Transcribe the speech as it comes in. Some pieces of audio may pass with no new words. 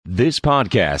This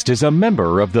podcast is a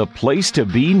member of the Place to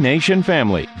Be Nation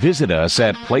family. Visit us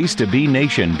at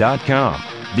placetobenation.com,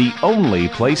 the only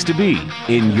place to be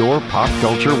in your pop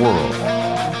culture world.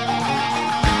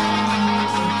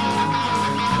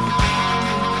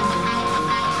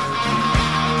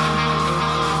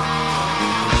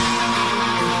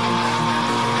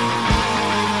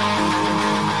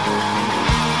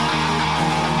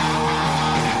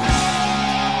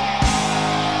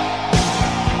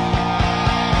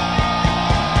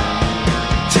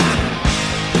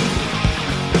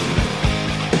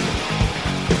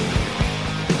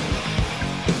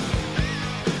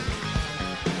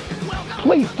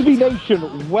 Place to Be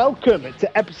Nation, welcome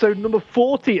to episode number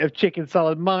 40 of Chicken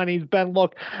Salad. My name's Ben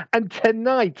Locke, and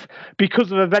tonight,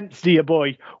 because of events, dear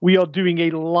boy, we are doing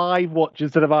a live watch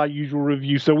instead of our usual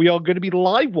review. So we are going to be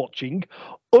live watching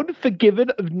Unforgiven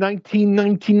of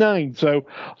 1999. So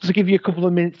I'll just give you a couple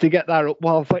of minutes to get that up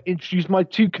whilst I introduce my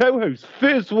two co-hosts.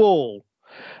 First of all,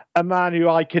 a man who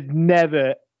I could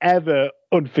never, ever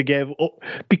unforgive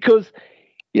because,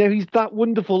 you know, he's that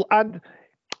wonderful, and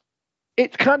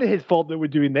it's kind of his fault that we're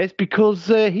doing this because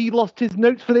he lost his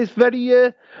notes for this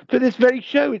very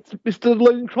show. It's Mr.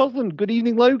 Logan Crosland. Good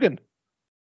evening, Logan.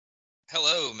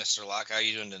 Hello, Mr. Locke. How are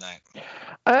you doing tonight?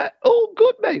 All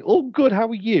good, mate. All good. How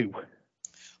are you?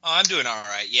 Oh, I'm doing all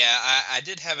right. Yeah, I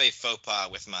did have a faux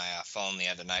pas with my phone the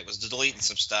other night. Was deleting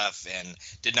some stuff and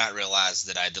did not realize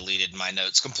that I deleted my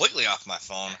notes completely off my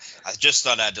phone. I just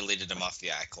thought I deleted them off the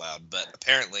iCloud, but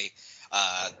apparently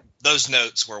those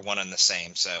notes were one and the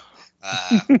same. So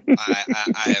I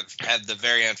have had the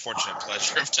very unfortunate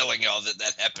pleasure of telling y'all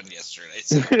that happened yesterday.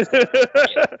 So,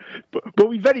 yeah. but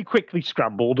we very quickly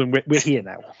scrambled, and we're here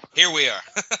now. Here we are.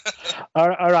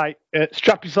 All right.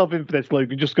 Strap yourself in for this,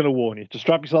 Logan. Just going to warn you. Just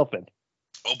strap yourself in.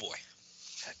 Oh, boy.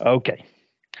 OK.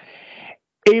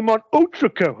 Et mon autre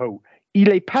coho, il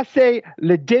est passé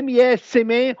la dernière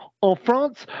semaine en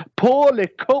France pour la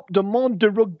Coupe du monde de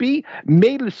rugby,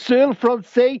 mais le seul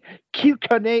Français qu'il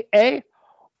connaît est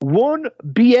one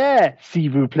beer, s'il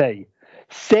vous plaît.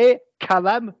 C'est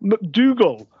Calum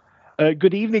McDougall.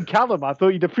 Good evening, Calum. I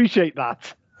thought you'd appreciate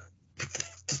that.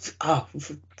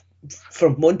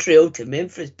 From Montreal to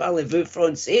Memphis, parlez-vous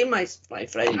français, my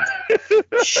friend?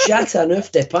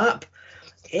 Chateauneuf de Pape.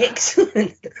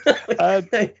 Excellent.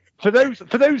 For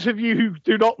those of you who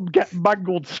do not get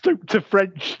mangled stoked to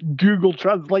French Google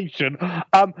translation,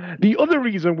 the other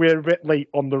reason we're a bit late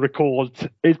on the record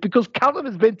is because Calum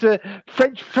has been to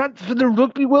French France for the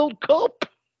Rugby World Cup.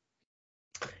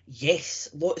 Yes,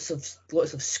 lots of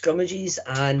scrummages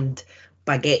and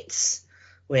baguettes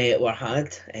were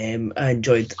had. I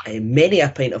enjoyed many a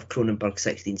pint of Kronenberg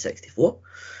 1664.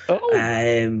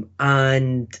 And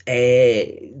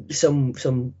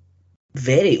some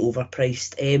very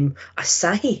overpriced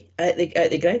Asahi at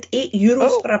the ground.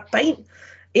 €8 for a pint.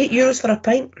 €8 for a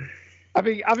pint.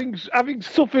 Having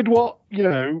suffered what, you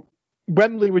know,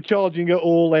 Wembley were charging it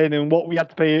all in and what we had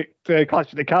to pay at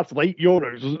Clash of the Castle,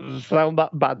 €8 doesn't sound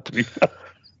that bad to me.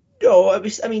 No,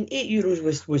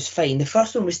 €8 was fine. The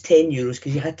first one was €10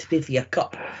 because you had to pay for your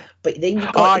cup. But then you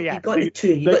got the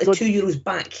 €2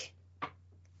 back.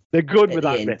 They're good with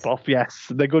that rip off, yes.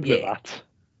 They're good with that.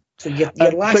 So your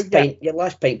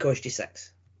last pint cost you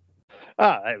 $6.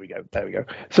 There we go.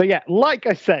 So yeah, like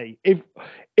I say,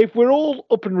 if we're all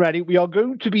up and ready, we are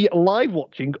going to be live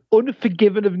watching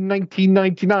Unforgiven of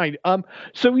 1999.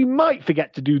 So we might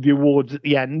forget to do the awards at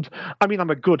the end. I mean,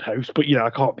 I'm a good host, but you know, I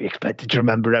can't be expected to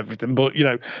remember everything. But you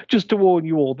know, just to warn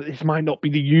you all that this might not be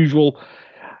the usual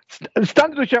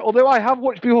standard of show. Although I have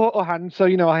watched beforehand, so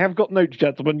you know, I have got notes,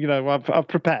 gentlemen. You know, I've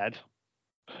prepared.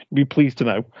 Be pleased to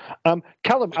know.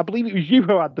 Calum, I believe it was you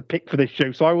who had the pick for this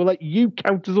show, so I will let you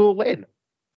count us all in.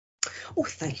 Oh,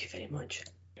 thank you very much.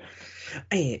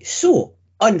 So,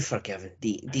 Unforgiven,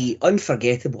 the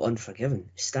unforgettable Unforgiven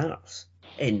starts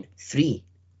in 3,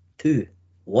 2,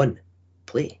 1,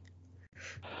 play.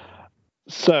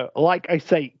 So, like I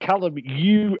say, Calum,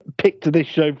 you picked this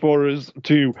show for us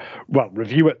to,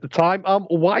 review at the time.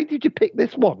 Why did you pick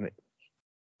this one?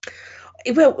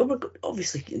 Well, we're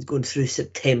obviously going through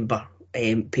September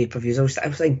pay-per-views. I was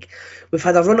thinking, we've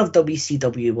had a run of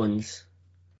WCW ones.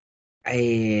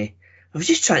 I was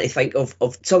just trying to think of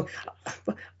some.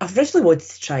 I've originally wanted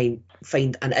to try and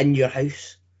find an In Your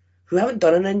House. We haven't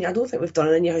done an I don't think we've done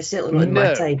an In Your House, certainly not in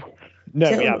my time. No,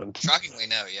 we haven't. Shockingly,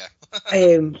 no, yeah.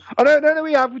 No,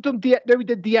 we have. We did DX. We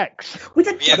did. DX. We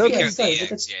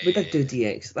did do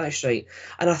DX. That's right.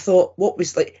 And I thought, what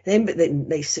was like then? But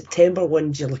the September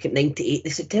ones, you look at 98. The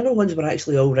September ones were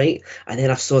actually all right. And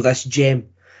then I saw this gem.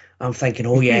 I'm thinking,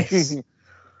 oh yes.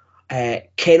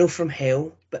 Kennel from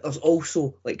Hell, but there's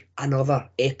also like another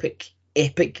epic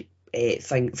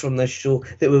thing from this show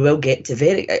that we will get to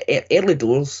very early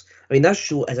doors. I mean, this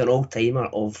show is an all-timer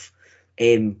of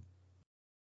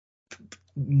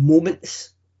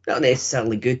moments, not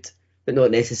necessarily good, but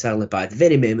not necessarily bad.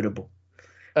 Very memorable.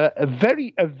 A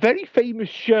very famous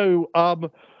show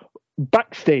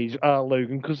backstage,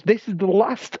 Logan, because this is the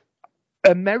last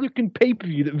American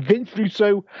pay-per-view that Vince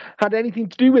Russo had anything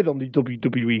to do with on the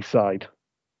WWE side.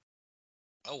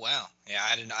 Oh wow, yeah,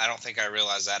 I don't think I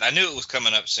realized that. I knew it was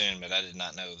coming up soon, but I did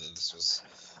not know that this was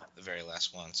the very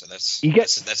last one. So that's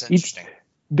interesting.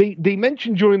 They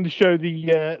mentioned during the show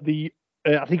the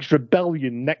I think it's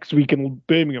Rebellion next week in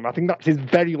Birmingham. I think that's his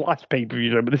very last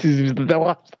pay-per-view show, but this is the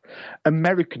last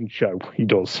American show he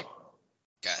does.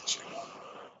 Gotcha.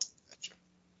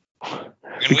 And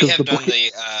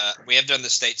we have done the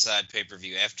stateside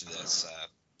pay-per-view after this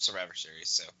Survivor Series,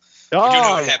 so we do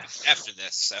know what happens after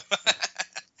this. So,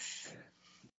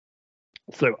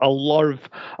 so a lot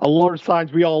of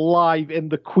signs. We are live in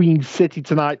the Queen City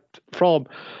tonight from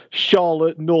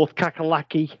Charlotte, North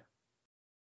Kakalaki.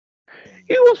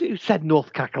 Who was it who said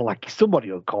North Kakalaki?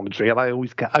 Somebody on commentary, and I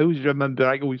always remember.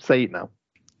 I always say it now.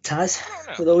 Taz?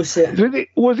 Was it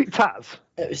Taz?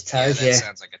 It was Taz, that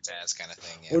sounds like a Taz kind of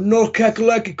thing. Yeah. Well, North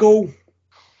Kakalaki, go.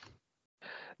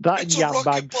 It's a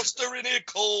rocket buster in here,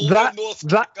 Cole. North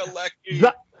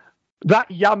Kakalaki. That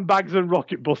Yambags and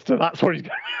Rocket Buster. That's what he's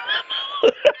doing.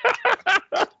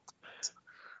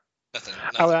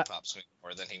 Nothing pops me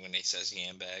more than when he says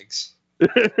Yambags.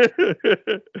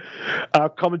 Our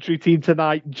commentary team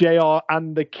tonight, JR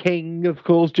and the King, of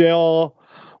course. JR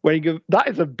that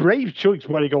is a brave choice,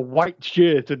 wearing a white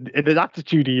shirt and in an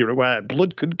attitude era where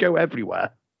blood could go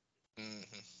everywhere.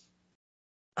 Mm-hmm.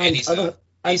 And he's other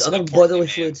bodily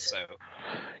fluids. So.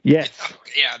 Yes.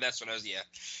 Yeah, that's what I was. Yeah.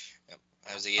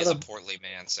 He is a portly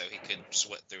man, so he could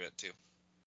sweat through it too.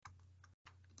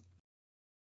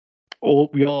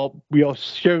 Or we are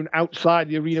shown outside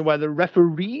the arena where the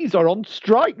referees are on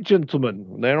strike,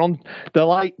 gentlemen. They're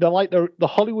like the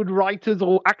Hollywood writers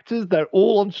or actors. They're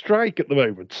all on strike at the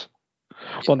moment.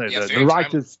 Well, no, the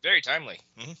writers very timely.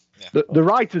 Mm-hmm. Yeah. The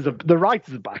writers are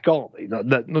back, aren't they?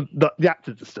 The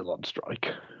actors are still on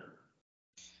strike.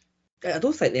 I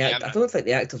don't think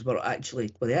the actors were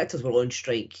actually. Well, the actors were on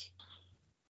strike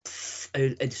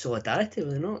in solidarity,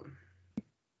 were they not?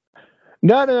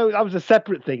 No, that was a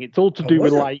separate thing. It's all to do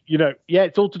with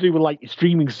it's all to do with like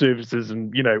streaming services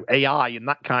and AI and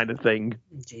that kind of thing.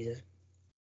 Jesus.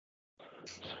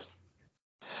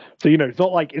 So it's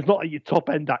not like your top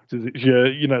end actors. It's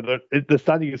your they're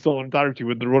standing in solidarity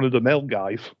with the run of the mill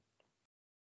guys.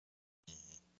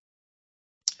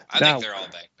 I think they're all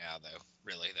back now, though.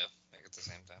 Really, though, at the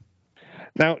same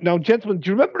time. Now, gentlemen, do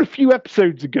you remember a few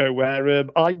episodes ago where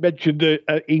I mentioned a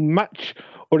match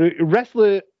or a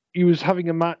wrestler? He was having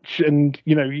a match, and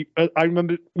I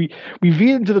remember we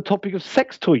veered into the topic of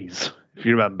sex toys. If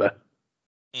you remember,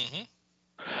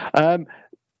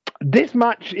 this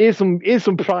match is some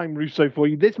prime Russo for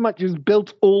you. This match is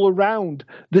built all around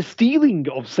the stealing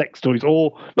of sex toys,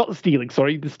 or not the stealing.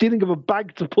 Sorry, the stealing of a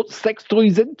bag to put sex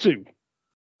toys into.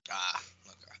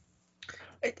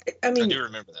 Okay. I mean, I do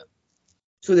remember that.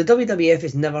 So the WWF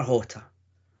is never hotter,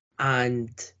 and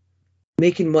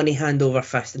making money hand over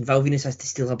fist, and Val Venis has to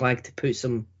steal a bag to put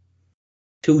some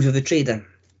tools of the trade in.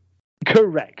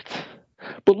 Correct.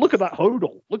 But look at that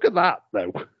hodl. Look at that,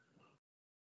 though.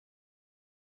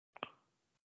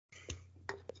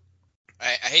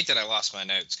 I hate that I lost my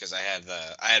notes because I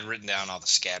had written down all the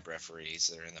scab referees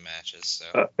that are in the matches.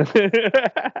 So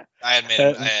I had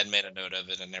made a note of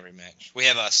it in every match. We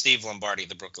have Steve Lombardi,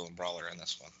 the Brooklyn Brawler, in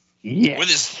this one. Yeah. With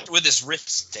his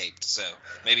wrists taped, so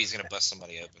maybe he's gonna bust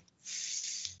somebody open.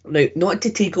 Now, not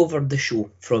to take over the show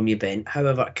from you, Ben.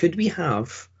 However, could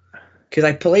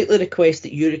I politely request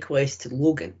that you request to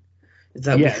Logan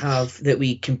that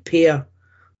we compare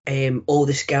all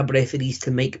the scab referees to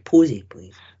Mike Posey,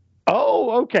 please?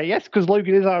 Oh, okay, yes, because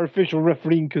Logan is our official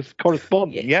refereeing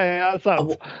correspondent. Yeah,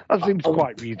 that seems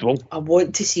quite reasonable. I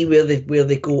want to see where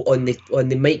they go on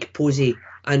the Mike Posey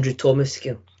Andrew Thomas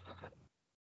scale.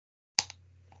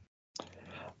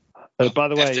 By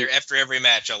the way, after every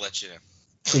match, I'll let you know.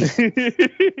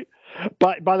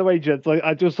 by the way, gents,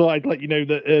 I just thought I'd let you know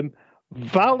that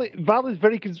Val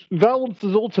wants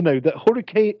us all to know that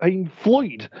Hurricane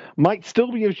Floyd might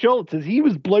still be in Charlotte, as he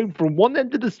was blown from one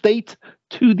end of the state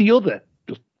to the other.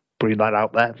 Just putting that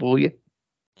out there for you.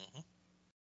 Mm-hmm.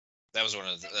 That was one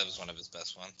of his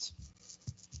best ones.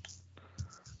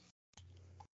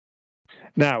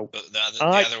 Now, the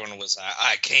other one was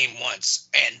I came once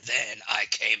and then I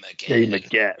came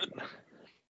again.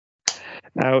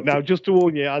 Now, just to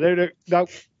warn you, I don't know.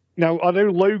 Now, I know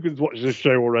Logan's watched this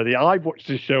show already. I've watched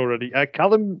this show already.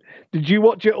 Calum, did you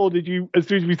watch it, or did you, as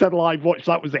soon as we said live watch,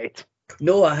 that was it?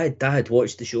 No, I had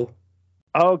watched the show.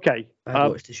 Okay. I had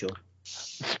watched the show.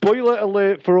 Spoiler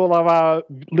alert for all of our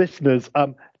listeners.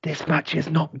 This match is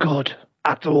not good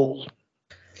at all.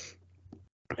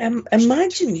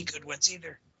 Imagine Any good ones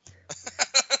either.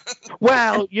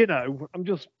 Well, I'm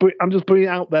just putting it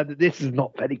out there that this is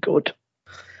not very good.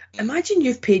 Imagine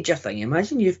you've paid your thing.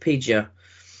 Imagine you've paid your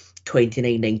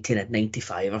 $29.99 and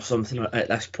 $95 or something at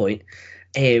this point,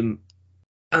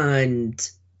 and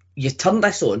you turned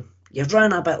this on. You've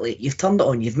run a bit late. You've turned it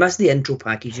on. You've missed the intro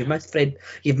package. You've missed Fred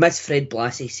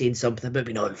Blassie saying something about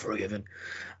being unforgiven,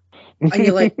 and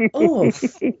you're like, oh,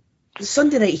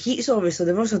 Sunday Night Heat is obviously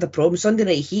they've also had a problem. Sunday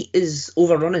Night Heat is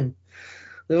overrunning.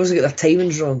 They've also got their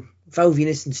timings wrong. Val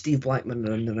Venis and Steve Blackman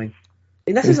are in the ring. I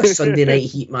mean, this is a Sunday Night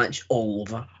Heat match all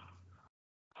over.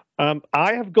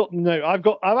 I have got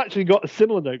I've actually got a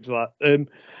similar note to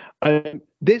that.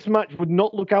 This match would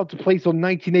not look out to place on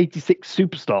 1986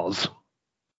 Superstars.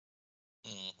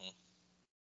 Mm-hmm.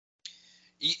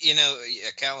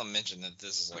 Calum mentioned that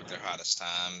this is like their hottest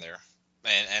time.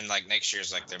 And like next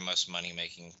year's like their most money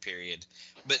making period.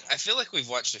 But I feel like we've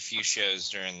watched a few shows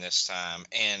during this time,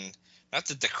 and not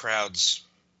that the crowds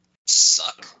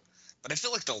suck, but I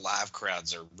feel like the live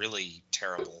crowds are really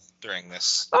terrible during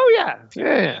this. Oh yeah,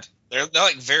 yeah. They're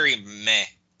like very meh,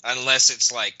 unless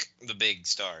it's like the big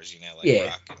stars, like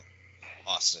Rock and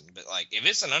Austin. But like if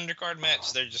it's an undercard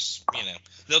match, they're just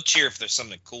they'll cheer if there's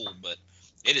something cool, but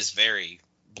it is very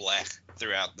black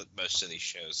throughout most of these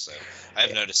shows. So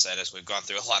I've noticed that as we've gone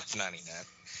through a lot of 99.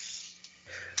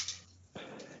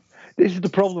 This is the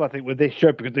problem, I think, with this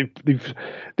show, because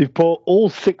they've put all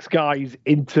 6 guys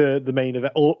into the main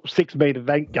event, or 6 main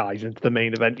event guys into the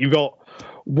main event. You've got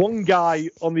one guy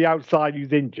on the outside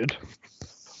who's injured,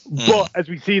 but as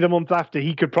we see the month after,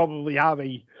 he could probably have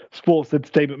a sports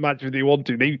entertainment match if they want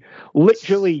to. They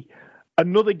literally,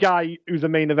 another guy who's a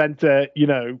main eventer,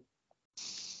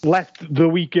 left the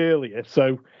week earlier,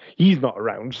 so he's not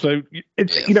around. So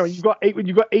it's you've got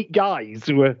 8 guys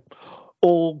who are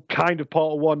all kind of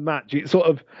part of one match. It sort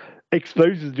of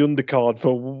exposes the undercard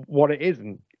for what it is,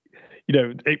 and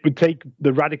it would take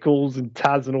the Radicals and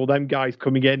Taz and all them guys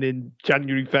coming in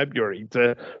January, February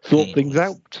to sort things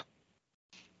out.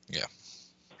 Yeah,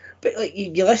 but like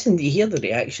you listen, you hear the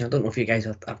reaction. I don't know if you guys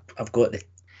have got the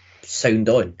sound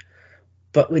on,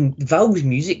 but when Val's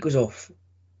music goes off,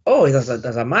 there's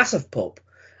a massive pop.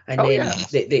 And then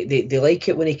they like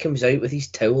it when he comes out with his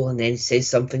towel and then says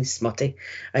something smutty.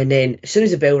 And then as soon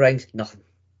as the bell rings, nothing.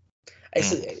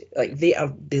 It's like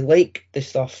they like the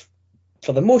stuff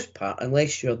for the most part,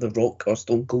 unless you're The Rock or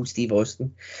Stone Cold Steve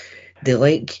Austin. They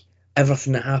like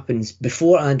everything that happens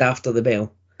before and after the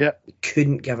bell. Yeah.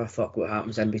 Couldn't give a fuck what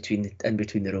happens in between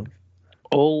the rows.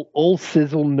 All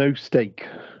sizzle, no steak.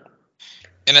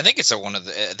 And I think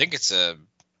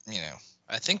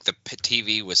I think the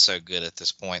TV was so good at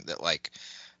this point that like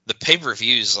the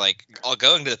pay-per-views, like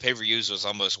going to the pay-per-views was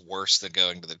almost worse than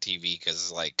going to the TV,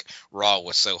 because like Raw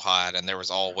was so hot and there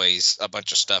was always a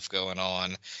bunch of stuff going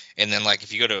on. And then like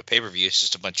if you go to a pay-per-view, it's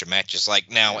just a bunch of matches. Like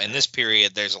now in this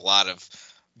period, there's a lot of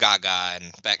Gaga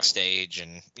and backstage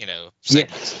and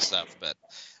segments and stuff. But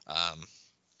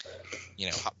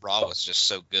Raw was just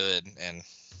so good and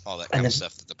all that kind of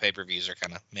stuff that the pay-per-views are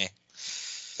kind of meh.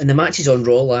 And the matches on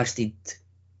Raw lasted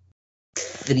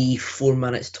 3-4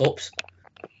 minutes tops.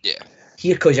 Yeah.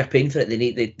 Here, because you're paying for it,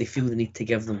 they feel the need to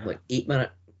give them like 8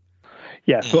 minutes.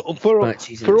 Yeah, for all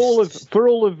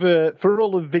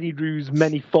of Vinnie Drew's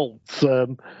many faults,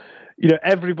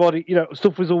 everybody,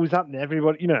 stuff was always happening.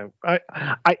 Everybody, I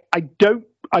don't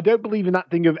believe in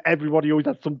that thing of everybody always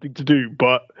has something to do,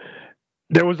 but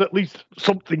there was at least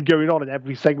something going on in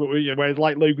every segment. Whereas,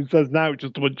 like Logan says now, it's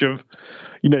just a bunch of,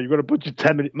 you've got a bunch of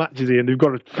 10-minute matches here, and they've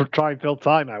got to try and fill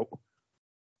time out.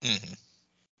 Mm-hmm.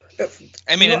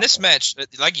 I mean, in this match,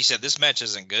 like you said, this match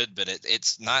isn't good, but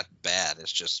it's not bad.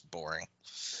 It's just boring.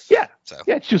 Yeah,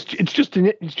 yeah, it's just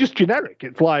generic.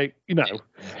 It's like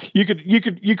you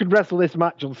could wrestle this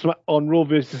match on Raw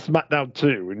versus SmackDown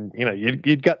 2, and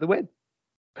you'd get the win.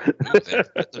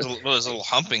 There's a little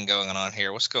humping going on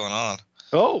here. What's going on?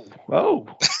 Oh.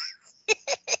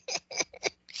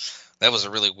 That was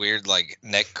a really weird like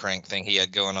neck crank thing he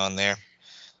had going on there.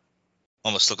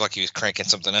 Almost looked like he was cranking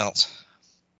something else.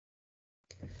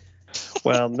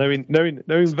 Well, knowing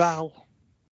Val.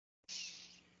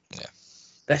 Yeah.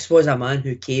 This was a man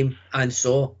who came and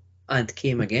saw and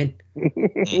came again.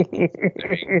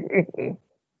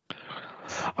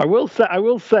 I will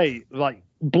say, like,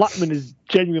 Blackman is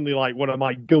genuinely like one of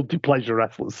my guilty pleasure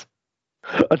wrestlers.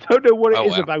 I don't know what it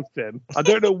is about him. I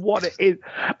don't know what it is.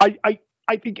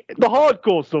 I think the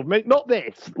hardcore stuff, mate, not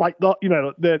this, like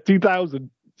the 2000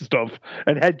 stuff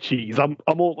and head cheese. I'm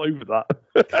all over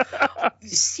that.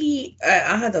 See,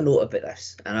 I had a note about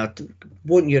this, and I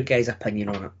want your guys' opinion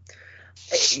on it.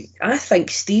 I think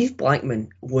Steve Blackman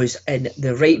was in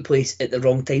the right place at the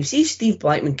wrong time. See if Steve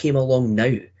Blackman came along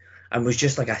now and was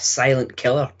just like a silent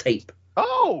killer type.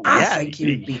 Oh, I think he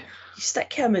would be.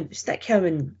 Stick him in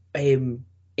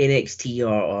NXT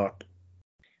or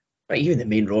even the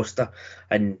main roster,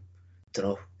 and I don't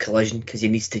know, Collision, because you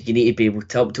need to be able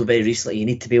to, up till very recently, you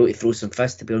need to be able to throw some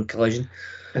fists to be on Collision.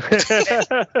 I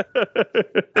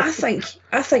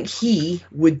think he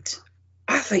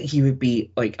would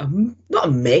be like not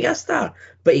a mega star,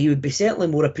 but he would be certainly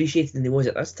more appreciated than he was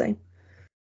at this time.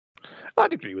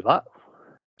 I'd agree with that.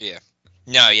 Yeah.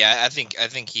 No, yeah, I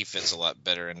think he fits a lot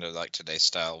better into like today's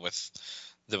style with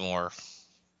the more,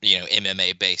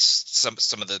 MMA based.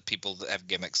 Some of the people that have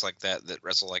gimmicks like that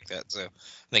wrestle like that. So I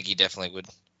think he definitely would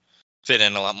fit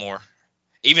in a lot more.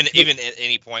 Even at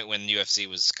any point when UFC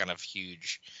was kind of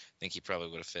huge, I think he probably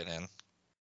would have fit in.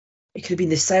 He could have been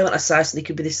the silent assassin. He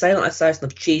could be the silent assassin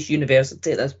of Chase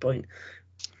University at this point.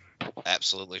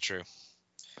 Absolutely true.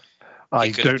 I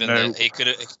don't know. He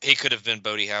could have been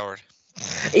Bodie Howard.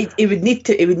 It would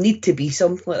need to be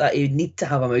something like that. He would need to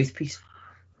have a mouthpiece.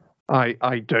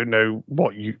 I don't know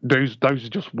what those are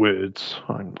just words.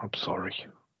 I'm sorry.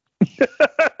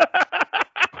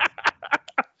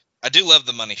 I do love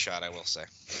the money shot, I will say.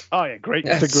 Oh yeah, great!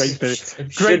 It's a great finish.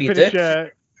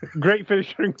 Great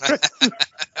finisher.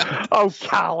 Oh,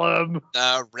 Calum.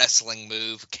 The wrestling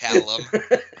move, Calum.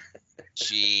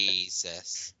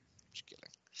 Jesus. Just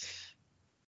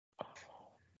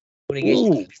kidding.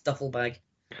 Ooh. Duffel bag.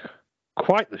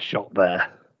 Quite the shot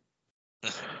there.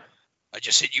 I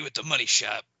just hit you with the money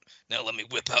shot. Now let me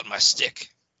whip out my stick.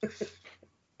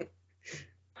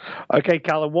 Okay,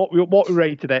 Calum, what we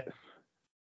rated it?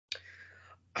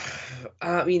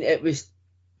 I mean, it was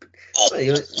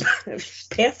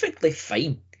perfectly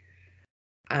fine.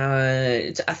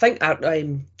 I think I've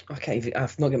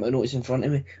not got my notes in front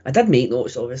of me. I did make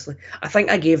notes, obviously. I think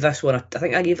I gave this one a 2.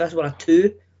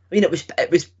 I mean, it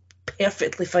was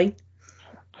perfectly fine.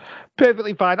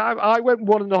 Perfectly fine. I went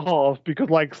 1.5 because,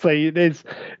 like I say,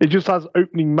 it just has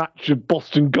opening match of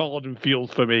Boston Garden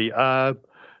feels for me.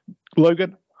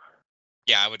 Logan?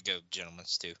 Yeah, I would go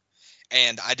gentlemen's too.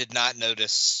 And I did not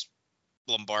notice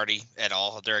Lombardi at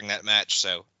all during that match,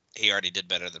 so he already did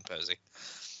better than Posey.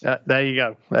 There you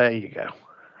go.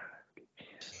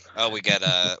 Oh, we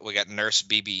got Nurse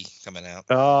BB coming out.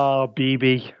 Oh,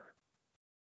 BB.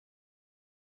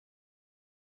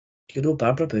 Good old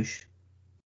Barbara Bush.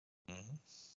 Mm-hmm.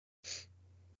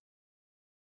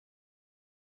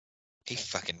 He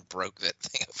fucking broke that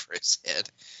thing over his head.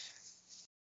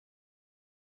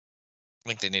 I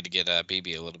think they need to get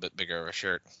BB a little bit bigger of a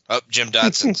shirt. Oh, Jim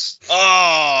Dodson's.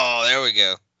 Oh, there we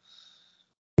go.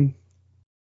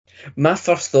 My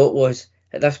first thought was,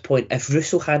 at this point, if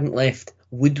Russo hadn't left,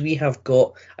 would we have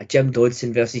got a Jim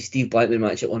Dodson versus Steve Blackman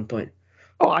match at one point?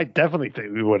 Oh, I definitely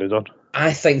think we would have done.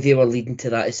 I think they were leading to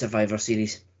that as Survivor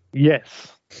Series. Yes.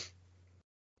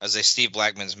 As Steve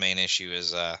Blackman's main issue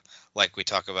is, like we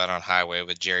talk about on Highway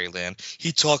with Jerry Lynn,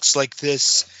 he talks like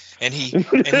this, and he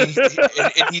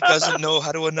doesn't know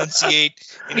how to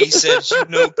enunciate, and he says, "You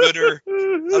no gooder,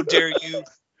 how dare you,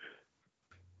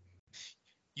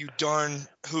 you darn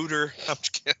hooter." I'm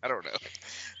just kidding. I don't know.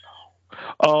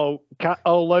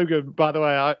 Oh, Logan, by the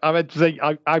way, I meant to say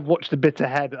I've watched a bit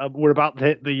ahead. We're about to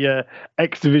hit the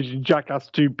X Division Jackass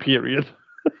 2 period.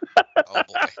 Oh,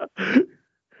 boy.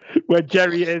 where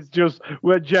Jerry just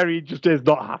is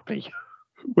not happy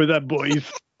with them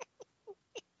boys.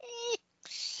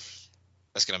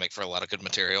 That's going to make for a lot of good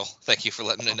material. Thank you for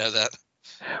letting me know that.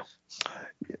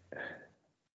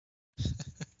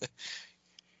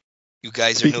 You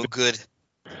guys are no good.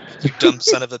 You dumb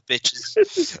son of a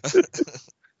bitches.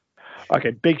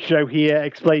 Okay, Big Show here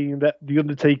explaining that The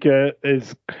Undertaker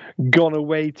has gone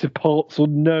away to parts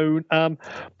unknown,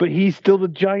 but he's still the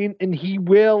Giant, and he's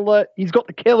got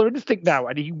the killer instinct now,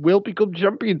 and he will become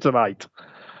champion tonight.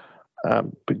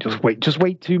 But just wait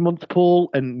 2 months, Paul,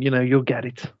 and you'll get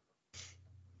it.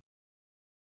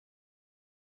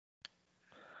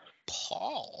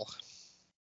 Paul.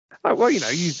 Oh, well, they're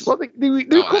calling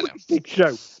him Big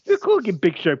Show. They're calling him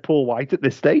Big Show Paul White at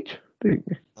this stage.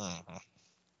 Uh-huh.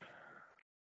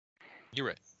 You're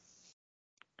right.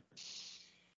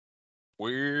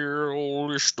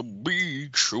 Well, it's the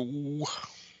Big Show.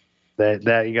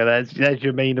 There you go. There's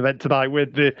your main event tonight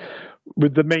with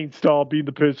with the main star being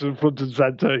the person front and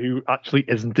center who actually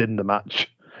isn't in the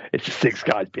match. It's the 6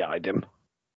 guys behind him.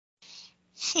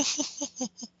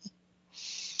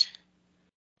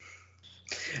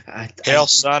 Hell,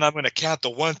 son, I'm going to count the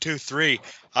 1, 2, 3.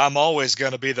 I'm always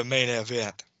going to be the main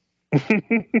event.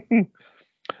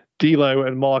 D'Lo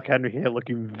and Mark Henry here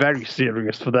looking very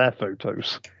serious for their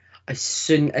photos. As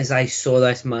soon as I saw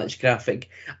this match graphic,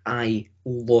 I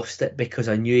lost it because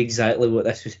I knew exactly what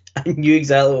this was. I knew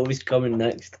exactly what was coming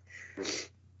next.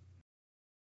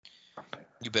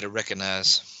 You better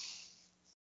recognize.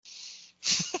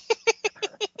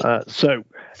 So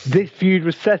this feud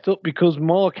was set up because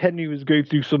Mark Henry was going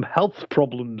through some health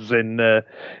problems in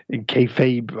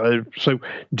kayfabe. So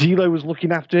D'Lo was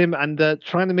looking after him and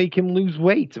trying to make him lose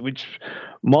weight, which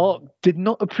Mark did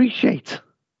not appreciate.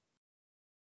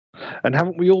 And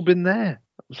haven't we all been there?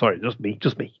 Sorry, just me.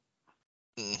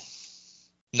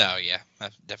 No, yeah,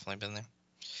 I've definitely been there.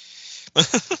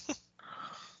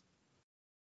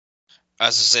 I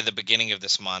was to say the beginning of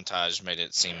this montage made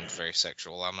it seem very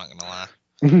sexual. I'm not going to lie.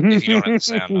 If you don't have the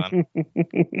sound on,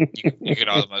 you could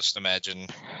almost imagine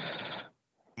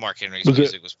Mark Henry's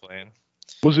music was playing.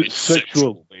 Was it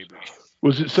sexual, baby?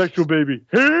 Was it sexual, baby?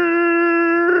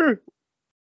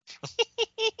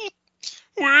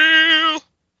 Well.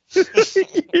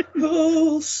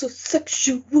 Oh, so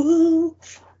sexual.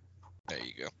 There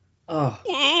you go.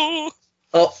 Oh,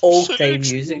 all-time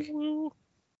music.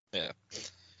 Yeah.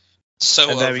 So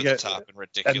over the top and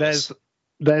ridiculous. And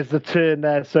there's the turn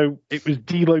there. So it was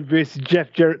D'Lo versus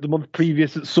Jeff Jarrett the month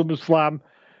previous at SummerSlam.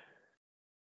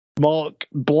 Mark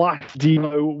blasts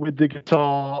D'Lo with the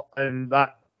guitar, and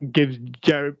that gives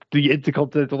Jarrett the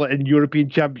Intercontinental and European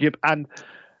Championship. And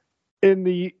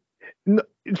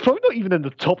it's probably not even in the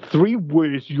top 3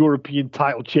 worst European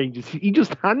title changes. He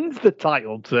just hands the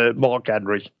title to Mark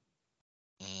Henry.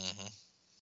 Mm-hmm.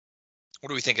 What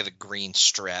do we think of the green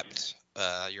strapped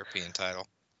European title?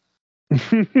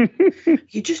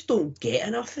 You just don't get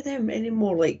enough of them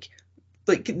anymore. Like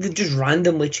they just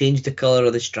randomly change the colour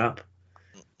of the strap.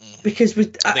 Mm-hmm. Because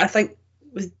I think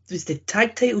was the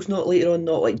tag titles not later on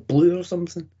not like blue or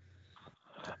something?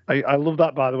 I love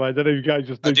that, by the way. I don't know if you guys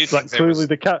just noticed that clearly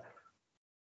the cat.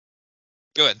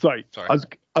 Go ahead. Sorry. I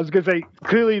was going to say,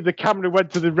 clearly the camera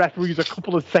went to the referees a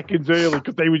couple of seconds early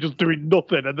because they were just doing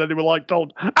nothing, and then they were like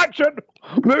told, action,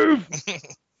 move.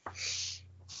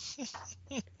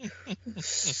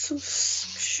 So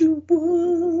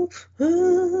sexual.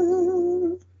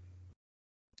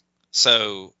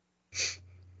 So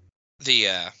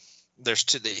there's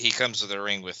two. He comes to the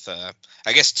ring with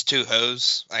I guess 2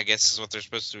 hoes. I guess is what they're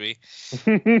supposed to be.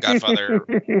 Godfather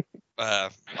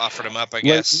offered him up, I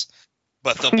guess.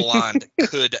 But the blonde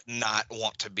could not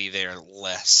want to be there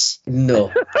less.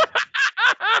 No.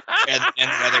 And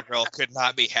the other girl could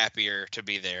not be happier to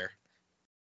be there.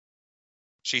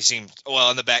 She seemed,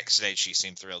 well, in the backstage, she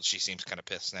seemed thrilled. She seems kind of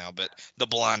pissed now, but the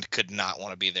blonde could not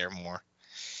want to be there more.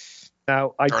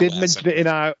 Now, I did mention it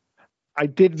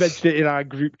in our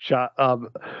group chat.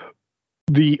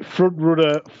 The front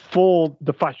runner for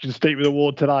the Fashion Statement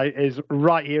Award tonight is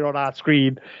right here on our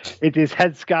screen. It is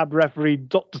head scab referee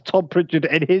Dr. Tom Pritchard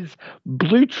in his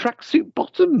blue tracksuit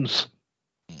bottoms.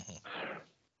 Mm-hmm.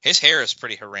 His hair is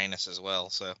pretty horrendous as well,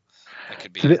 so that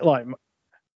could be. It's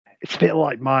a bit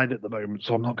like mine at the moment,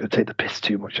 so I'm not going to take the piss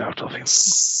too much out of him.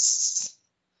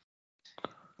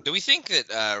 Do we think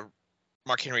that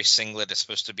Mark Henry's singlet is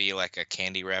supposed to be like a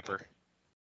candy wrapper?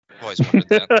 I've always wondered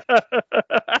that.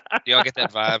 Do y'all get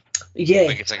that vibe? Yeah.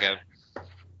 Like it's like a.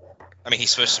 I mean,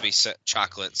 he's supposed to be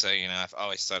chocolate, so I've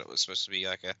always thought it was supposed to be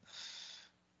like a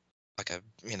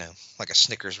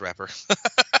Snickers wrapper.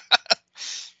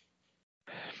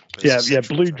 Yeah.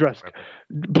 Blue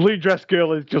dress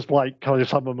girl is just like, can I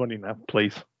just have my money now,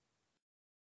 please?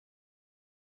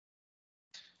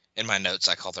 In my notes,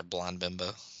 I called her blonde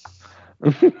bimbo.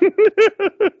 I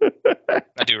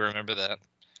do remember that.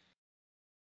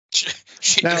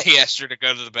 He asked her to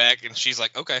go to the back, and she's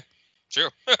like, "Okay,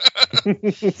 sure."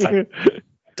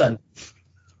 Done.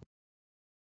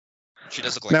 She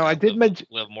does look like now. I did mention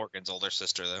Liv Morgan's older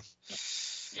sister, though.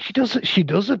 She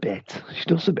does a bit.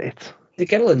 The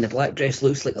girl in the black dress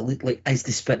looks like as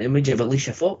the spit image of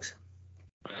Alicia Fox.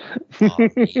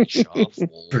 Alicia Fox.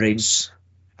 Brains.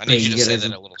 I need you to say that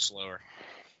a little slower.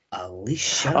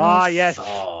 Alicia yes.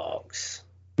 Fox.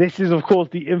 This is, of course,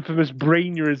 the infamous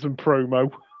braineurism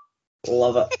promo.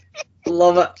 Love it.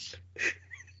 Love it.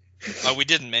 Oh, we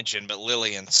didn't mention, but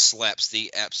Lillian slaps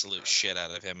the absolute shit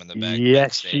out of him in the back.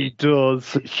 Yes, she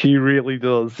does. She really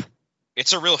does.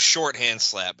 It's a real shorthand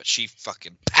slap, but she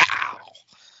fucking pow.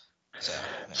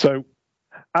 So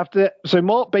So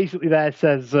Mark basically there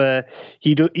says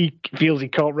he feels he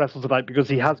can't wrestle tonight because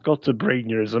he has got a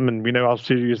braineurism, and we know how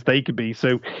serious they could be.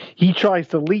 So he tries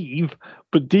to leave,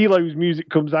 but D'Lo's music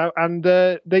comes out, and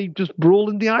they just brawl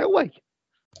in the aisleway.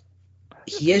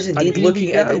 He is indeed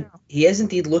looking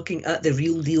at the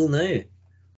real deal now.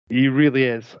 He really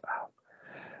is.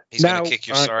 He's going to kick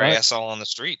your sorry ass all on the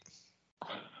street.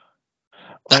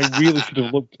 I really should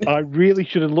have looked. I really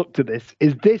should have looked at this.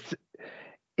 Is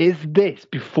this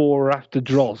before or after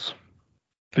Droz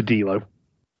for D'Lo?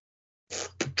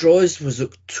 Droz was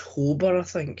October, I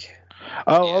think.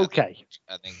 Oh, yeah, okay.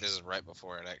 I think this is right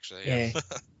before it, actually. Yeah.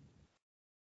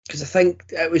 Because I think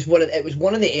it was one of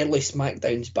the early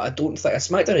SmackDowns, but I don't think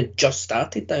SmackDown had just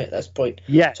started now at this point.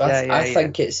 Yeah. So I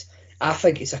think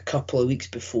it's a couple of weeks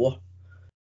before.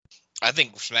 I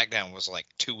think SmackDown was like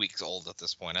 2 weeks old at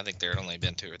this point. I think there had only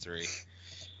been 2 or 3.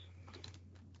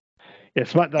 Yeah,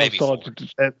 SmackDown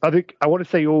started. I want to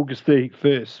say August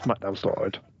 31st. SmackDown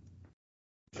started.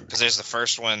 Because there's the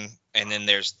first one, and then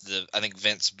there's I think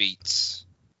Vince beats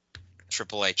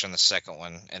Triple H on the second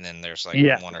one, and then there's like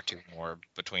 1 or 2 more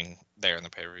between there and the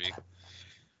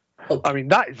pay-per-view. I mean,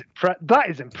 that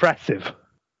is impressive.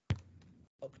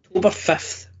 October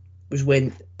 5th was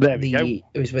when it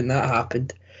was when that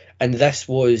happened, and this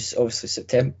was obviously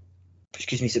September the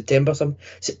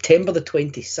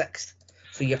 26th.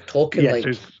 So you're talking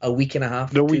a week and a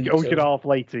half. A week and a half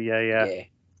later, yeah.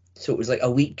 So it was like a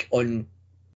week on.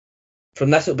 From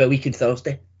this, it'll be a week on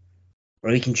Thursday, or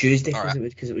a week on Tuesday,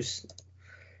 because it was.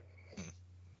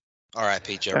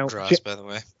 R.I.P. Joe Droz, by the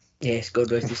way. Yes, God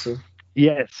rest his soul.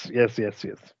 Yes.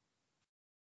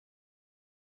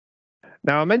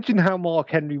 Now I mentioned how Mark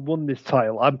Henry won this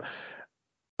title.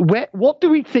 What do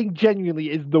we think genuinely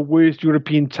is the worst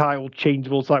European title change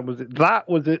of all time? Was it that?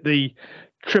 Was it the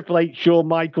Triple H Shawn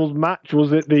Michaels match?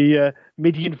 Was it the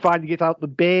Midian finally get out the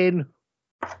bin?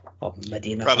 Oh,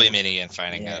 Midian. Probably Midian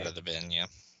finding out of the bin, yeah.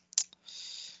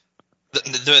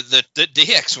 The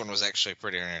DX one was actually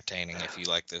pretty entertaining if you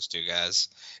like those two guys.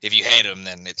 If you hate them,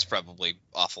 then it's probably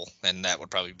awful, and that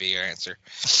would probably be your answer.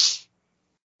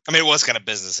 I mean, it was kind of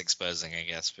business exposing, I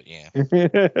guess, but yeah.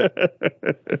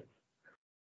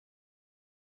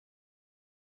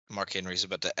 Mark Henry's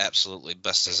about to absolutely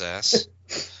bust his ass.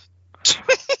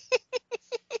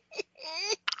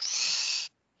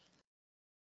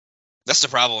 That's the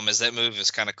problem, is that move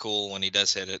is kind of cool when he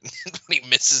does hit it. When he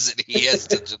misses it, he has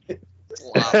to just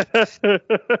flop.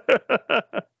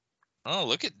 Oh,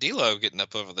 look at D'Lo getting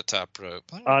up over the top rope.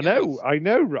 I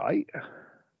know, right?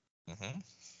 Mm-hmm.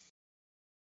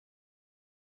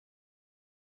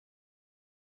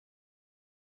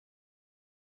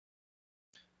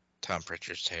 Tom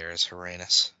Pritchard's hair is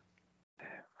horrendous.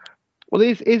 Well,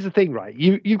 here's the thing, right?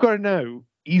 You've got to know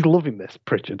he's loving this,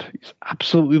 Pritchard. He's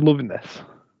absolutely loving this.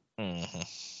 Mm-hmm.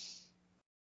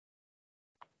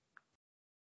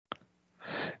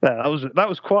 Yeah, that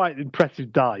was quite an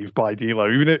impressive dive by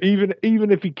D'Lo. Even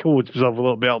if he caught himself a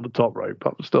little bit on the top rope,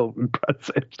 that was still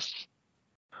impressive.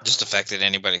 Just the fact that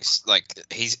anybody's like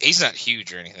he's not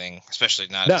huge or anything, especially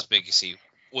not as big as he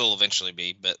will eventually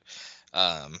be. But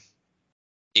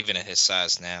even at his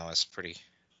size now, it's pretty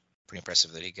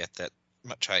impressive that he got that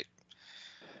much height.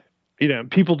 You know,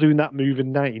 people doing that move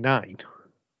in '99.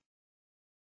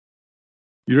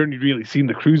 You've only really seen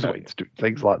the cruiserweights do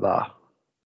things like that.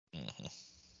 Mm-hmm.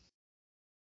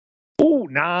 Oh,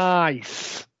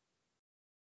 nice.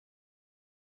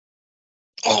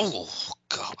 Oh,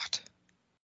 God.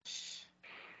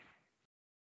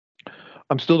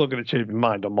 I'm still not going to change my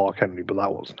mind on Mark Henry, but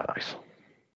that was nice.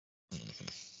 Mm-hmm.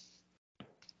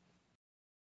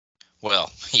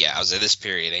 Well, yeah, I was at this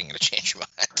period, ain't going to change your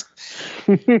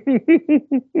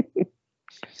mind.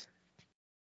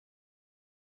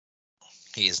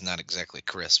 He is not exactly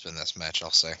crisp in this match,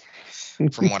 I'll say,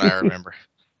 from what I remember.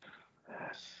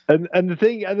 And the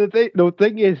thing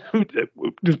is,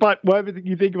 despite everything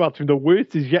you think about him, the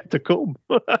worst is yet to come.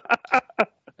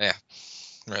 Yeah,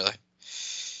 really.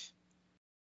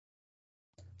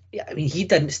 Yeah, I mean, he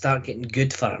didn't start getting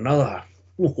good for another.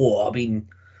 12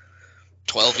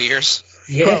 years.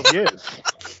 Yeah, 12 years.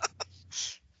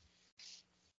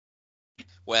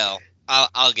 Well,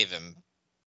 I'll give him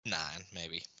 9,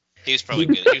 maybe. He was probably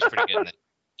good. He was pretty good in that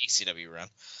ECW run.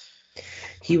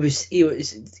 He was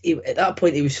at that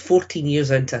point. He was 14 years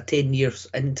into a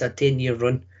 10-year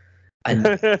run, and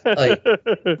like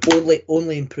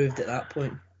only improved at that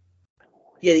point.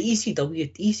 Yeah, the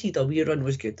ECW run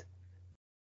was good.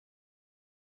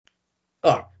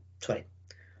 Oh, sorry,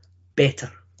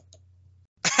 better.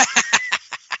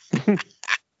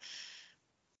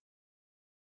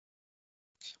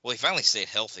 Well, he finally stayed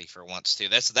healthy for once too.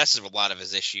 That's a lot of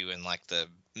his issue in like the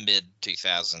mid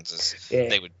 2000s is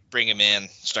they would bring him in,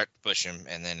 start to push him,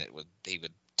 and then he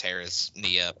would tear his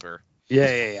knee up or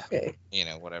Yeah.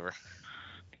 Whatever.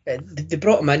 They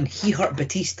brought him in. He hurt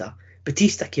Batista.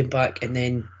 Batista came back, and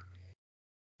then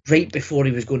right before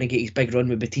he was going to get his big run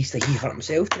with Batista, he hurt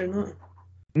himself. Do you know?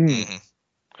 Mm-hmm.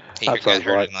 He got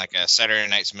hurt in like a Saturday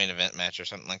Night's Main Event match or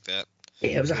something like that.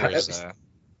 Yeah, it was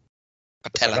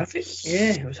patella. Horrific.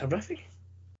 Yeah, it was horrific.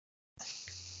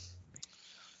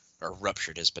 Or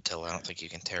ruptured his patella. I don't think you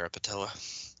can tear a patella.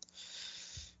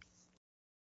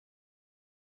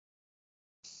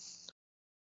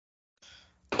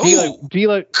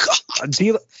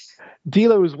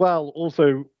 D'Lo as well.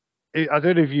 Also, I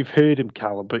don't know if you've heard him,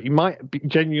 Calum, but he might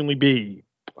genuinely be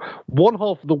one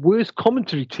half of the worst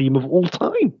commentary team of all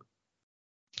time.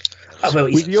 Well,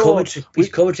 his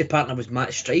commentary partner was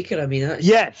Matt Striker. I mean, that's...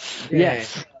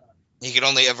 Yes. He could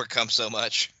only overcome so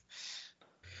much.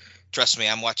 Trust me,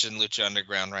 I'm watching Lucha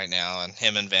Underground right now, and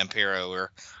him and Vampiro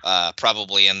are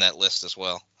probably in that list as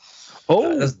well.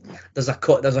 Oh, there's a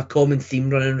common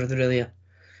theme running through there.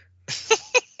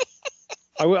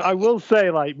 I will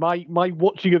say, like, my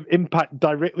watching of Impact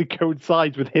directly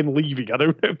coincides with him leaving. I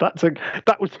don't know if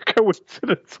that was a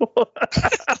coincidence.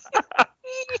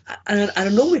 And I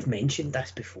know we've mentioned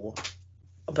this before,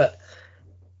 but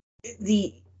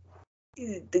they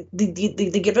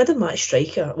get rid of Matt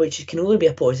Striker, which can only be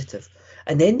a positive,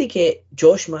 and then they get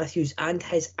Josh Matthews and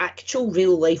his actual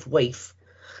real life wife,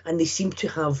 and they seem to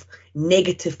have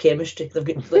negative chemistry. They've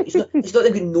got it's not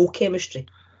they've got no chemistry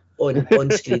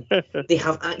on screen. They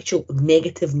have actual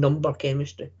negative number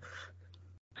chemistry.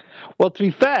 Well, to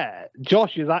be fair,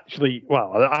 Josh is actually,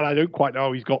 I don't quite know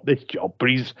how he's got this job, but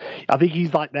I think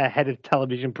he's like their head of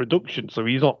television production, so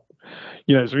he's not,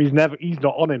 so he's not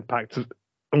on Impact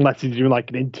unless he's doing like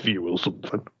an interview or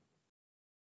something.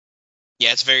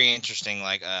 Yeah, it's very interesting.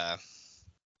 Like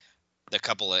the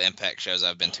couple of Impact shows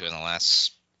I've been to in the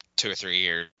last 2 or 3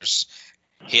 years,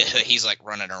 he's like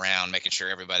running around making sure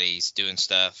everybody's doing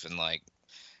stuff and like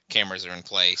cameras are in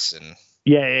place and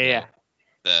yeah.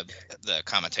 The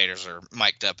commentators are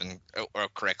mic'd up and or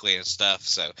correctly and stuff,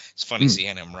 so it's funny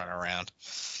seeing him run around.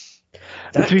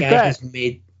 That guy has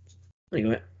made.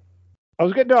 Anyway. I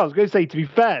was going to say, to be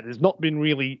fair, there's not been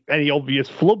really any obvious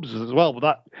flubs as well, but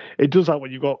that it does help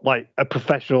when you've got like a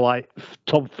professional like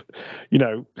Tom,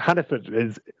 Hannaford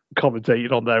is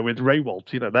commentating on there with Ray Walt.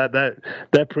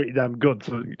 They're pretty damn good,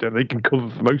 so they can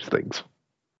cover for most things.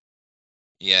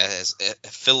 Yeah, if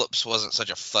Phillips wasn't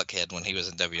such a fuckhead when he was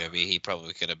in WWE, he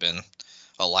probably could have been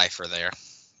a lifer there.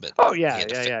 But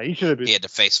he should have been. He had to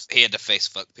face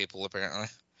fuck people apparently.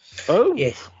 Oh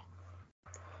yeah.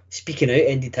 Speaking out,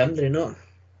 Andy Tim, did he not?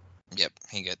 Yep,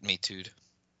 he got Me Too'd.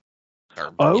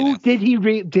 Did he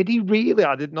really?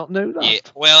 I did not know that. Yeah,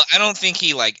 well, I don't think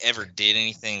he like ever did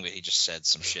anything, but he just said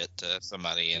some shit to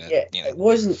somebody in it. Yeah, it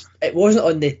wasn't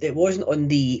on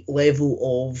the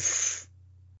level of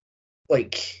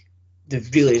like the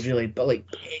really, really, but like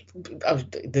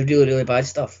the really, really bad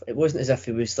stuff. It wasn't as if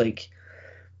he was like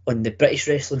on the British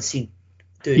wrestling scene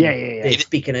doing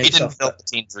speaking out stuff. He didn't the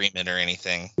Team Dreaming or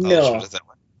anything. No.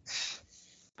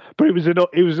 But it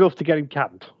was enough to get him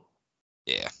canned.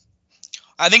 Yeah.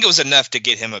 I think it was enough to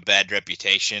get him a bad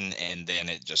reputation, and then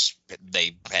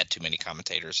they had too many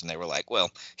commentators, and they were like,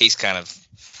 well, he's kind of,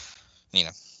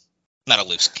 not a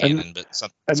loose cannon, but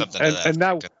something to that.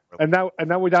 And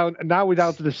now we're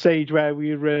down to the stage where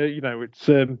we're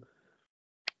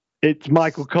it's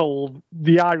Michael Cole,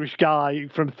 the Irish guy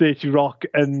from 30 Rock,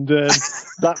 and that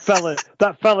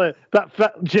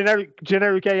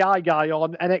generic AI guy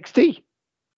on NXT.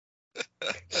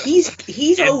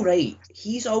 He's all right.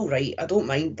 He's all right. I don't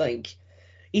mind. Like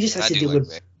he just has to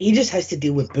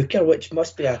deal with Booker, which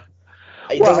must be a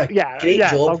great job.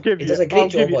 I'll give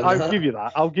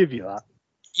you that.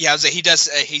 Yeah, he does.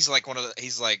 He's like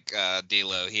he's like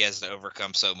D'Lo. He has to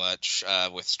overcome so much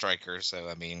with Stryker. So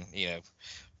I mean,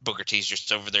 Booker T's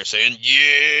just over there saying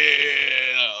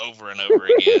yeah over and over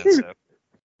again. So.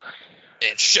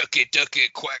 And shuck it, duck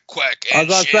it, quack, quack,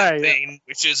 and champagne,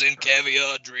 wishes and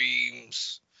caviar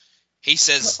dreams. He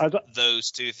says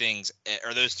those 2 things,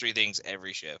 or those 3 things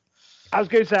every show. I was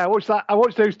going to say, I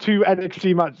watched those 2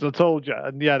 NXT matches, I told you,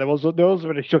 and yeah, there was a bit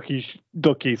of shucky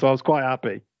ducky, so I was quite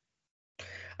happy.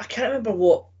 I can't remember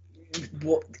what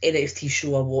NXT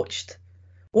show I watched.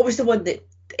 What was the one that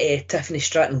Tiffany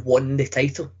Stratton won the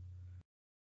title?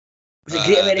 Was it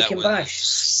Great American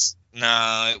Bash?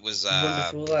 No, it was...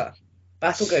 before that.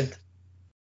 Battleground.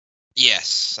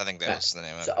 Yes, I think that was the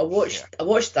name of it. So I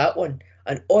watched that one,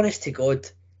 and honest to God,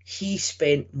 he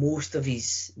spent most of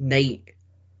his night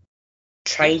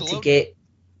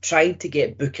trying to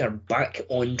get Booker back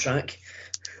on track.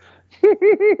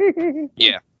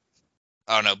 Yeah.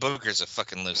 Oh no, Booker's a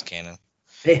fucking loose cannon.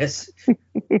 Yes.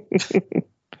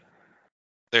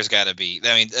 There's got to be.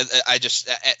 I mean, I just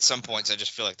at some points I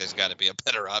just feel like there's got to be a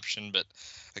better option, but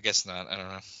I guess not. I don't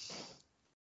know.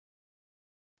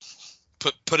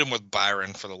 Put him with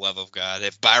Byron, for the love of God.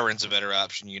 If Byron's a better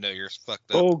option, you know you're fucked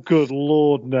up. Oh, good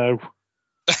Lord, no.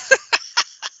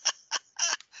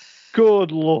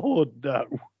 Good Lord, no.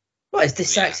 What is the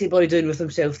sexy boy doing with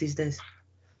himself these days?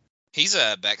 He's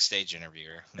a backstage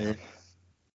interviewer. Yeah.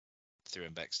 Threw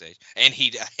him backstage, and he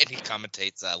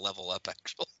commentates Level Up,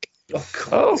 actually. Oh,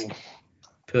 God. Oh.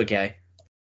 Poor guy.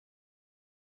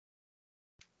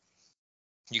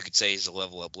 You could say he's a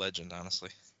Level Up legend, honestly.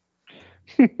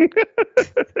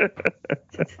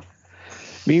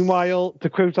 Meanwhile, to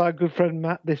quote our good friend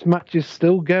Matt, this match is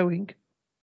still going.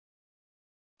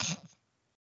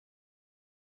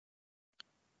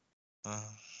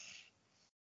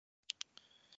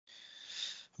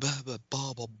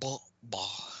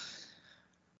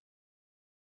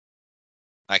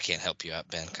 I can't help you out,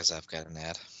 Ben, because I've got an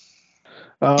ad.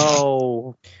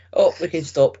 Oh, we can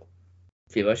stop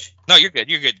if you wish. No, you're good.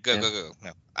 You're good. Go.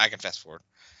 No, I can fast forward.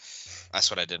 That's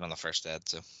what I did on the first ad.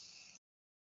 So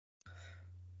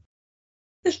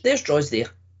there's Droz there.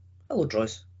 Hello,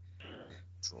 Droz.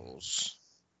 Trolls.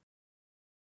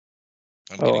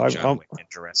 I'm getting John Wick and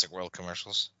Jurassic World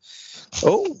commercials.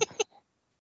 Oh.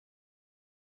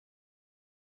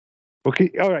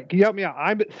 Okay, all right. Can you help me out?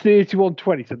 I'm at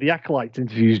 31:20, so the Acolytes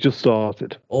interview's just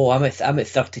started. Oh, I'm at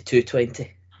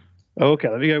 32:20. Okay,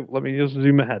 let me go. Let me just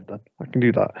zoom ahead then. I can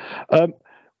do that.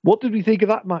 What did we think of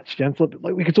that match, gents?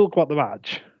 Like, we could talk about the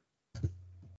match.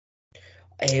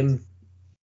 It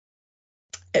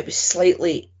was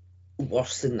slightly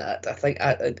worse than that. I think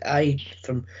I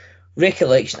from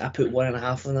recollection, I put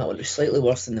 1.5 on that one. It was slightly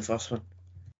worse than the first one.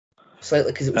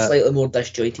 Slightly, because it was slightly more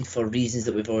disjointed for reasons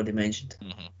that we've already mentioned.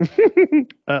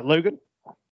 Mm-hmm. Logan?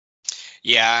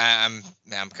 Yeah, I'm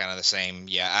kind of the same.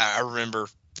 Yeah, I remember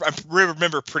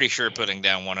pretty sure putting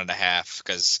down 1.5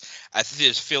 because I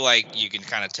just feel like you can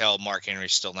kind of tell Mark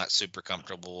Henry's still not super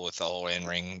comfortable with the whole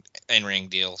in-ring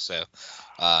deal. So,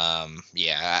 I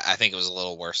think it was a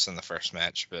little worse than the first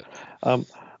match. But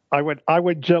I went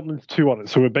gentleman's 2 on it,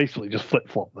 so we're basically just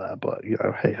flip-flop there. But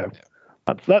hey ho. Yeah.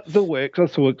 That still works.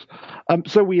 That still works.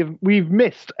 So we've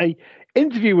missed a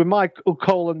interview with Michael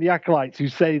Cole and the Acolytes, who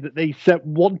say that they sent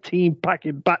one team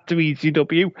packing back to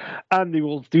ECW, and they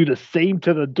will do the same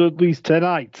to the Dudleys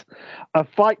tonight. A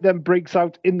fight then breaks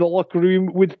out in the locker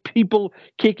room with people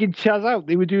kicking Chaz out.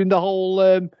 They were doing the whole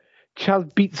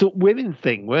Chaz beats up women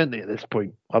thing, weren't they? At this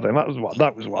point, I think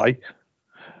that was why.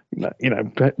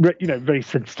 Very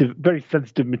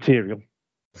sensitive material.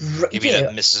 Give me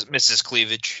that Mrs.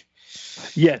 Cleavage.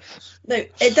 Yes. Now,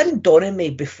 it didn't dawn on me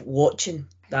before watching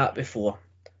that before,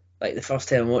 like the first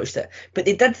time I watched it. But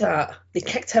they did that. They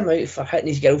kicked him out for hitting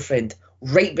his girlfriend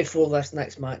right before this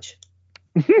next match.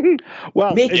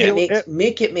 Well, make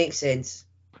it make sense.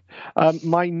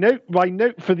 My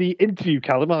note for the interview,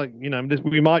 Calum.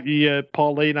 We might be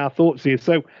parlaying our thoughts here.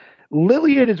 So,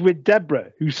 Lillian is with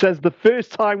Deborah, who says the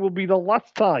first time will be the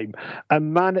last time a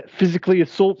man physically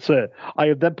assaults her. I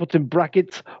have then put in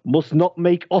brackets, must not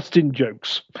make Austin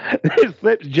jokes. This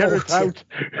flips Jarrett out,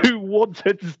 who wants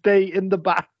her to stay in the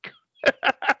back.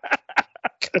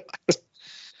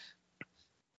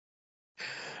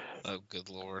 Oh, good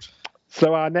Lord.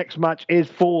 So our next match is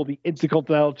for the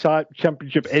Intercontinental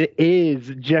Championship. It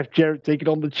is Jeff Jarrett taking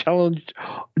on the Challenge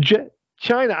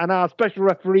China, and our special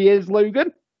referee is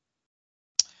Logan.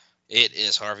 It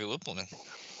is Harvey Wippleman.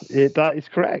 That is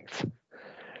correct.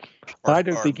 I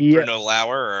don't think he Bruno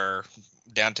Lauer or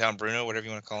Downtown Bruno, whatever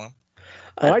you want to call him.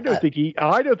 I don't think he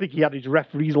had his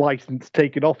referee's license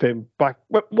taken off him back.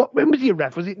 When was he a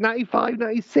ref? Was it 95,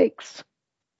 96?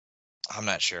 I'm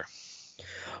not sure.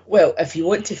 Well, if you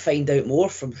want to find out more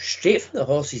straight from the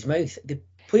horse's mouth, the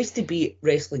Place to Be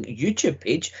Wrestling YouTube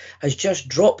page has just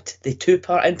dropped the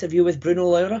 2-part interview with Bruno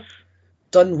Lauer,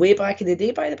 done way back in the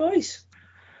day by the boys.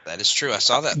 That is true. I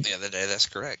saw that the other day. That's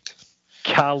correct.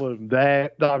 Calum,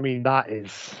 that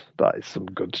is some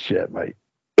good shit, mate.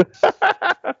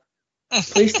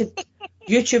 Place to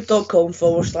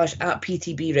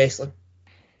youtube.com/@PTB Wrestling.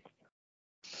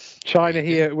 China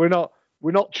here. We're not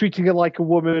treating her like a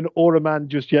woman or a man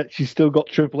just yet. She's still got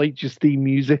Triple H's theme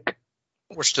music.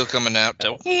 We're still coming out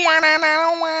to. There's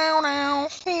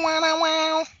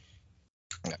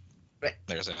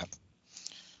that.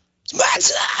 It's my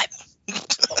time.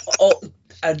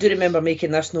 I do remember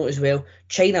making this note as well.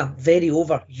 China, very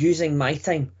over, using my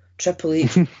time. Triple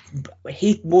H,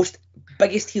 most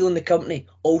biggest heel in the company,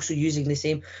 also using the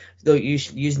same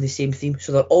theme.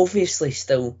 So they're obviously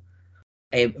still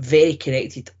very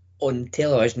connected on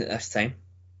television at this time.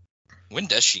 When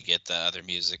does she get the other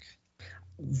music?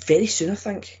 Very soon, I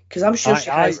think, because I'm sure she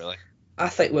has. Really? I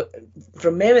think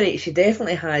from memory, she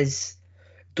definitely has.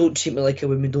 Don't treat me like a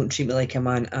woman, don't treat me like a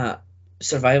man at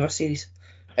Survivor Series.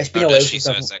 It's been a while since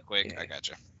so it's that quick? I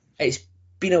gotcha. It's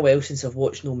been a while since I've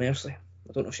watched No Mercy.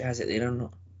 I don't know if she has it there or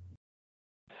not.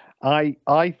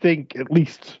 I think at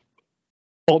least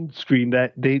on screen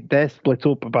they're split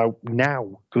up about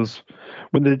now, because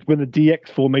when the DX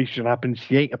formation happens,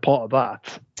 she ain't a part of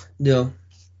that. No.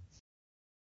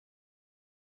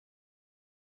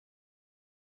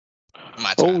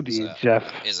 My Oh dear, Jeff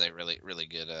is a really really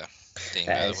good thing,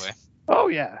 by the way. Oh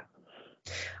yeah.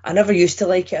 I never used to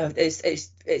like it.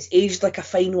 It's aged like a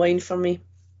fine wine for me.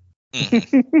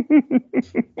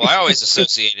 Mm-hmm. Well, I always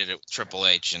associated it with Triple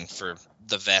H, and for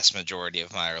the vast majority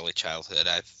of my early childhood,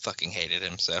 I fucking hated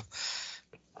him. So,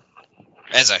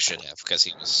 as I should have, because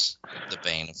he was the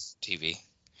bane of TV.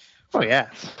 Oh yes.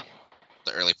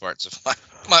 The early parts of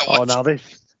my watch. Oh, now this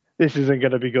isn't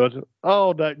going to be good.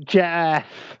 Oh no, Jeff.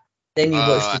 Then you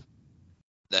watched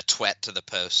the twat to the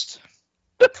post.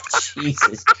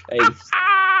 Jesus Christ.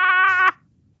 I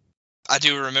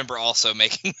do remember also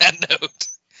making that note.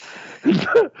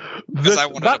 Because I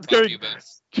wanted to pop you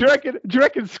both. Do you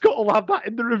reckon Scott will have that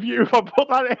in the review if I put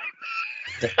that in?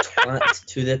 The twat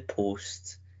to the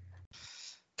post.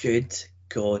 Good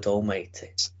God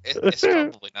Almighty. It's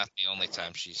probably not the only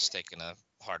time she's taken a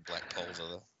hard black pole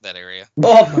to that area.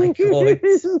 Oh my God.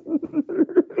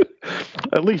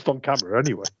 At least on camera,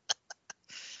 anyway.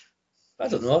 I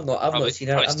don't know. I've not seen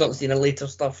her. I've not seen her later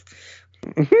stuff.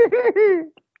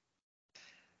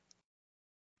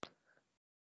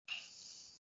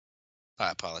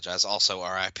 I apologize. Also,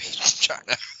 R.I.P.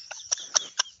 China.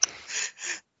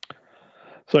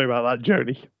 Sorry about that,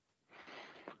 Joni.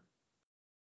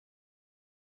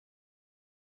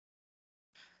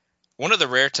 One of the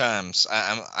rare times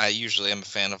I usually am a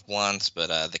fan of blondes,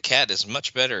 but the cat is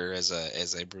much better as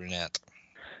a brunette.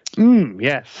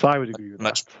 Yes, I would agree with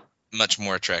that. Much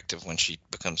more attractive when she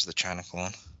becomes the China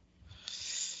clone.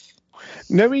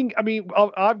 Knowing, I mean,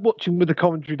 I'm watching with the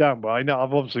commentary down, but I know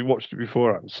I've obviously watched it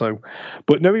beforehand.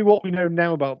 But knowing what we know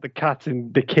now about the cat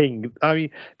and the king, I mean,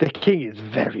 the king is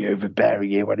very overbearing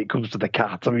here when it comes to the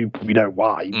cat. I mean, we know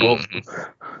why, but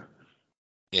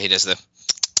yeah, he does the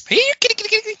here,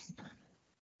 kitty,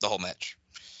 the whole match,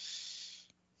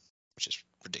 which is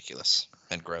ridiculous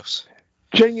and gross.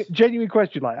 Genuine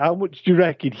question, like, how much do you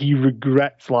reckon he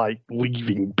regrets, like,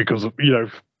 leaving because of, you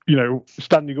know,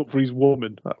 standing up for his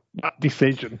woman, that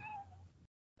decision?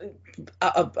 Given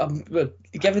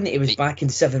that he was back in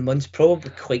 7 months, probably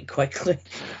quite quickly.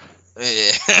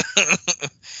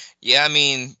 Yeah, I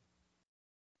mean,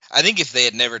 I think if they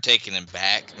had never taken him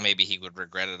back, maybe he would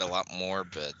regret it a lot more.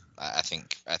 But I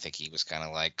think he was kind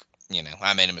of like,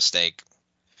 I made a mistake.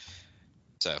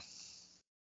 So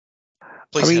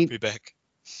please have me back.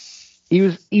 He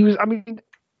was. I mean,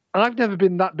 I've never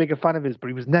been that big a fan of his, but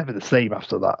he was never the same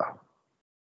after that.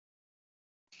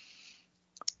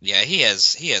 Yeah, he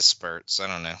has spurts. I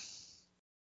don't know.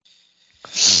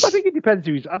 I think it depends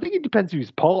who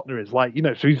his partner is. Like,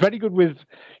 so he's very good with,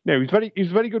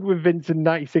 he's very good with Vince in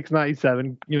 96,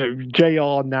 97.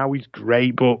 JR now he's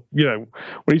great, but when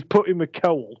he's put him with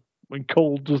Cole, when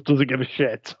Cole just doesn't give a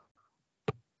shit.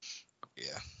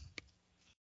 Yeah.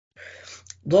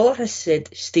 Lawler has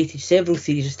stated several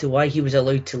theories as to why he was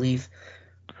allowed to leave.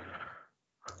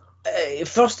 It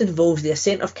first involves the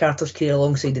ascent of Carter's career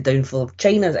alongside the downfall of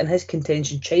China's. In his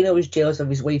contention, China was jealous of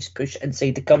his wife's push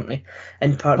inside the company,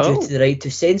 in part due to the right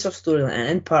to censor storyline, and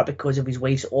in part because of his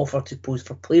wife's offer to pose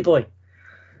for Playboy.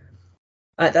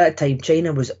 At that time,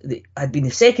 China had been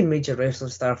the second major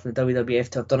wrestling star from the WWF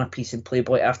to have done a piece in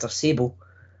Playboy after Sable.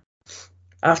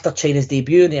 After China's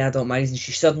debut in the adult magazine,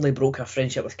 she suddenly broke her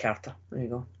friendship with Carter. There you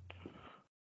go.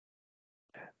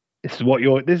 This is what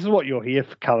you're here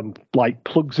for, Calum. Like,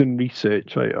 plugs and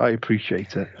research. I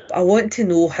appreciate it. I want to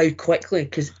know how quickly,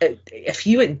 because if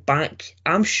you went back,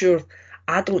 I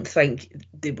don't think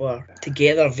they were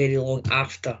together very long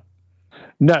after.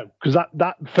 No, because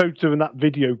that photo and that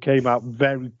video came out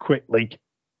very quickly.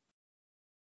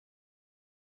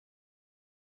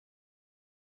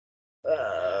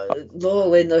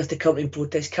 Lawler then left the company in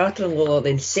protest. Carter and Lawler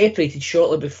then separated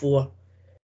shortly before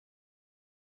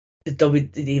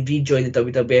they rejoined the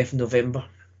WWF in November.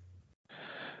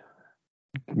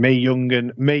 Mae Young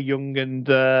and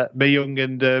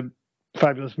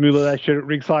Fabulous Moolah there showing at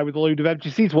ringside with a load of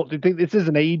empty seats. What do you think? This is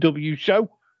an AEW show?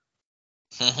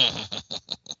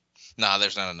 Nah,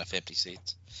 there's not enough empty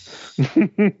seats.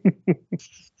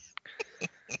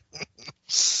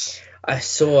 I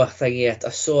saw a thing. I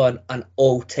saw an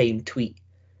all-time tweet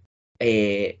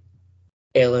earlier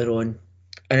on,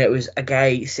 and it was a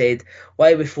guy who said,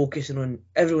 "Why are we focusing on?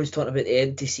 Everyone's talking about the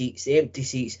empty seats,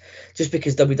 just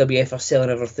because WWF are selling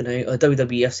everything out, or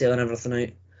WWE are selling everything out."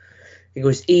 He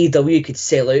goes, "AEW could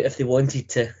sell out if they wanted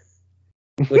to."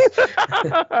 I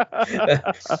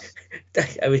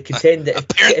would contend that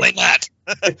apparently not.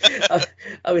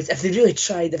 I was, if they really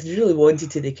tried, if they really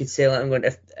wanted to, they could sell it. I'm going,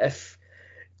 if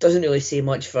doesn't really say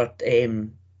much for the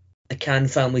Khan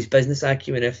family's business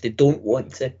acumen if they don't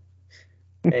want to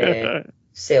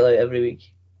sell out every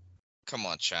week. Come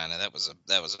on, China. That was a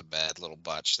bad little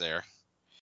botch there.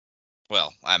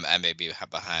 Well, I may be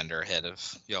behind or ahead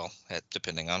of y'all,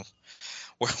 depending on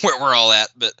where we're all at.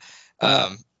 But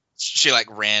she like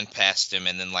ran past him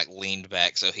and then like leaned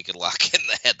back so he could lock in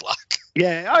the headlock.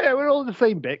 Yeah, oh yeah, we're all in the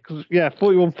same bit. Cause,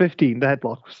 41:15, the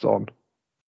headlock was on.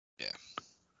 Yeah.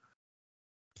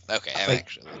 Okay,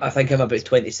 I think I'm about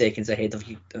 20 seconds ahead of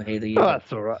you. Oh,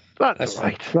 that's all right. That's all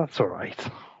right. That's all right.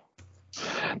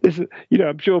 This is,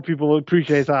 I'm sure people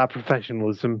appreciate our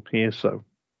professionalism here. So.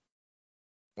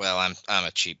 Well, I'm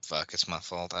a cheap fuck. It's my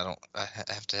fault. I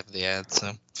have to have the ads.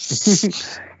 So.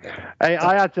 Hey,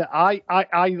 I had to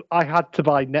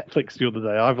buy Netflix the other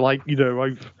day. I've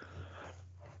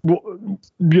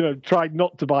tried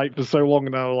not to buy it for so long,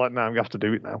 and I was like, no, I'm gonna have to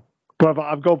do it now. But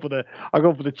I've gone for the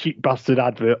cheap bastard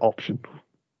advert option.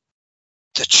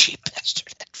 The cheap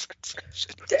bastard advert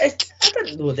version. I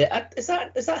didn't know that. Is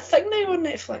that a thing now on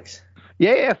Netflix?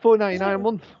 Yeah, $4.99 a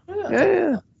month.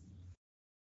 Yeah.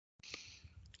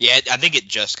 Yeah, I think it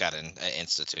just got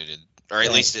instituted, or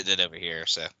at least it did over here.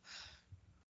 So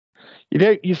you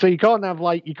can't have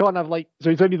so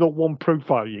it's only the one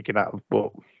profile you can have,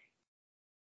 but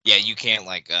yeah, you can't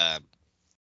like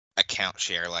account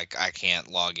share. Like I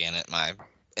can't log in at my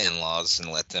in-laws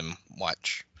and let them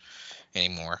watch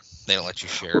anymore. They don't let you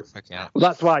share accounts.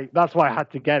 Well, that's why I had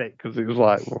to get it, because it was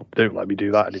like, well, they don't let me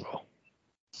do that anymore.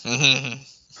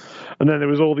 And then there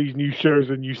was all these new shows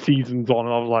and new seasons on,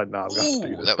 and I was like, no, I'm going to have to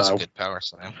do this. That was a good power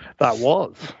slam. That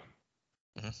was.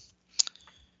 Mm-hmm.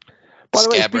 By the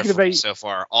way, speaking of so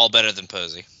far, all better than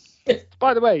Posey.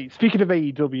 By the way, speaking of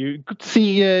AEW, good to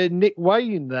see Nick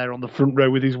Wayne there on the front row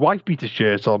with his wife beater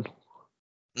shirt on.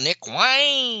 Nick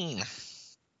Wayne,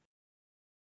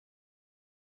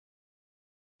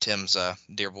 Tim's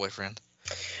dear boyfriend.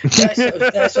 That's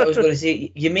what I was going to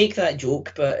say. You make that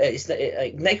joke, but it's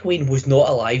like Nick Wayne was not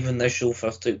alive when this show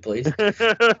first took place,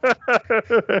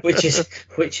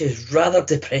 which is rather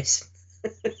depressing.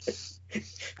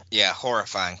 Yeah,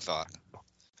 horrifying thought.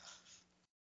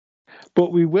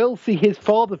 But we will see his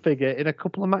father figure in a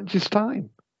couple of matches'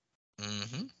 time.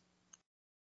 Mm-hmm.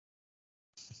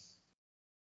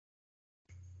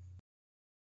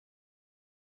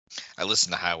 I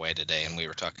listened to Highway today, and we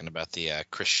were talking about the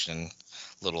Christian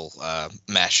little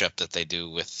mashup that they do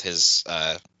with his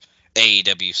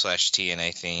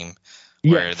AEW/TNA theme,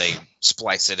 where they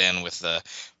splice it in with the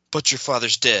 "But your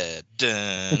father's dead." So,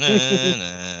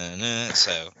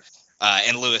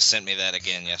 and Lewis sent me that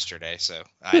again yesterday, so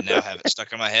I now have it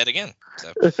stuck in my head again.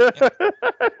 So, yeah.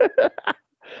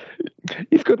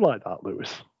 He's good like that,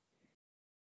 Lewis.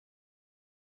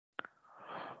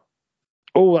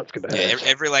 Oh, that's good. Yeah,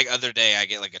 every other day I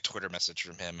get like a Twitter message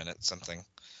from him, and it's something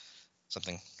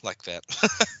like that.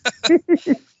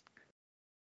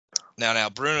 Now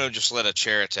Bruno just let a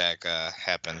chair attack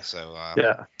happen, so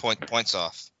points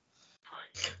off.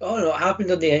 Oh no, it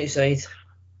happened on the outside.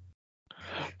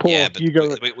 Paul, yeah, but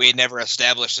we never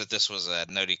established that this was a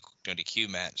no DQ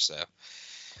match. So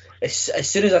as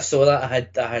soon as I saw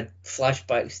that, I had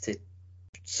flashbacks to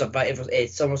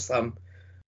SummerSlam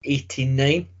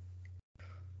 18-9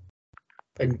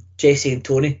 and Jesse and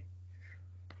Tony.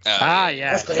 Yeah.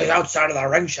 That's because he's outside of the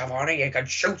ring, Shavani. You can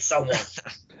shoot someone.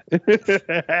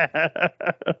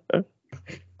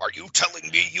 Are you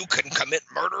telling me you can commit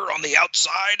murder on the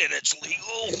outside and it's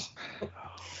legal?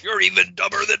 You're even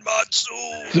dumber than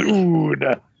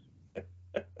Monsoon.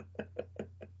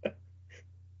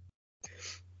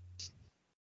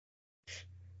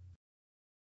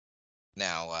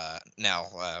 Now,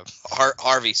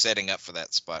 Harvey setting up for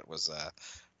that spot was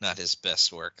not his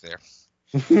best work there.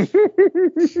 Because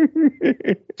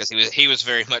he was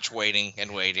very much waiting a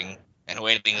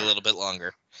little bit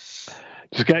longer.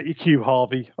 Just get your cue,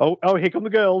 Harvey. Oh, here come the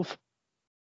girls.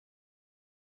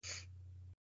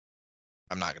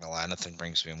 I'm not gonna lie, nothing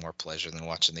brings me more pleasure than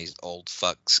watching these old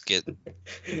fucks get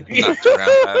knocked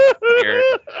around out here.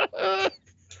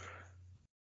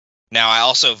 Now, I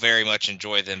also very much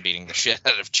enjoy them beating the shit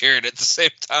out of Jared at the same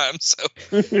time. So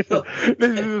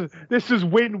this is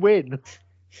win-win.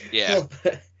 yeah. No,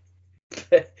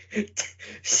 but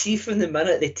see, from the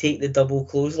minute they take the double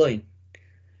clothesline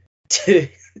to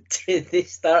the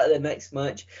start of the next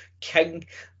match, King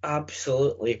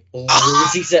absolutely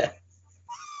loses it.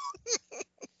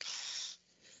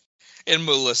 And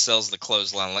Moolah sells the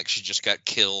clothesline like she just got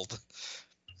killed.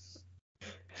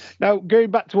 Now, going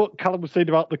back to what Calum was saying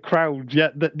about the crowd, yeah,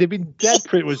 that they've been dead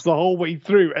pretty much the whole way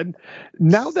through, and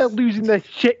now they're losing their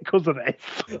shit because of this.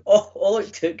 All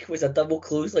it took was a double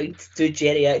clothesline to two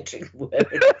geriatric women.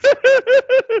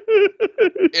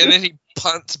 And then he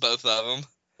punts both of them.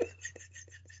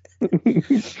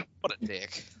 What a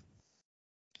dick.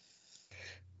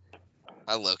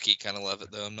 I low-key kind of love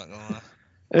it, though. I'm not going to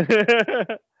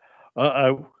lie.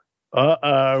 Uh-oh.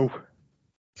 Uh-oh.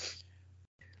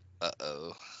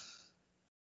 Uh-oh.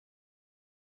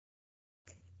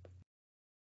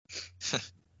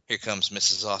 Here comes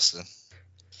Mrs. Austin.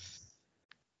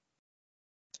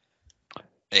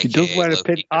 She does wear a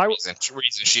pin. Reason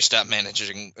she stopped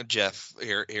managing Jeff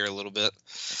here a little bit.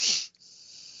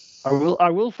 I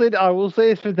will say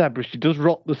this for Deborah. She does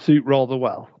rock the suit rather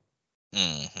well.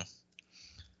 Mm-hmm.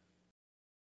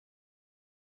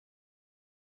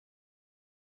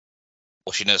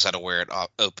 Well, she knows how to wear it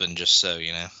open, just so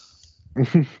you know.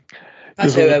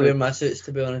 That's how I wear my suits,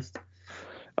 to be honest.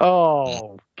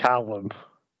 Oh, Calum.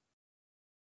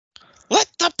 Let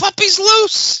the puppies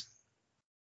loose.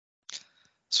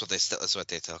 That's what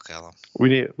they tell Calum.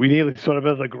 We nearly sort of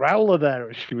as a growler there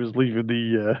as she was leaving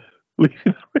the. And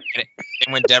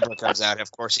when Deborah comes out,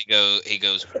 of course he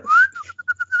goes.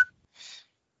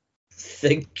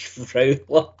 Think,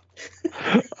 growler.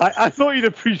 I thought you'd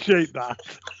appreciate that.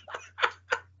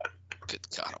 Good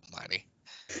God Almighty.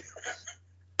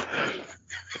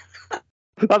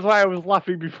 That's why I was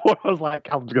laughing before. I was like,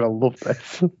 Calum's gonna love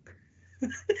this.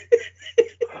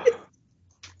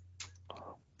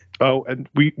 Oh, and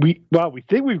we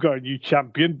think we've got a new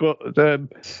champion, but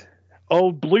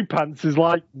old Blue Pants is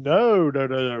like,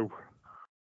 no.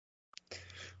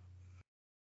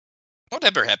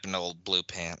 Whatever happened to old Blue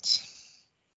Pants?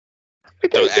 I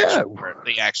don't know.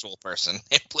 The actual person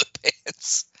in Blue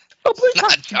Pants. Oh, Blue Not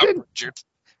Pants. John Richard.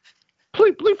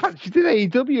 Blue Pants. She's in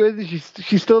AEW, isn't she?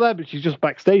 She's still there, but she's just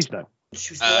backstage now.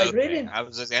 She was the librarian.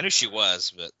 Okay. I knew she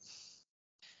was, but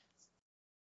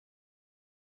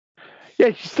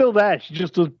yeah, she's still there.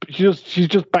 She's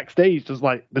just backstage, does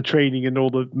like the training and all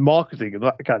the marketing and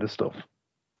that kind of stuff.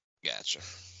 Gotcha.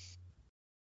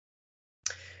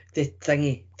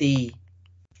 The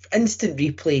instant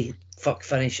replay fuck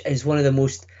finish is one of the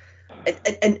most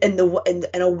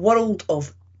in a world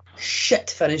of shit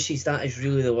finishes. That is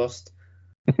really the worst.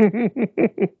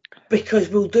 Because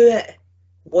we'll do it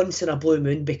once in a blue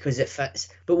moon because it fits,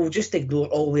 but we'll just ignore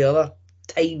all the other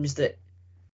times that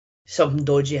something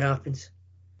dodgy happens.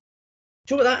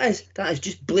 Do you know what that is? That is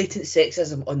just blatant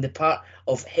sexism on the part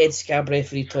of head scab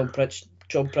referee Tom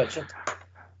Pritchard.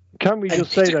 Can we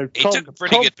just say though, he took a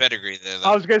pretty good pedigree there.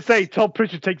 Though. I was going to say Tom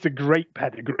Pritchard takes a great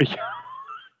pedigree.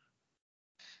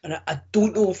 And I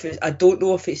don't know if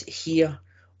it's here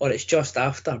or it's just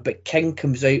after, but King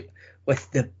comes out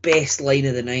with the best line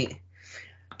of the night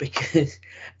because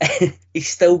he's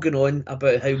still going on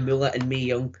about how Mullet and Mae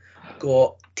Young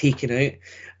got taken out.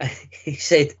 He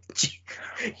said,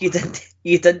 "You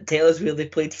didn't tell us where they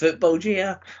played football,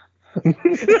 JR."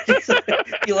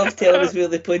 You love telling us where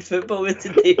they played football. Where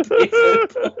did they play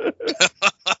football?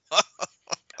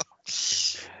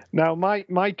 Now,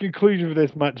 my conclusion for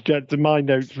this match, gents, in my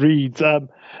notes reads,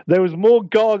 there was more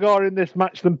gaga in this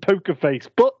match than Poker Face,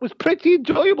 but was pretty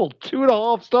enjoyable.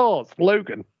 2.5 stars.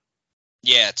 Logan.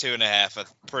 Yeah, 2.5. I'm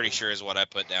pretty sure is what I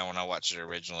put down when I watched it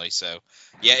originally. So,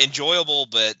 yeah, enjoyable,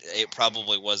 but it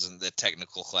probably wasn't the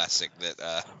technical classic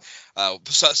that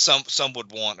some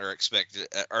would want or expect,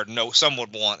 or no, some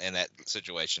would want in that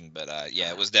situation. But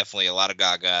yeah, it was definitely a lot of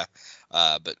gaga,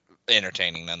 but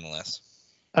entertaining nonetheless.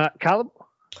 Calum?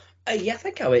 Yeah, I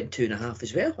think I went 2.5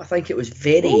 as well. I think it was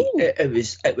very. It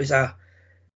was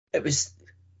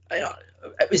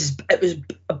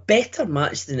a better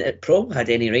match than it probably had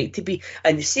any right to be.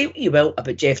 And say what you will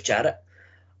about Jeff Jarrett,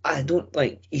 I don't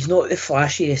like. He's not the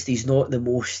flashiest. He's not the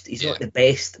most. He's not the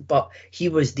best. But he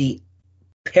was the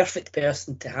perfect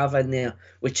person to have in there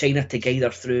with China to guide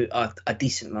her through a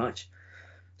decent match.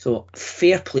 So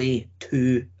fair play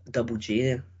to Double J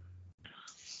there.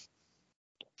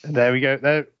 There we go.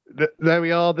 There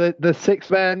we are. The 6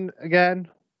 men again.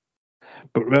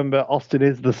 But remember, Austin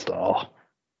is the star.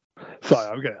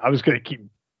 Sorry, I was going to keep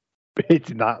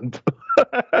hitting that.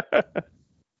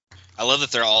 I love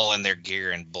that they're all in their gear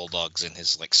and Bulldog's in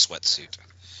his like sweatsuit.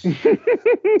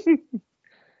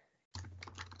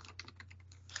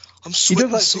 I'm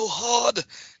sweating so hard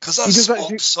because I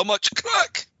smoked so much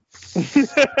crack.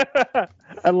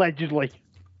 Allegedly.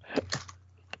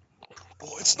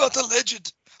 Oh, it's not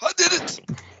alleged. I did it.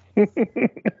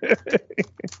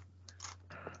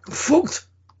 Fucked.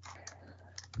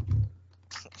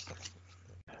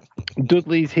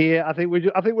 Dudley's here. I think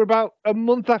we're about a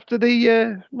month after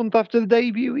the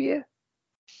debut here.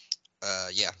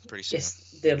 Yeah, pretty soon.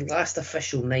 Yes, their last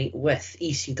official night with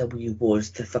ECW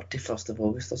was the 31st of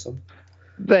August or something.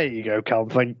 There you go, Calum.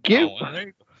 Thank you.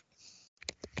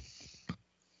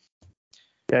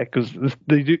 Yeah, because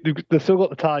they've still got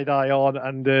the tie-dye on,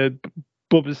 and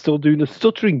Bubba's still doing the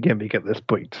stuttering gimmick at this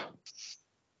point.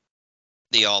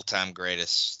 The all-time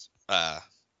greatest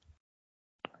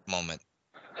moment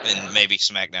in maybe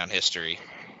SmackDown history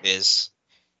is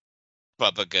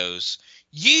Bubba goes,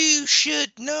 "You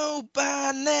should know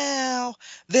by now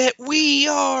that we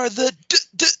are the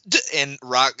and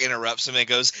Rock interrupts him and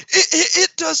goes,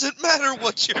 it doesn't matter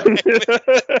what your name is."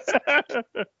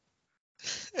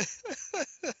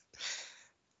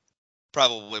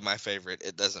 Probably my favorite.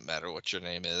 It doesn't matter what your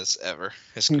name is ever.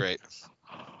 It's great.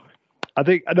 I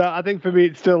think for me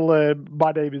it's still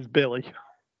my name is Billy.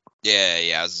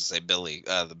 Yeah. I was gonna say Billy.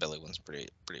 The Billy one's pretty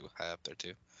high up there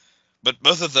too. But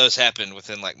both of those happened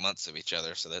within like months of each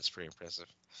other, so that's pretty impressive.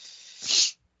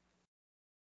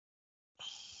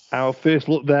 Our first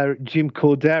look there at Jim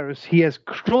Corderas. He has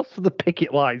crossed the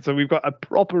picket line, so we've got a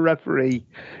proper referee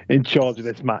in charge of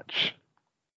this match.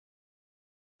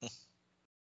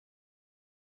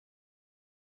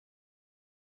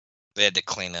 They had to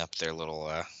clean up their little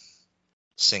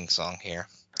sing-song here.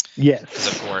 Yes. Because,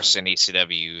 of course, in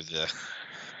ECW, the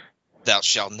 "Thou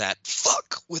shalt not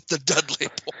fuck with the Dudley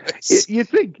Boys." You'd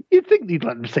think they'd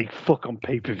let them say fuck on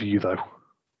pay-per-view, though.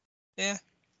 Yeah.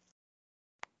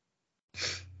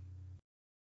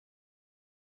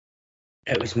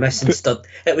 It was missing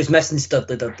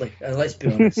Studley Dudley. Let's be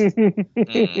honest.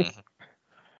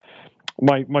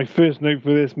 My first note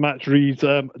for this match reads,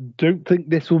 don't think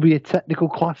this will be a technical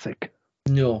classic.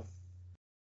 No.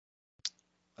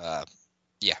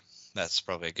 Yeah, that's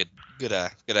probably a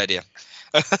good idea.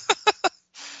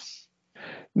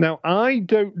 Now, I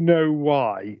don't know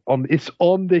why on this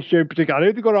show in particular. I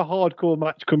know they've got a hardcore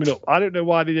match coming up. I don't know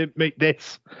why they didn't make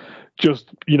this just,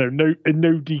 no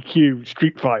DQ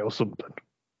street fight or something.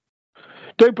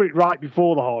 Don't put it right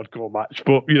before the hardcore match,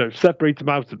 but, separate them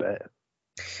out a bit.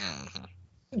 Mm-hmm.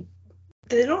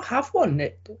 Do they not have one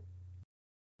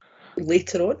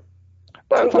later on?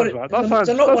 That sounds right.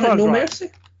 They're not one at No Mercy.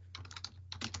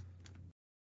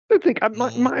 I think it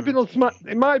might have been on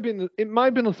It might have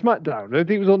been on SmackDown. I don't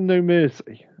think it was on No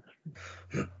Mercy.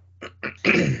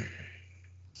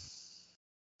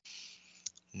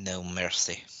 No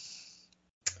Mercy.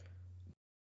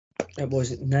 It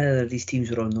wasn't. None of these teams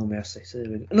were on No Mercy. So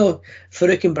no,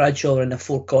 Farouk and Bradshaw were in the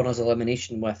Four Corners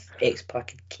elimination with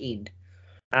X-Pac and Kane.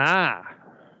 Ah.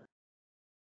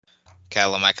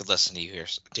 Calum, I could listen to you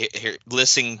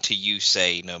listening to you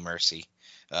say "No Mercy"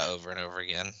 over and over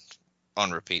again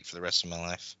on repeat for the rest of my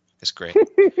life. It's great.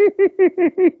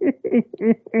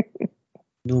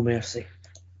 No mercy.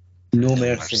 No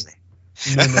mercy.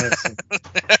 No mercy.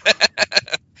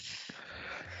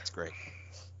 It's great.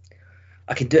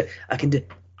 I can do it.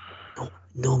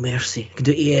 No mercy. I can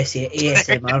do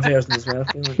ASMR version as well.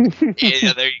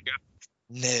 Yeah, there you go.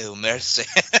 No mercy.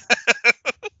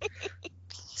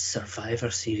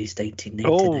 Survivor Series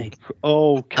 1999.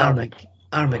 Oh, Calum.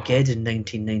 Armageddon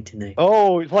 1999.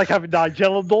 Oh, it's like having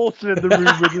Nigella Dawson in the room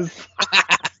with us.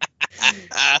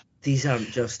 These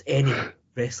aren't just any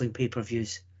wrestling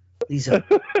pay-per-views. These are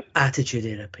Attitude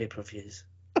Era pay-per-views.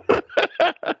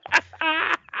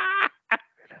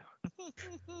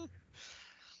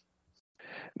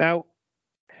 Now,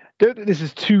 don't think this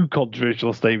is too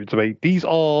controversial a statement to make. These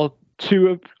are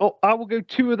I will go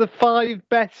 2 of the 5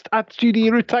 best Attitude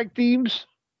Era tag teams.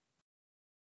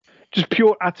 Just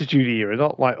pure Attitude Era,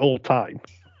 not like all time.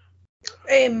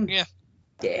 Yeah.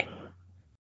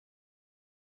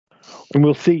 And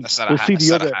we'll see. That's not we'll see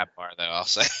the other. Not a high bar, though. I'll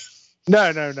say.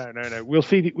 No. We'll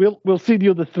see. We'll see the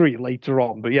other 3 later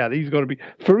on. But yeah, these got to be.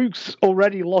 Farouk's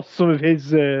already lost some of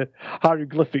his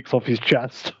hieroglyphics off his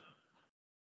chest.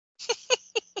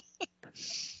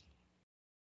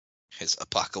 His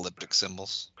apocalyptic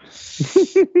symbols.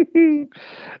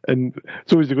 And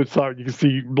it's always a good sign. You can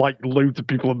see like loads of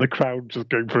people in the crowd just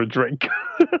going for a drink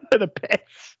and a piss.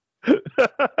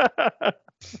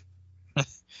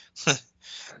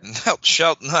 Thou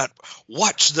shalt not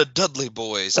watch the Dudley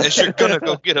Boys as you're gonna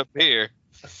go get a beer.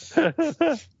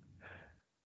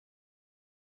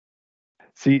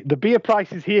 See, the beer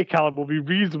prices here, Calum, will be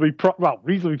reasonably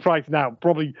priced now,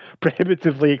 probably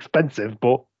prohibitively expensive,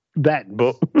 but.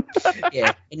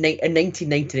 Yeah, in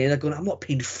 1999, they're going, I'm not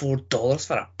paying $4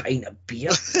 for a pint of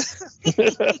beer.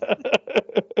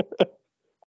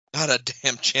 Not a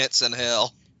damn chance in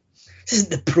hell. This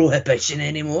isn't the prohibition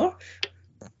anymore.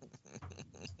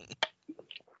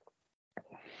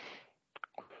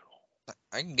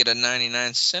 I can get a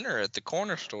 99 center at the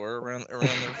corner store around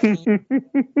the.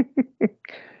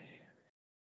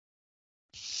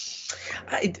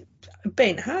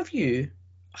 Ben, have you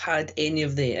had any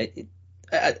of the?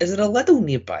 Is there a Lidl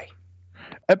nearby?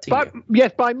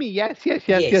 Yes, by me. Yes.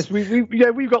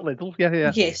 We've got Lidl.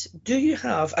 Yeah. Yes. Do you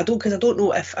have? Because I don't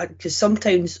know if because some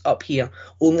towns up here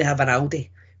only have an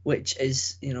Aldi, which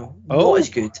is not as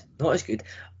good. Not as good.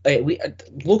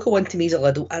 Local one to me is a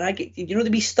Lidl, and I get the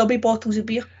wee stubby bottles of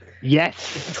beer.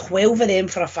 Yes. 12 of them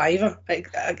for a £5.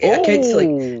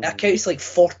 It accounts like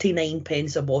 49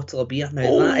 pence a bottle of beer.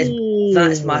 Now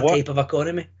that's my type of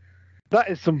economy. That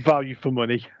is some value for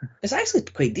money. It's actually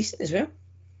quite decent as well.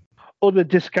 Other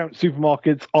discount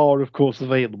supermarkets are, of course,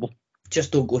 available.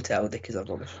 Just don't go to Aldi because they're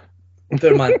rubbish.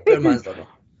 Poor man's done.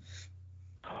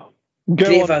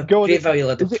 Great value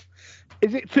Lidl.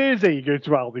 Is it Thursday you go to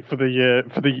Aldi for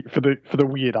the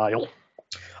weird aisle?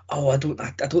 Oh, I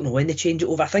don't know when they change it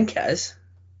over. I think it is.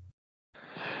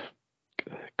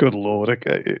 Good Lord.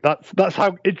 Okay. That's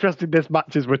how interesting this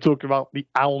match is. We're talking about the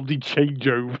Aldi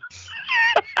changeover.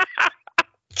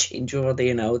 Changeover day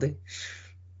in Aldi.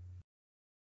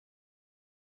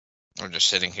 I'm just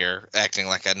sitting here acting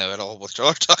like I know it all what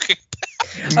you're talking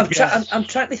about. I'm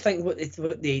trying to think what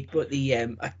the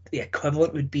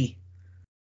equivalent would be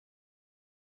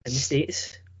in the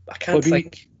States. I can't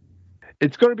think.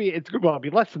 It's going to be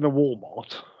less than a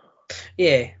Walmart.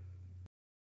 Yeah.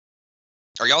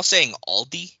 Are y'all saying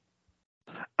Aldi?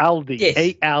 Aldi. Yes.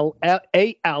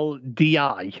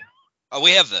 ALDI. Oh,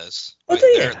 we have those. Oh, do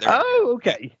you? Oh,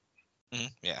 okay.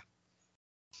 Yeah.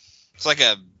 It's like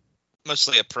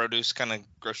mostly a produce kind of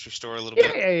grocery store a little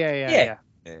bit. Yeah.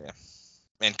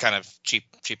 And kind of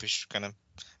cheapish kind of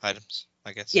items,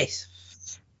 I guess. Yes.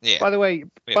 Yeah. By the way,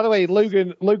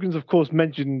 Logan's of course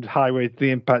mentioned Highway to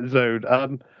the Impact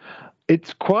Zone.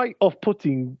 It's quite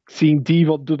off-putting seeing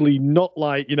Devon Dudley not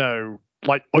like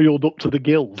oiled up to the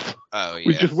gills. Oh yeah.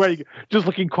 He's just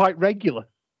looking quite regular.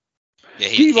 Yeah,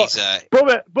 he's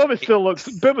Bubba still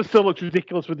looks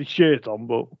ridiculous with his shirt on,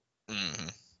 but. Mm-hmm.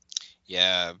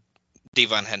 Yeah,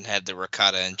 Devon hadn't had the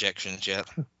ricotta injections yet.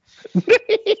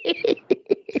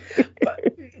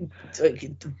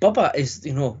 Bubba is,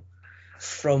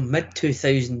 from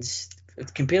mid-2000s,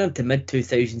 comparing to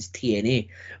mid-2000s TNA,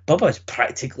 Bubba's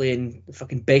practically in the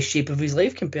fucking best shape of his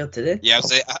life compared to this. Yeah,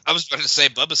 I was about to say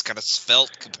Bubba's kind of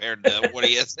svelte compared to what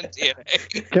he is in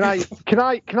TNA.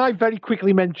 Can I very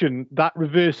quickly mention that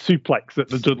reverse suplex that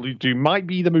the Dudleys do might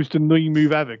be the most annoying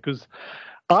move ever, because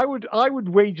I would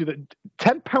wager that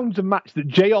 £10 a match that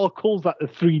JR calls that the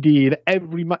 3D in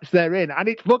every match they're in, and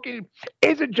it fucking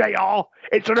isn't JR.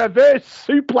 It's a reverse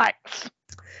suplex.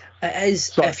 It is.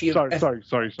 Sorry.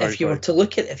 If you were to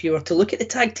look at the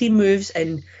tag team moves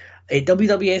in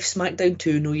WWF SmackDown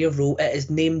 2 Know Your Role, it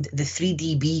is named the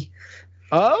 3DB.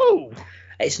 Oh.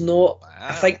 It's not.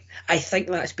 Wow. I think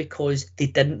that's because they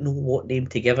didn't know what name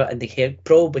to give it, and they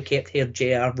probably kept hearing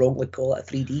JR wrongly call it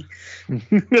a 3D.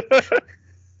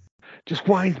 Just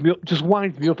winds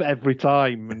me up every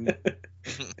time.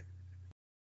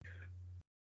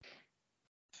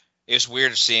 It's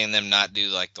weird seeing them not do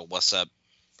like the what's up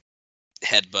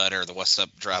headbutt or the what's up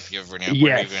drop, whatever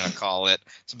you're going to call it.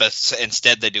 But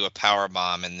instead they do a power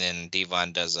bomb, and then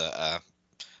Devon does a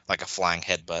flying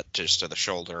headbutt just to the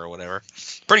shoulder or whatever.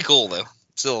 Pretty cool though.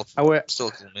 Still a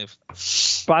cool move.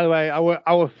 By the way,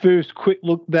 our first quick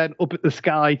look then up at the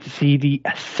sky to see the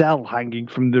cell hanging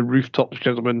from the rooftops,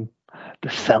 gentlemen. The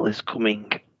cell is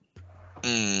coming.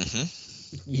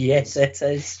 Mm-hmm. Yes, it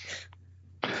is.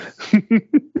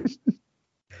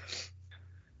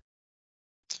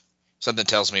 Something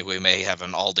tells me we may have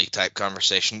an Aldi type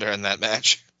conversation during that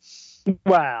match.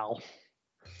 Well,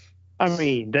 I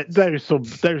mean, there's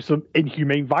some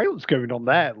inhumane violence going on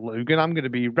there, Logan. I'm going to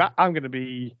be,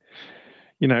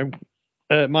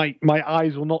 my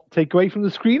eyes will not take away from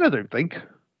the screen, I don't think.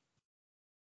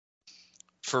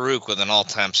 Farouk with an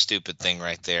all-time stupid thing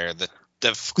right there. The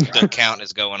count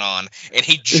is going on, and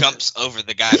he jumps over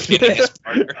the guy hitting his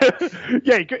partner.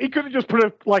 Yeah, he could have just put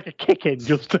a kick in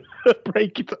just to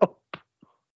break it up.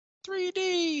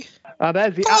 3D. And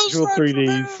there's the actual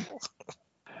 3Ds.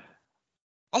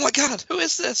 Oh my God, who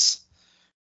is this?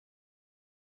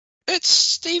 It's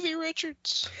Stevie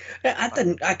Richards.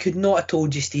 I could not have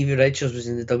told you Stevie Richards was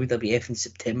in the WWF in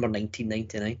September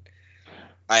 1999.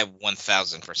 I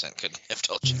 1000% couldn't have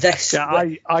told you. This,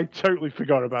 I totally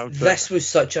forgot about this was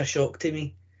such a shock to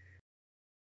me.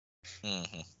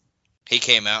 Mm-hmm. He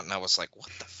came out and I was like, "What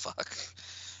the fuck?"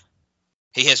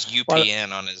 He has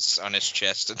UPN on his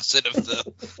chest instead of the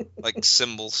like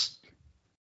symbols.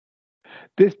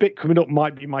 This bit coming up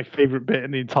might be my favorite bit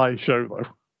in the entire show, though.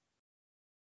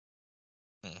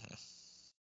 Mm-hmm.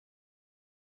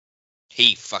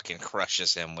 He fucking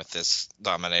crushes him with this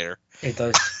Dominator. It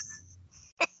does.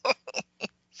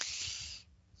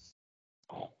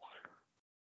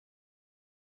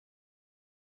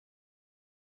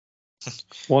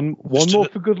 One more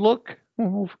for good luck.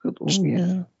 One more for good luck. Oh,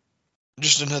 yeah.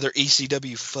 Just another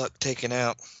ECW fuck taken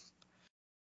out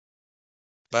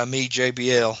by me,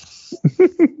 JBL.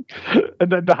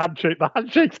 And then the handshake. The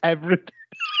handshake's everything.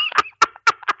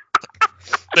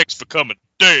 Thanks for coming.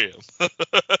 Damn. I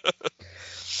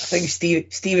think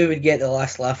Stevie would get the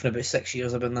last laugh in about 6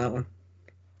 years about that one.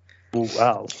 Oh,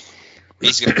 wow.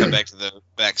 He's going to come back to the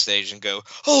backstage and go,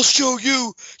 "I'll show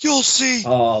you. You'll see."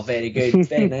 Oh, very good.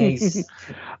 Very nice.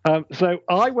 So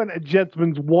I went a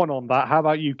gentleman's 1 on that. How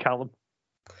about you, Calum?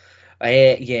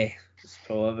 Yeah, it's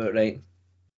probably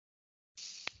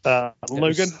about right.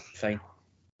 Logan? Fine.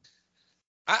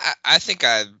 I think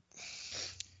I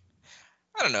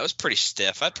don't know. It's pretty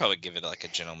stiff. I'd probably give it like a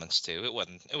gentleman's 2. It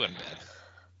wasn't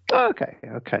bad.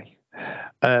 Okay.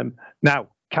 Now,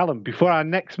 Calum, before our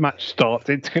next match starts,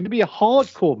 it's going to be a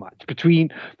hardcore match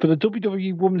for the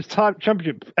WWE Women's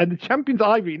Championship and the champions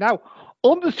Ivory. Now,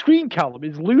 on the screen, Calum,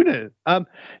 is Luna. Now,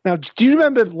 do you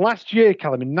remember last year,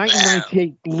 Calum, in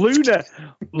 1998,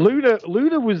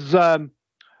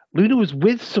 Luna was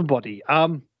with somebody.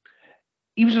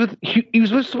 He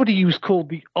was with somebody who was called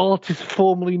the artist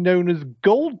formerly known as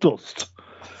Goldust.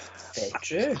 Very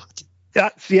true.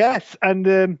 Yes,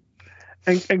 and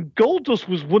Goldust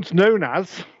was once known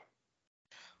as.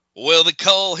 Well, they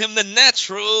call him the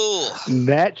Natural.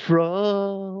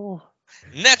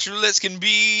 Natural as can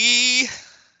be.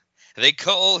 They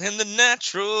call him the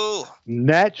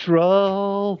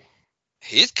Natural.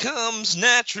 It comes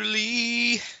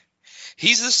naturally.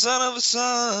 He's the son of a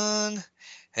son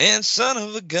and son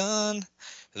of a gun.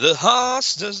 The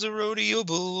horse does the rodeo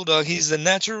bulldog. He's the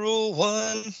natural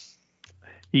one.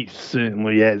 He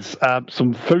certainly is.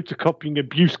 Some photocopying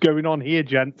abuse going on here,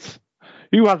 gents.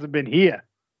 Who hasn't been here?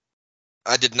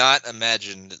 I did not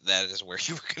imagine that is where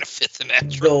you were going to fit the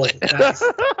natural.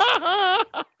 No.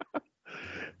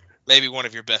 Maybe one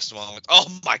of your best moments. Oh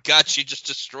my God, she just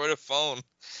destroyed a phone.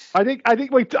 I think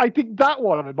that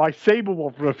one and my Sable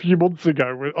one from a few months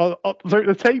ago. So at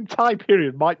the same time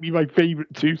period might be my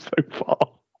favourite 2 so far.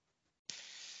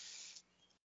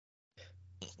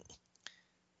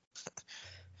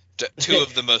 Two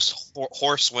of the most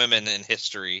horse women in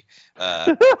history,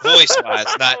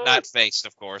 voice-wise, not faced,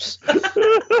 of course. They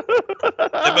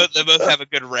both have a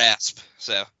good rasp.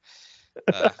 So,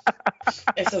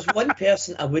 if there's one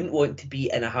person I wouldn't want to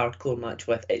be in a hardcore match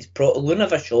with, it's Luna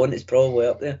Vachon is probably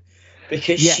up there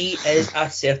because she is a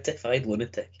certified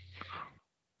lunatic.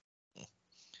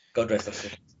 God rest her soul.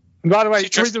 By the way,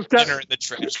 can we just get her in the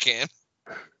trash can?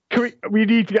 We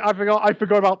need to get. I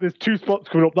forgot about this. 2 spots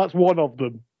coming up. That's one of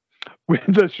them. With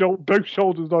both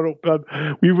shoulders not up,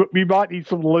 we might need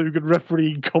some Logan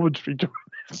refereeing commentary during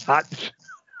this match.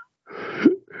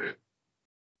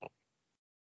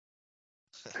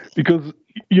 Because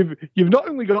you've not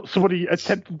only got somebody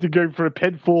attempting to go for a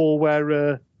pinfall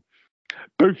where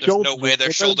both shoulders. There's no way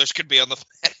their shoulders could be on the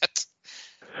mat.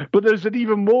 But there's an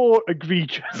even more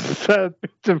egregious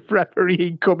bit of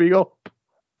refereeing coming up.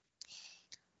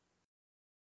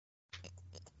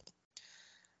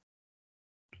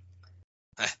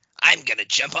 I'm gonna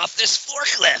jump off this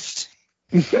forklift.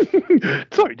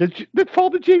 Sorry, did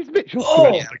Father James Mitchell?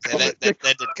 Oh, yeah, that did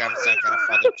kind of sound kind of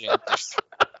Father James.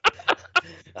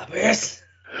 Abyss.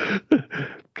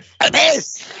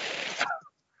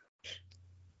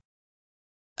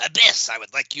 I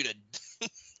would like you to.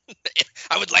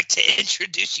 I would like to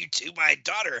introduce you to my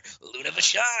daughter, Luna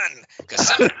Vachon, because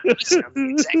some of them sound the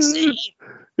exact same.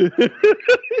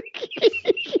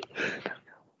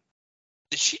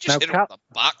 Did she just hit her with a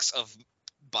box of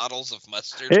bottles of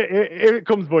mustard? Here it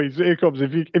comes, boys. Here it comes.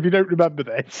 If you don't remember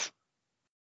this.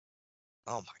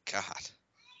 Oh my God.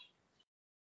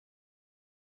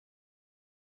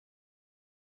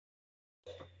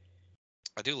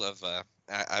 I do love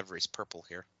Ivory's purple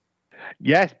here.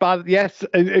 Yes, but yes.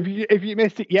 If you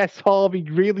missed it, yes, Harvey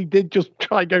really did just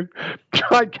try and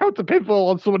counter pinfall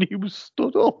on somebody who was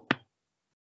stood up.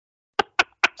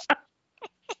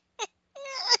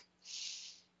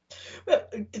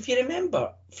 if you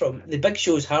remember from the Big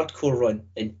Show's hardcore run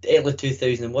in early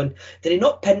 2001, did he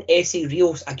not pin S.A.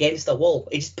 Rios against a wall?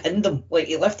 He just pinned them, like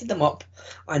he lifted them up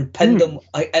and pinned them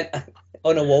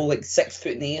on a wall like 6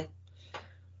 foot in the air.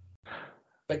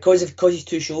 Because his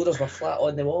two shoulders were flat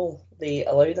on the wall, they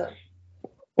allowed it.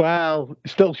 Well,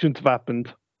 it still shouldn't have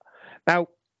happened. Now,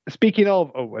 speaking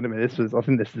of, wait a minute, I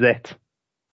think this is it.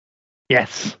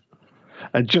 Yes.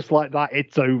 And just like that,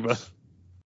 it's over.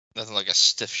 Nothing like a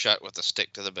stiff shot with a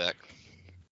stick to the back.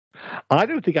 I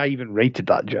don't think I even rated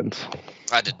that, gents.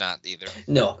 I did not either.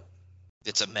 No.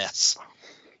 It's a mess.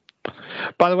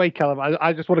 By the way, Calum,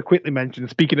 I just want to quickly mention,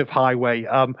 speaking of Highway,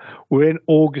 we're in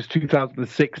August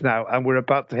 2006 now, and we're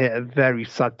about to hit a very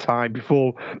sad time.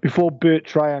 Before Burt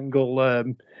Triangle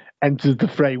enters the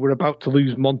fray, we're about to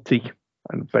lose Monty.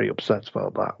 I'm very upset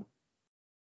about that.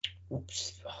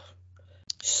 Oops.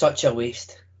 Such a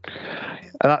waste.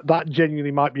 That genuinely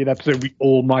might be an episode we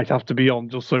all might have to be on,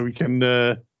 just so we can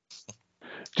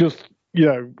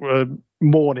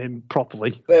mourn him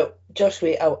properly. Well, just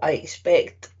wait. I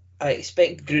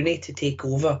expect Grooney to take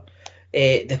over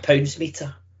the pounds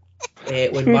meter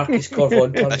when Marcus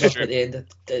Corvon turns up at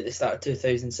the start of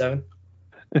 2007.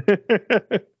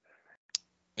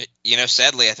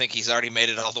 Sadly, I think he's already made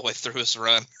it all the way through his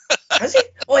run. Has he?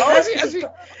 Oh, he has.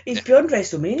 He's beyond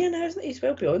WrestleMania now, isn't he? He's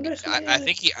well beyond WrestleMania. I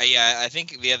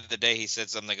think the other day he said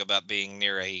something about being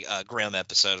near a grim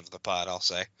episode of the pod, I'll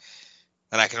say.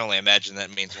 And I can only imagine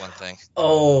that means one thing.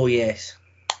 Oh, yes.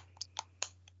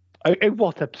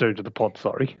 What episode of the pod,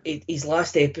 sorry? His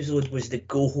last episode was the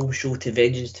Go Home Show to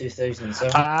Vengeance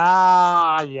 2007.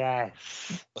 Ah, yes.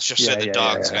 Let's just say the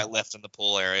dogs got left in the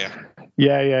pool area.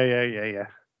 Yeah.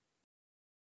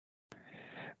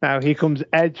 Now here comes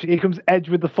Edge. Here comes Edge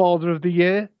with the Father of the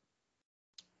Year.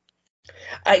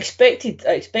 I expected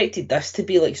this to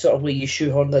be like sort of where you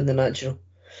shoehorned in the natural,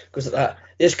 because of that.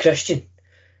 There's Christian.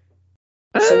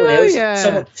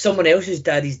 Someone else's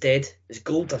daddy's dead. It's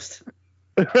Goldust.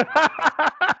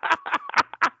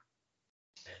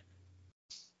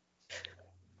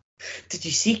 Did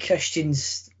you see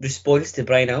Christian's response to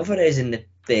Brian Alvarez in the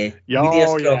media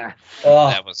scrum? Yeah. Oh,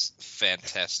 that was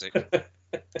fantastic.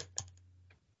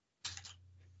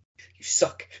 You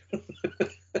suck.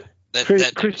 that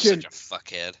dude was such a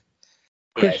fuckhead.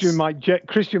 Christian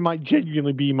might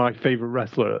genuinely be my favorite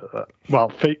wrestler.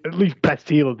 At least best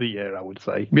heel of the year, I would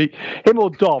say. Him or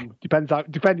Dom,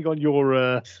 depending on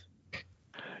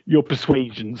your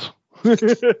persuasions.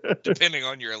 Depending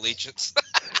on your allegiance.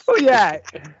 Well, yeah.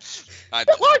 I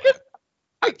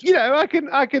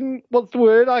can. What's the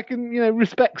word? I can,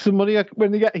 respect somebody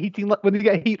when they get heat like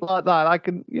that. I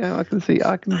can see.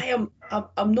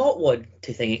 I'm not one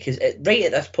to think it, because right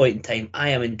at this point in time, I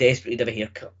am in desperate need of a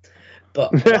haircut.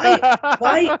 But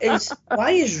why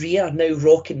is Rhea now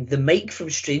rocking the Mike from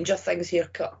Stranger Things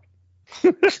haircut?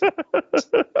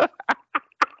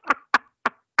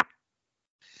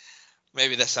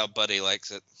 Maybe that's how Buddy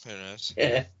likes it. Who knows?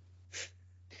 Yeah.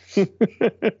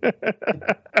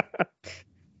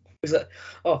 He's like,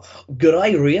 oh, good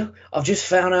eye, Rhea. I've just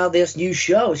found out this new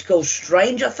show. It's called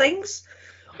Stranger Things.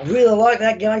 I really like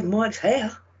that guy Mike's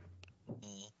hair.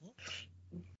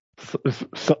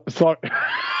 Sorry.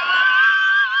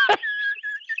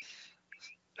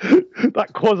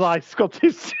 That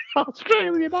quasi-Scottish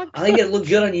Australian accent. I think it looked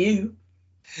good on you.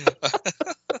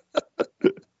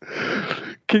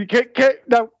 Can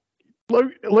now,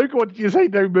 Logan, what did you say?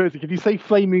 No mercy. Can you say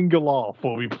flaming galah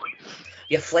for me, please?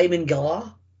 You flaming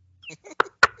galah.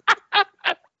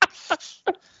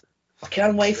 I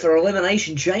can't wait for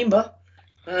Elimination Chamber.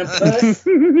 And Perth. I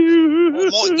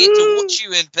might get to watch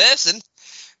you in person.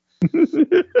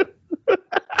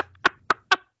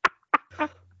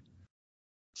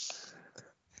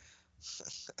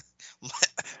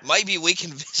 Maybe we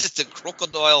can visit the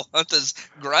crocodile hunter's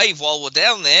grave while we're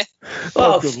down there.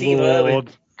 Oh, good Steve Lord.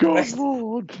 Irwin.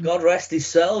 Lord. God rest his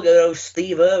soul, good old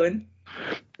Steve Irwin.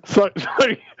 Sorry.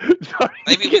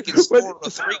 Maybe we can score a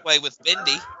three-way with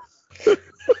Bendy. Just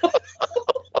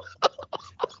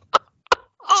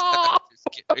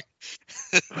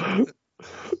kidding.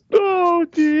 Oh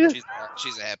dear.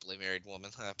 She's a happily married woman.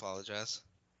 I apologize.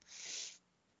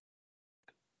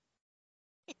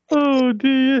 Oh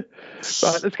dear.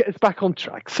 Right, let's get this back on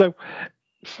track. So,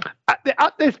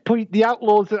 at this point, the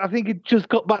Outlaws, I think, had just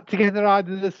got back together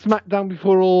either the SmackDown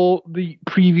before or the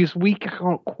previous week. I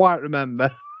can't quite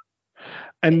remember.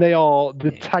 And they are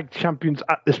the tag champions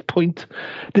at this point.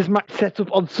 This match set up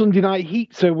on Sunday Night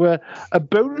Heat, so a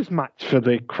bonus match for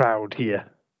the crowd here.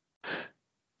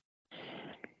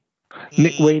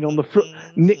 Nick Wayne on the front.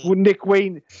 Nick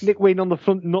Wayne on the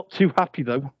front, not too happy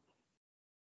though.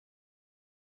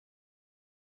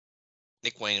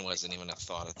 Nick Wayne wasn't even a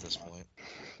thought at this point,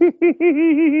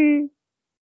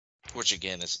 which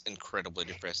again is incredibly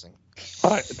depressing.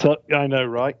 I know,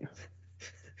 right?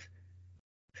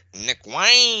 Nick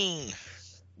Wayne.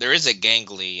 There is a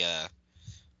gangly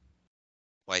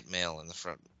white male in the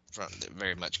front that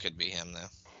very much could be him though.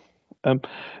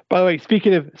 By the way,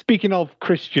 speaking of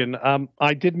Christian,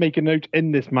 I did make a note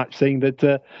in this match saying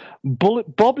that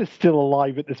Bullet Bob is still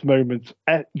alive at this moment.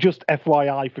 Just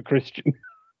FYI for Christian.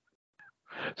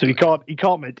 So he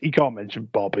can't mention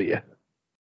Bob here.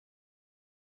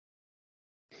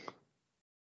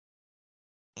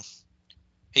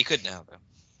 He could now though.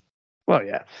 Well,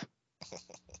 yes.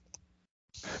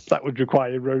 That would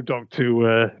require Road Dogg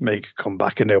to make a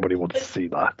comeback, and nobody wants to see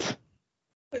that.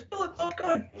 Where's Bullet Bob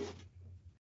gone?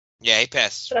 Yeah, he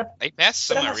passed. He passed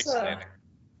somewhere recently.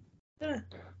 Yeah.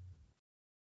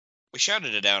 We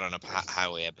shouted it out on a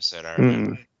highway episode, I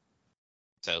remember.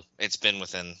 So it's been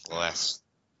within the last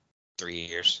 3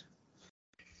 years.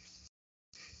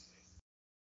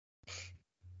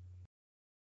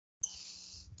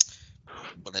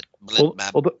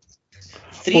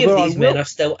 Three of these men are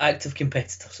still active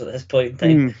competitors at this point in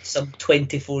time, some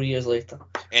 24 years later.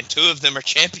 And 2 of them are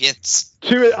champions.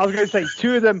 I was going to say,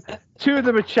 two of them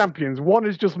are champions. One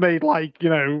has just made,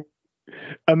 a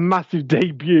massive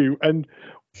debut, and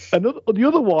the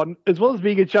other one, as well as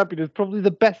being a champion, is probably the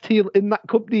best heel in that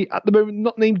company at the moment,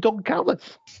 not named Don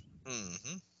Callis.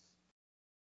 Mm-hmm.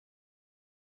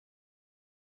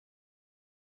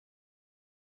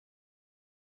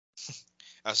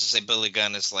 I was to say Billy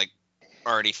Gunn is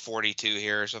already 42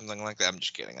 here or something like that. I'm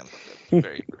just kidding. I'm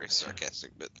very, very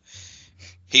sarcastic, but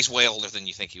he's way older than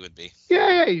you think he would be.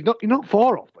 Yeah, you're not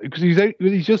far off because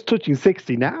he's just touching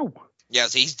 60 now. Yeah,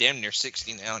 so he's damn near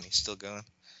 60 now, and he's still going.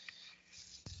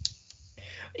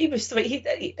 He was at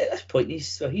this point.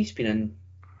 He's been in.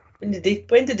 When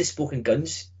did the Smoking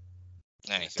Guns?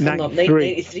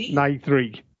 93.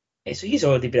 93. Yeah, so he's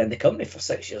already been in the company for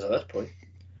 6 years at this point.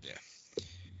 Yeah.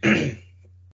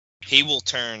 He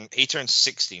turns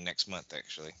 60 next month,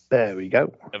 actually. There we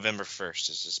go. November 1st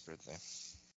is his birthday.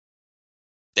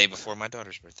 Day before my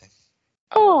daughter's birthday.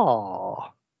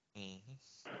 Oh. Mm-hmm.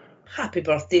 Happy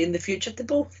birthday in the future to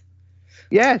both.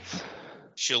 Yes.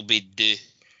 She'll be due.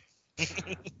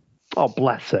 Oh,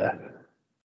 bless her.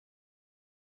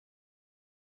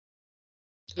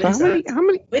 How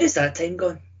many? Where is that time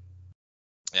gone?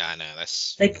 Yeah, I know.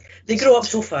 That's they grow up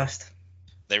so fast.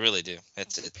 They really do.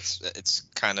 It's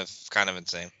kind of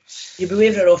insane. You'll be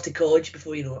waving her off to college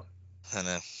before you know it. I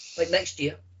know. Like next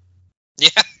year.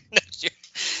 Yeah, next year.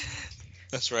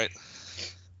 That's right.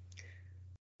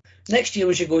 Next year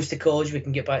when she goes to college, we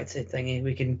can get back to thingy.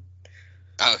 We can.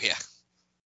 Oh yeah.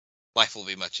 Life will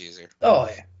be much easier. Oh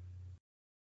yeah.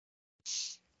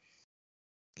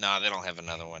 No, they don't have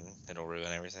another one. It'll ruin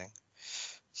everything.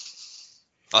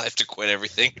 I'll have to quit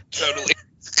everything. Totally.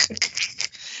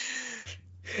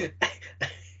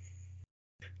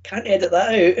 Can't edit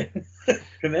that out.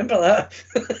 Remember that.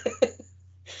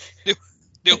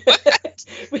 Do what?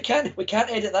 we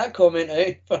can't edit that comment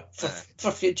out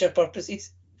for future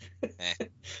purposes.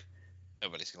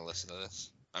 Nobody's gonna listen to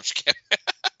this. I'm just kidding.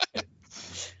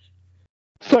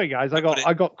 Sorry guys, I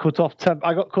got cut off.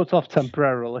 I got cut off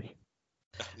temporarily.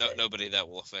 No, nobody that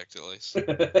will affect at least.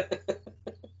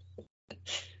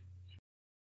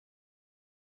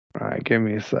 Right, give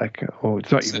me a second. Oh,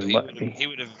 it's not even letting me. He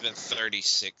would have been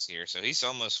 36 here, so he's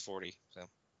almost 40. So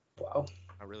wow,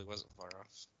 I really wasn't far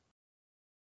off.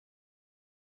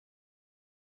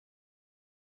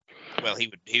 Well, he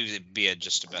would be at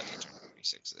just about to turn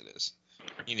 36. It is.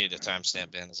 You need a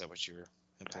timestamp, Ben. Is that what you were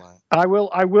implying? I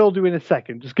will do in a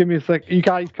second. Just give me a second. You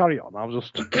guys carry on. I'll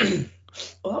just.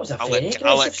 Well, that was a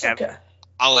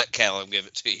I'll let Calum give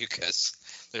it to you because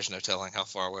there's no telling how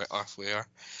far off we are.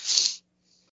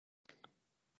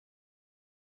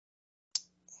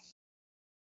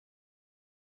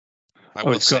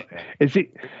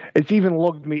 It's even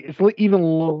logged me. It's even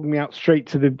logged me out straight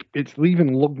to the. It's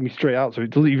even logged me straight out, so it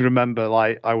doesn't even remember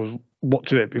I was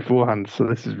watching it beforehand. So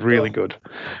this is really good.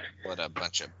 What a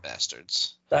bunch of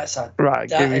bastards! That's a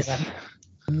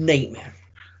nightmare.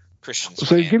 Christians.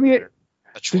 So give me it.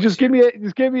 So just give me a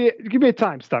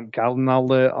timestamp, Cal, and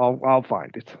I'll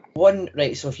find it.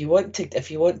 So if you want to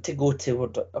go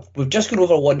to, we've just gone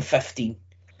over 115.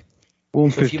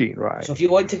 115, right. So if you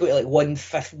want to go to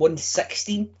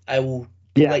 116, I will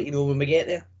let you know when we get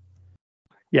there.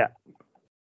 Yeah.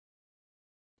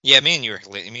 Yeah, me and you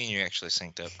actually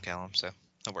synced up, Calum, so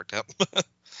that worked out.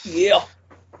 Yeah.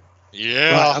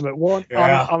 Yeah. Right, I'm at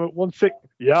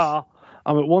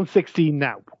 116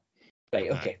 now.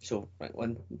 Right. Okay. So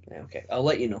okay, I'll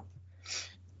let you know.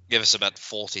 Give us about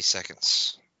 40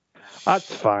 seconds. That's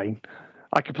fine.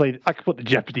 I could put the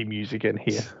Jeopardy music in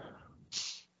here.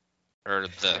 Or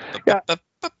the... Yeah.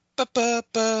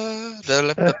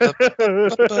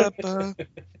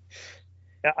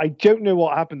 I don't know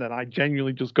what happened then. I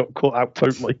genuinely just got cut out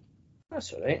totally.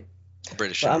 That's all right.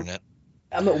 British Well, internet.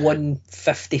 I'm at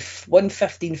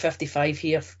 1:15:55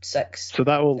 here. 6. So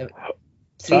that will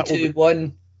 3, 2,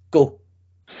 1, go.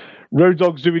 Road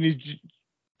Dogg's doing his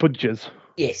punches.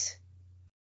 Yes.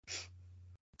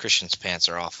 Christian's pants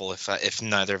are awful. If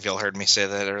neither of y'all heard me say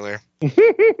that earlier.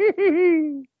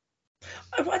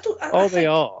 They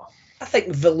are. I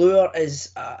think velour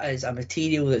is a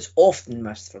material that's often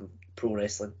missed from pro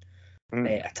wrestling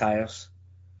attires.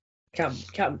 Can't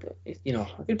a good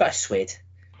bit of suede.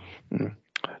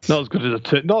 Not as good as a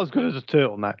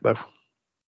turtleneck though.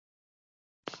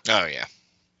 Oh yeah.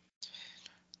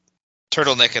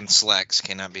 Turtleneck and slacks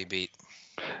cannot be beat.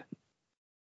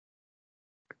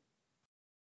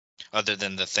 Other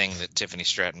than the thing that Tiffany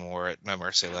Stratton wore at No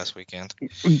Mercy last weekend.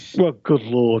 Well, good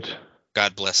lord.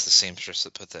 God bless the seamstress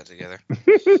that put that together.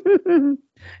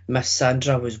 Miss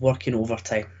Sandra was working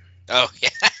overtime. Oh, yeah.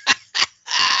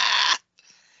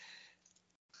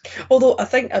 Although I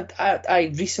think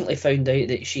I recently found out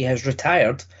that she has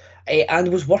retired and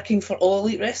was working for All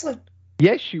Elite Wrestling.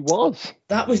 Yes, she was.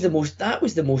 That was the most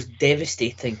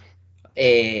devastating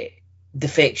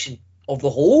defection of the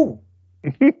whole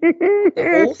thing.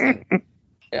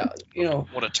 Yeah,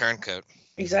 what a turncoat.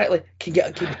 Exactly. Can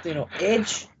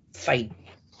Edge, fine.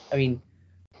 I mean,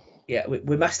 yeah,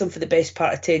 we missed him for the best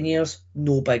part of 10 years.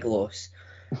 No big loss.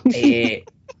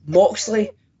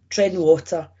 Moxley, treading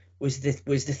water, was the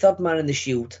third man in the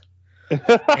Shield.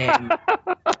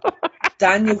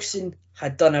 Danielson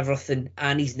had done everything,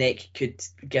 and his neck could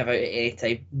give out at any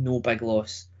time. No big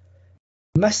loss.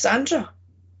 Miss Sandra,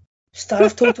 star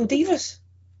of Total Divas.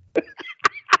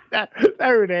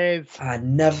 There it is. I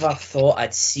never thought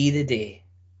I'd see the day.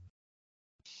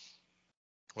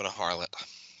 What a harlot.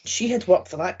 She had worked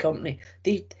for that company.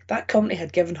 That company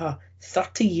had given her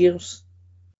 30 years.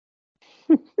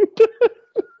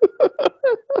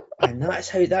 And that's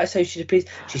how she pays.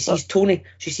 She sees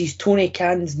Tony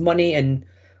Khan's money and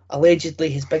allegedly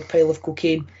his big pile of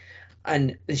cocaine,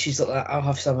 and she's like, I'll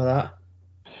have some of that.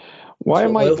 Why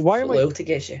am I loyalty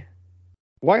gets you?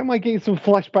 Why am I getting some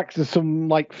flashbacks to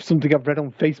something I've read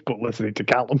on Facebook listening to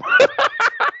Calum?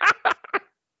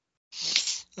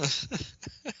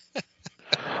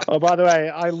 Oh, by the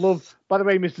way,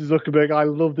 Mr. Zuckerberg, I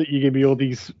love that you give me all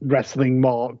these wrestling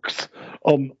marks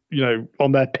on their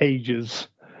pages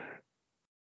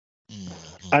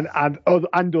and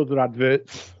other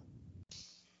adverts.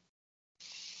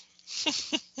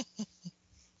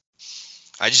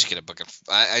 I just get a bunch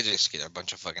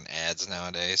of fucking ads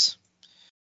nowadays.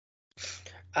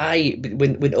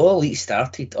 When All Elite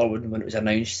started, or when it was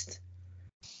announced,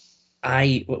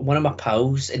 one of my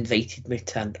pals invited me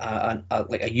to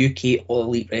a UK All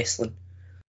Elite Wrestling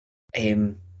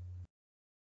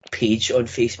page on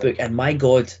Facebook, and my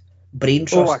God, brain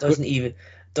trust doesn't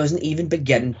even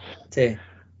begin to.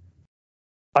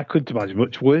 I couldn't imagine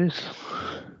much worse.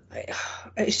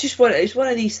 It's one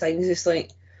of these things. It's like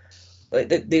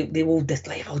they will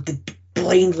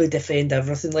blindly defend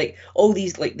everything. Like all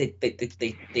these, like the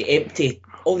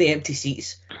empty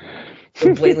seats.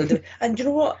 Blindly and do you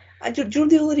know what? Do you know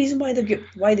the only reason why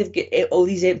they've got all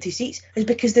these empty seats is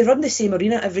because they run the same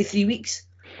arena every 3 weeks.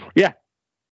 Yeah.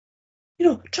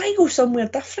 Try and go somewhere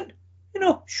different.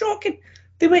 Shocking.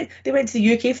 They went to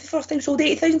the UK for the first time, sold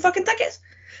 80,000 fucking tickets.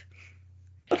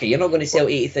 Okay, you're not going to sell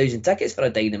 80,000 tickets for a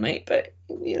Dynamite, but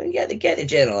you get the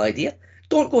general idea.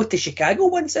 Don't go to Chicago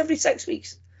once every 6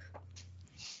 weeks.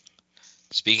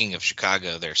 Speaking of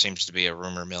Chicago, there seems to be a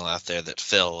rumor mill out there that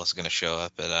Phil is going to show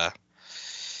up at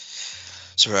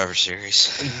Survivor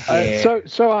Series. Yeah.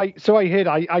 So I heard.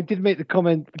 I did make the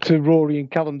comment to Rory and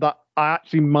Calum that I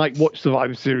actually might watch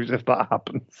Survivor Series if that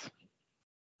happens.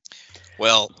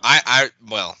 Well,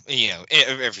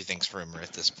 everything's rumor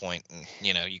at this point, and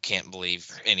you can't believe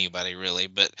anybody really.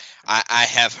 But I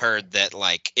have heard that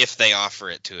if they offer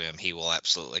it to him, he will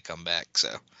absolutely come back.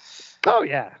 So. Oh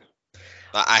yeah.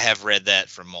 I have read that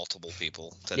from multiple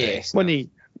people today. Yeah. So.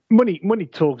 Money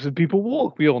talks and people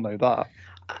walk. We all know that.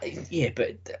 Yeah,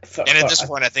 but at this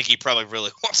point, I think he probably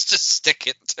really wants to stick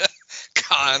it to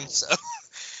Khan. So,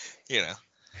 we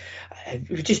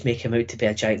just make him out to be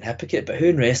a giant hypocrite. But who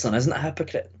in wrestling isn't a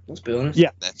hypocrite? Let's be honest.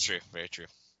 Yeah, that's true. Very true.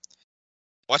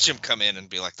 Watch him come in and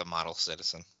be like the model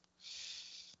citizen,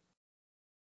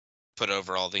 put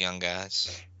over all the young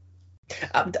guys. Do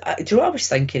you know what I was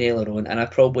thinking earlier on? And I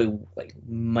probably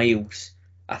miles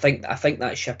I think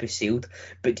that ship has sailed.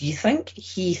 But do you think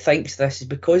he thinks this is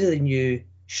because of the new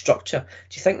structure?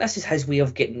 Do you think this is his way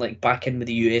of getting like back in with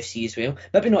the UFC as well?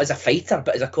 Maybe not as a fighter,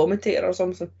 but as a commentator or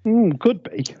something. Could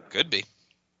be. Could be.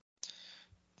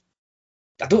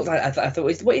 I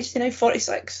thought what age is he now?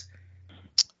 46.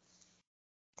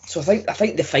 So I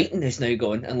think the fighting is now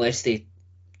gone unless they,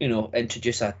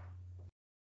 introduce like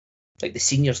the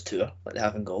seniors tour like they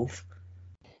have in golf.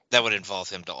 That would involve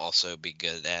him to also be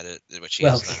good at it, which he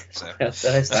Well, is not. So. well,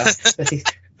 there is that.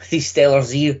 with his stellar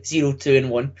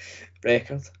 0-2-1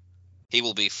 record. He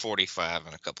will be 45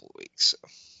 in a couple of weeks.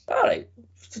 So. All right.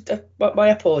 My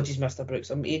apologies, Mr. Brooks.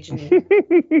 I'm aging you.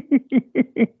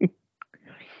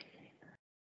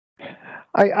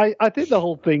 I think the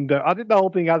whole thing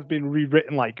has been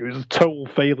rewritten like it was a total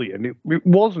failure, and it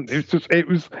wasn't. It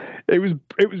was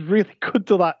really good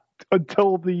to that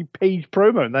until the Page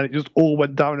promo, and then it just all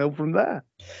went downhill from there.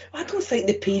 I don't think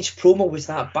the Page promo was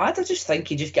that bad. I just think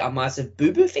he just got a massive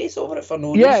boo-boo face over it for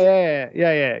no reason. Yeah.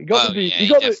 He definitely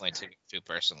took it too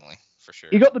personally, for sure.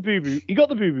 He got the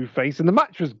boo-boo face, and the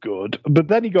match was good, but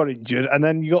then he got injured, and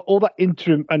then you got all that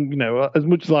interim, and as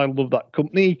much as I love that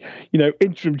company,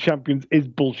 interim champions is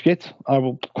bullshit. I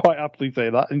will quite happily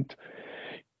say that. And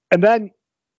then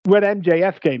when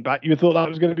MJF came back, you thought that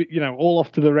was going to be, all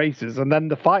off to the races, and then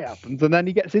the fight happens, and then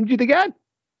he gets injured again.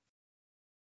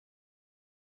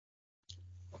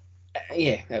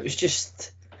 Yeah, it was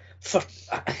just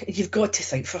you've got to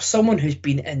think, for someone who's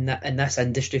been in this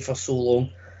industry for so long,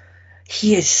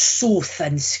 he is so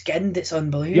thin-skinned, it's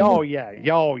unbelievable. Oh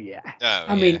yeah.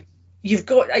 I mean, you've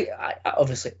got I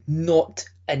obviously not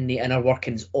in the inner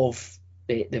workings of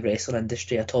the wrestling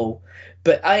industry at all,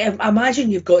 but I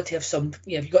imagine you've got to have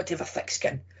you've got to have a thick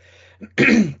skin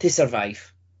to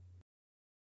survive.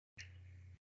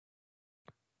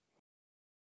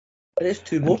 But there's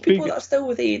two more people that are still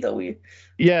with AEW.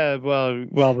 Yeah, well,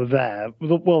 they're there.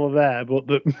 Well, they're there, but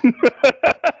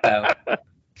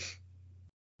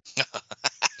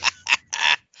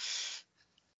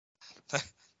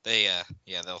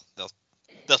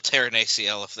they'll tear an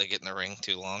ACL if they get in the ring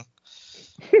too long.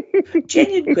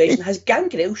 Genuine question: has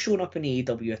Gangrel shown up in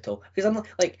AEW at all? Because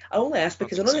I only ask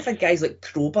because I know they've had guys like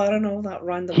Crowbar and all that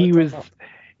randomly.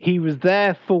 He was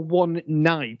there for one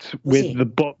night with the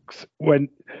Bucks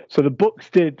the Bucks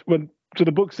did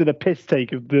a piss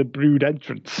take of the Brood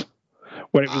entrance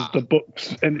when it was the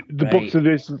Bucks and the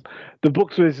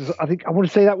Bucks versus I think I want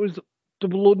to say that was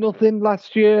Double or Nothing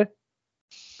last year.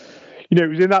 It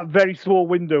was in that very small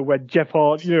window when Jeff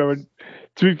Hardy, and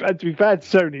to be fair to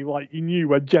Sony, you knew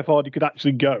when Jeff Hardy could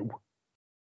actually go.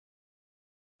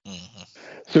 Mm-hmm.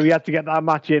 So he had to get that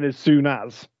match in as soon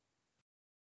as.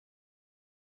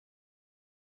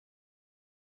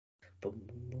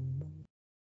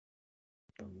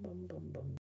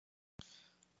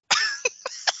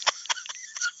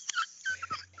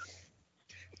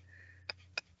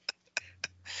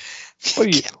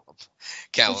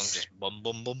 Calum just bum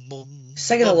bum bum bum.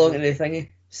 Singing along to the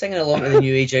thingy. Singing along to the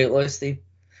New Age Outlaws theme.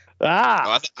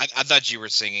 I thought you were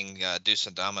singing Deuce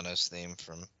and Domino's theme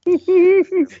from. Do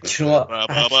you know what?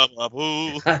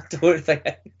 I don't think. Do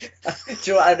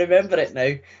you know what? I remember it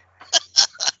now.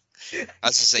 I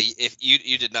was to say, if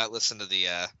you did not listen to the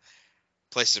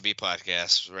Place to Be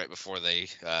podcast right before they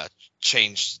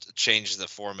changed the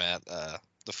format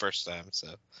the first time, so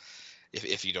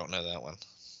if you don't know that one,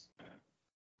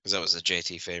 because that was a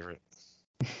JT favorite.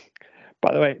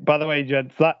 By the way,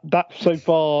 gents, that so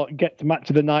far gets match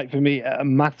of the night for me at a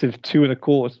massive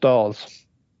 2.25 stars.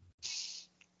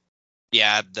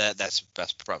 Yeah, that's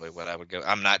probably what I would go.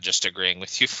 I'm not just agreeing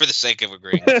with you for the sake of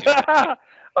agreeing with you.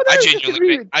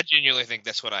 I genuinely think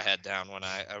that's what I had down when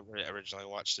I originally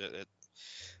watched it.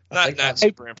 Not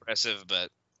super impressive,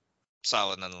 but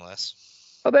solid nonetheless.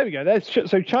 Oh, there we go.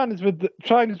 So China's with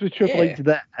Triple H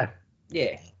there.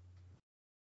 Yeah.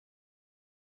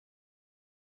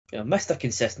 Yeah, Mr.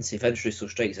 Consistency, Vince Russo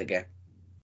strikes again.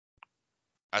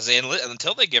 I say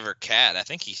until they give her Cat, I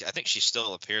think she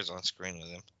still appears on screen with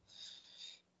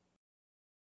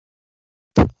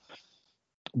him.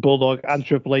 Bulldog and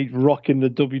Triple H rocking the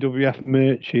WWF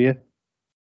merch here.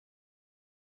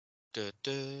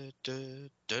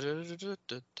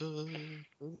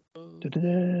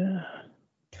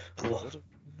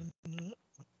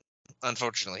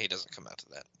 Unfortunately, he doesn't come out to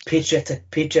that.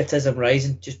 Patriotism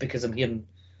rising just because I'm hearing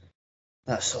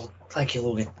that song. Thank you,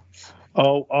 Logan.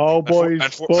 Oh, boys.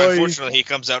 Unfortunately, he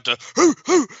comes out to.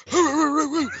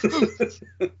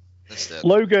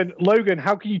 Logan,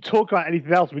 how can you talk about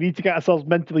anything else? We need to get ourselves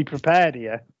mentally prepared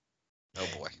here. Oh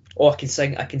boy. Oh, I can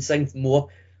sing more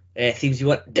themes you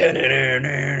want.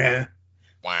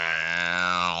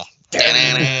 Wow.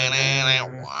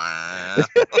 It's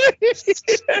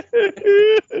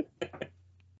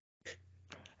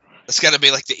got to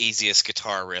be like the easiest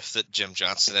guitar riff that Jim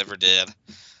Johnston ever did.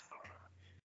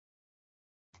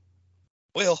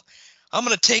 Well, I'm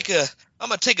gonna take a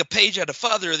page out of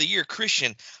Father of the Year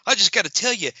Christian. I just got to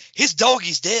tell you, his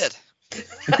doggy's dead,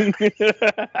 and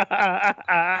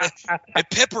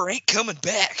Pepper ain't coming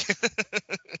back.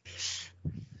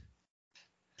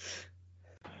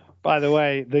 By the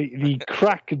way, the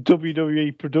crack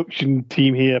WWE production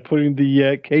team here putting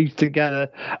the case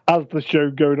together as the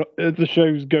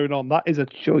show's going on. That is a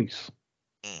choice.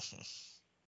 Mm-hmm.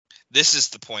 This is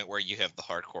the point where you have the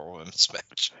hardcore women's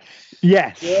match.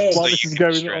 Yes. Yeah. While So this you is can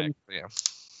going distract, on. yeah.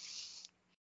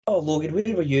 Oh, Logan, where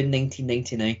were you in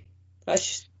 1999?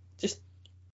 That's just.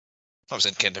 I was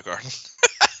in kindergarten.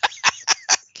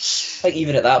 Like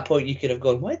even at that point, you could have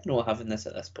gone, "Why not having this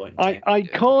at this point?" I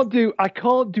can't do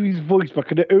his voice, but I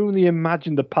can only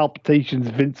imagine the palpitations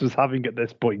Vince was having at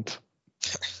this point.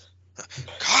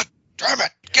 God damn it!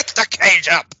 Get the cage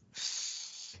up!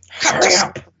 Hurry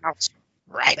up!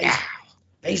 Right now!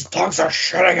 These dogs are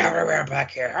shitting everywhere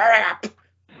back here. Hurry up!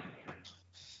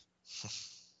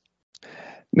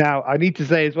 Now, I need to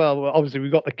say as well, obviously,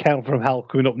 we've got the Count from Hell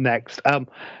coming up next.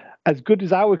 As good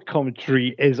as our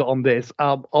commentary is on this,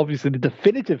 obviously the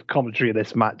definitive commentary of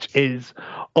this match is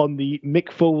on the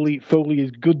Mick Foley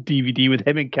is Good DVD with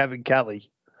him and Kevin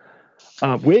Kelly.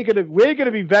 We're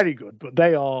gonna be very good, but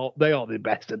they are the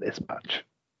best in this match.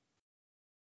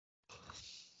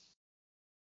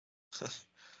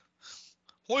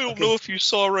 Well, I don't know if you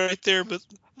saw right there, but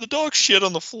the dog shit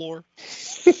on the floor.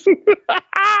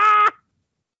 That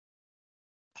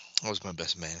was my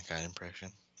best Mankind impression.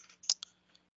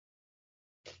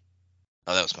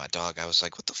 Oh, that was my dog. I was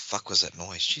like, what the fuck was that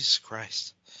noise? Jesus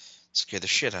Christ. It scared the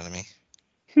shit out of me.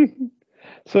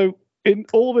 So, in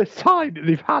all this time that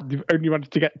they've only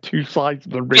managed to get two sides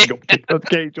of the ring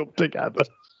cage up together.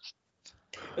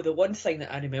 But the one thing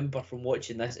that I remember from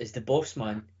watching this is the boss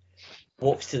man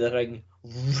walks to the ring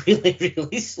really,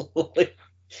 really slowly.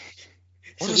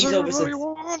 What does everybody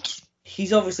want?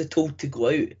 He's obviously told to go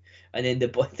out, and then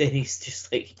then he's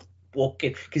just like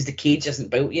walking because the cage isn't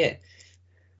built yet.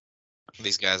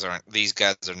 These guys are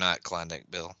not Klondike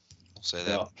Bill. We'll say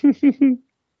that. No.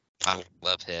 I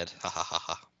love head. Ha ha ha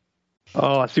ha.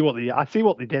 Oh, I see what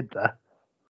they did there.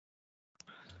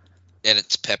 And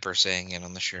it's Pepper saying it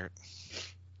on the shirt.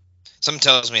 Something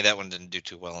tells me that one didn't do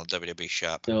too well in the WWE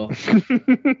shop. No.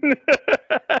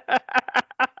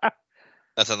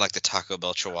 Nothing like the Taco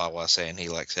Bell Chihuahua saying he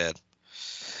likes head.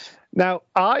 Now,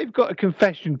 I've got a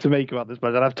confession to make about this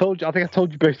match, and I think I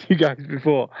told you both you guys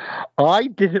before. I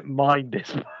didn't mind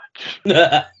this match.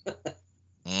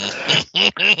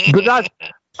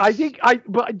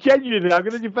 But genuinely, I'm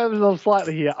going to defend myself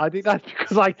slightly here. I think that's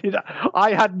because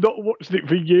I had not watched it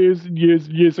for years and years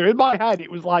and years. So in my head,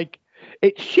 it was like,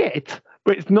 it's shit,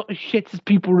 but it's not as shit as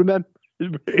people remember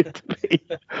it to be.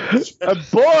 And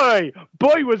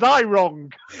boy, was I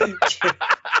wrong.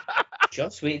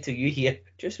 Just wait till you hear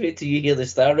the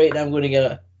star rate, and I'm going to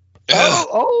get it.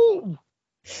 Oh!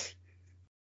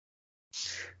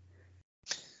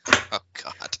 Oh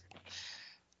God!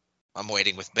 I'm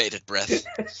waiting with bated breath.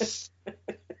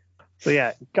 So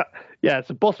yeah.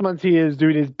 So Bossman's here is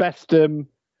doing his best. It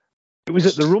was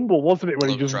at the Rumble, wasn't it? When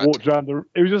he just walked around the.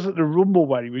 It was just at the Rumble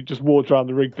when he just walked around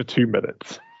the ring for 2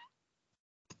 minutes.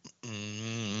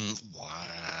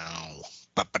 Wow!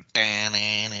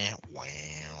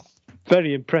 Wow!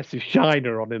 Very impressive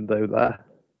shiner on him though there.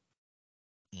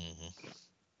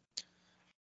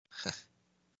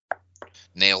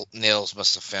 Nails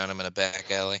must have found him in a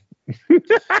back alley.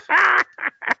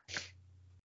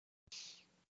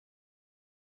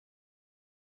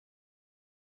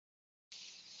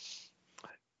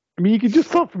 I mean, you can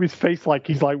just tell from his face, like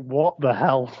he's like, "What the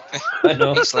hell?" I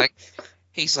know.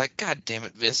 He's like, God damn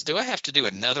it, Vince! Do I have to do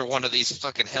another one of these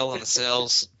fucking Hell in the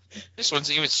Cells? This one's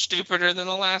even stupider than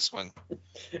the last one.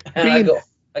 I got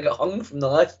hung from the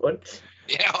last one.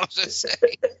 Yeah, I was just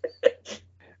saying.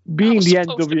 Being the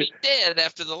NWO, to be dead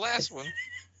after the last one.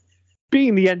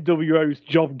 Being the NWO's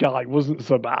job guy wasn't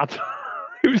so bad.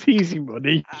 It was easy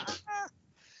money.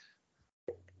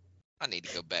 I need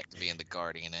to go back to being the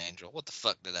guardian angel. What the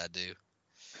fuck did I do?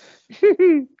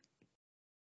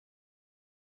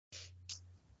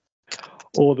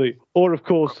 Or of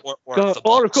course,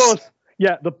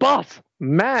 yeah, the boss.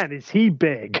 Man, is he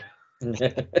big?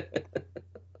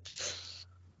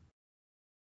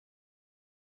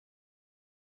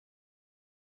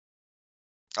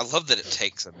 I love that it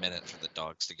takes a minute for the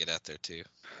dogs to get out there too.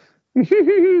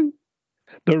 The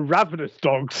ravenous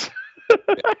dogs.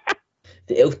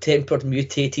 The ill-tempered,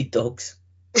 mutated dogs.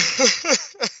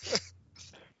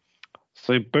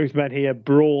 So both men here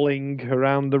brawling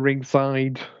around the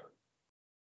ringside.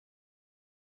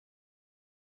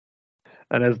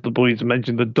 And as the boys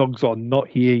mentioned, the dogs are not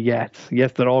here yet.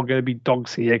 Yes, there are going to be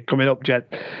dogs here coming up,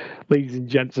 ladies and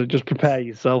gents, so just prepare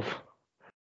yourself.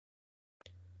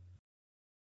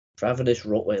 Ravenous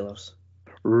Rottweilers.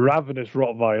 Ravenous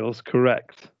Rottweilers,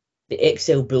 correct. The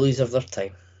XL bullies of their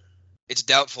time. It's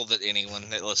doubtful that anyone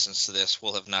that listens to this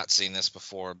will have not seen this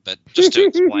before, but just to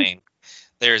explain,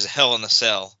 there's a Hell in a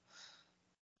Cell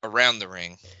around the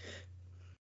ring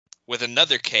with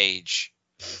another cage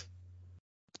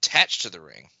attached to the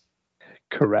ring.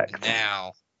 Correct. And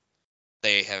now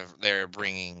they're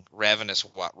bringing ravenous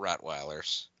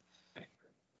Rottweilers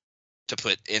to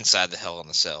put inside the Hell in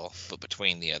the Cell, but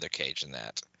between the other cage and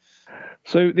that.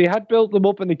 So they had built them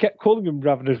up and they kept calling them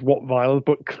ravenous Rottweilers,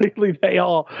 but clearly they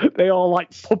are like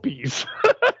puppies.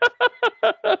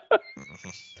 Mm-hmm.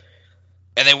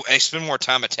 And they spend more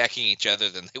time attacking each other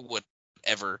than they would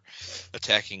ever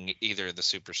attacking either of the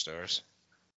superstars.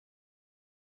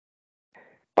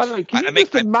 By the way, can you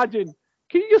just imagine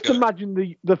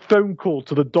the phone call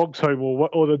to the dog's home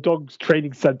or the dog's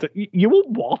training center? You want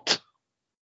what?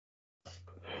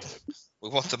 We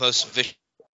want the most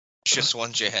vicious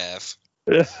ones you have.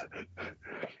 The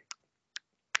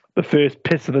first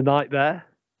piss of the night there.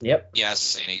 Yep.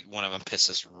 Yes, one of them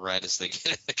pisses right as they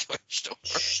get in the coach door.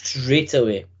 Straight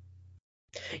away.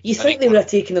 You think they would have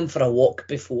taken them for a walk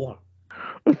before?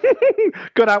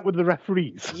 Got out with the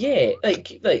referees. Yeah,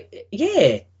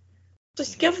 yeah.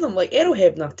 Just give them, Errol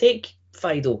Hebner, take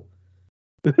Fido.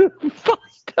 The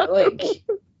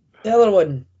other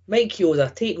one, Mike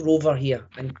Yoda, take Rover here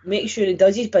and make sure he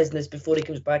does his business before he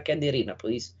comes back in the arena,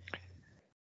 please.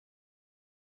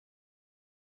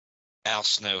 Al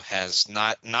Snow has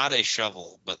not a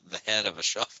shovel, but the head of a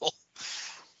shovel.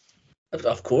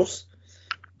 Of course.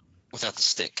 Without the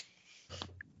stick.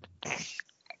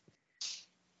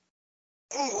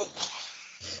 Oh.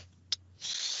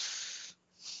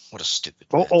 What a stupid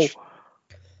match.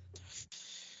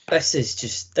 This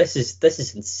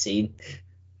is insane.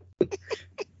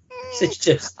 It's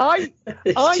just I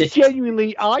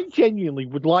genuinely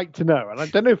would like to know, and I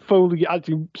don't know if Foley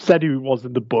actually said who it was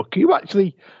in the book, who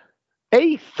actually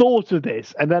A, thought of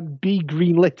this and then B,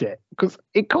 greenlit it, because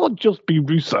it can't just be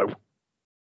Russo.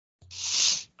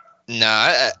 No,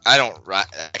 I don't. I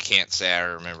can't say I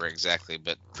remember exactly,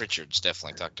 but Pritchard's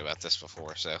definitely talked about this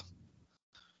before. So,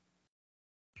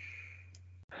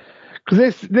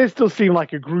 because this does seem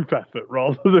like a group effort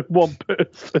rather than one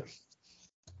person.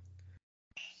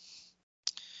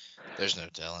 There's no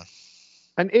telling.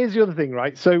 And here's the other thing,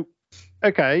 right? So,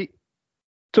 okay,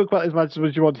 talk about as much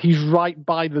as you want. He's right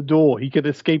by the door. He can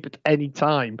escape at any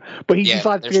time, but he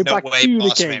decides to go back to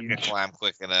the cage. Man could climb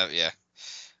quick enough. Yeah.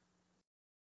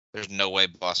 There's no way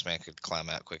Boss Man could climb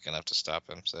out quick enough to stop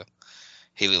him. So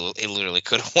he literally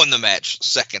could have won the match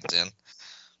seconds in.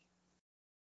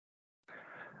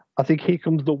 I think here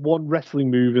comes the one wrestling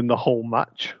move in the whole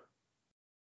match.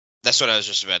 That's what I was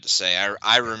just about to say.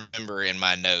 I remember in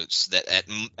my notes that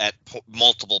at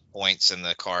multiple points in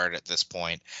the card at this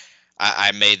point,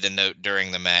 I made the note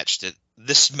during the match that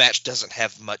this match doesn't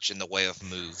have much in the way of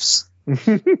moves.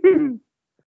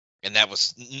 And that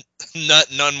was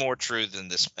none more true than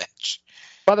this match.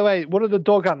 By the way, one of the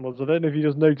dog animals, I don't know if you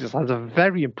just noticed, has a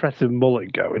very impressive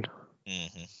mullet going.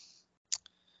 Mm-hmm.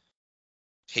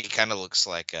 He kind of looks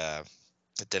like a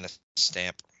Dennis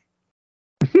Stamp.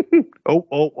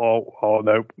 Oh,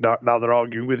 no. Now they're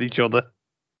arguing with each other.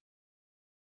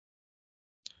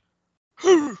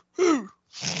 You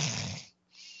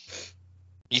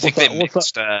think they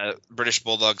mixed British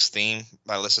Bulldog's theme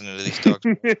by listening to these dogs?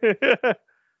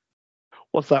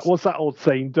 What's that old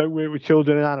saying? Don't work with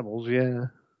children and animals. Yeah.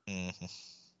 Mm-hmm.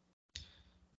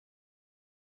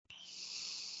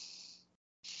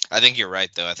 I think you're right,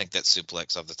 though. I think that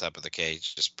suplex off the top of the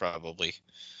cage is probably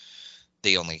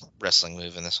the only wrestling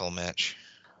move in this whole match.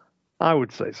 I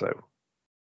would say so.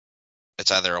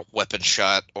 It's either a weapon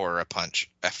shot or a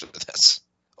punch after this.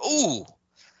 Ooh,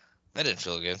 that didn't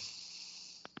feel good.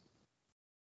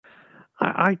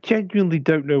 I genuinely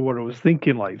don't know what I was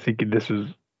thinking. Thinking this was,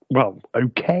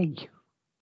 okay.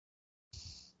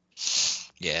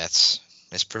 Yeah, it's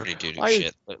pretty doo-doo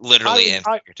shit, literally and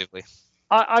figuratively.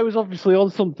 I was obviously on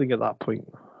something at that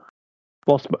point.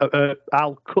 Boss,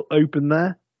 Al cut open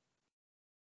there.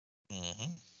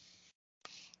 Mm-hmm.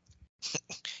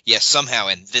 Yeah, somehow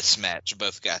in this match,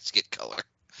 both guys get color.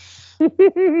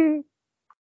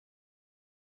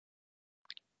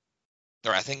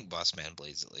 Or I think Boss Man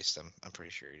bleeds, at least. I'm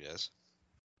pretty sure he does.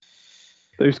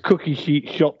 Those cookie sheet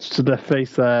shots to their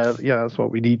face there. Yeah, that's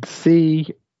what we need to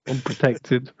see.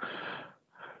 Unprotected.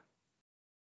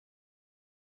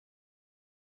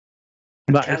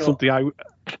 That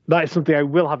is something I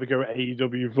will have a go at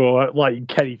AEW for. Like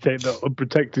Kenny taking the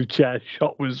unprotected chair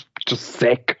shot was just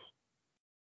sick.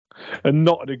 And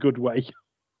not in a good way.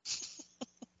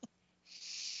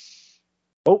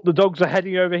 Oh, the dogs are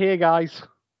heading over here, guys.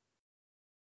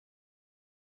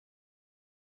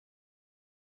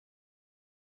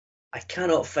 I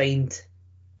cannot find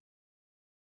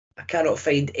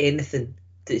anything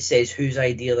that says whose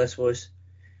idea this was.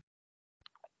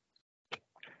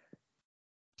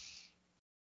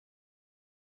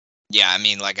 Yeah, I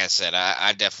mean, like I said,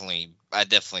 I definitely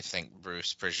think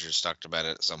Bruce Pritchard's talked about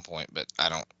it at some point, but I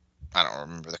don't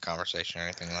remember the conversation or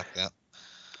anything like that.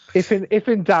 If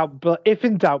in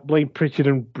doubt, blame Pritchard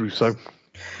and Russo.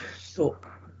 So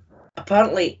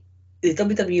apparently, the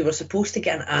WWE were supposed to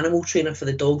get an animal trainer for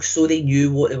the dogs, so they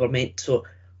knew what they were meant. So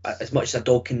as much as a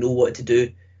dog can know what to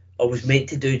do, or was meant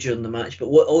to do during the match, but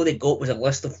all they got was a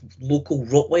list of local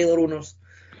Rottweiler owners,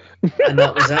 and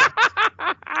that was it.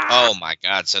 Oh my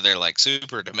god! So they're like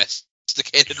super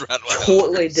domesticated,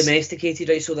 totally domesticated,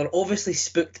 right? So they're obviously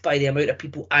spooked by the amount of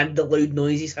people and the loud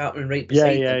noises happening right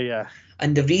beside them. Yeah.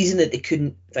 And the reason that they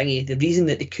couldn't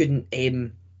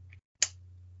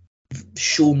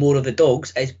show more of the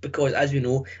dogs is because, as we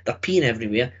know, they're peeing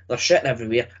everywhere, they're shitting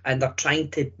everywhere, and they're trying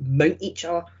to mount each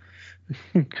other.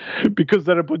 Because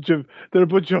they're a bunch of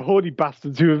horny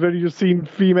bastards who have only just seen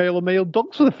female and male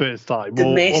dogs for the first time,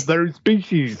 or of their own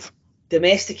species.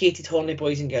 Domesticated horny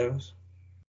boys and girls.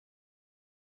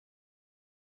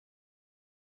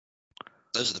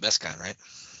 Those are the best kind, right?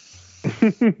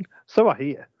 So I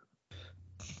hear.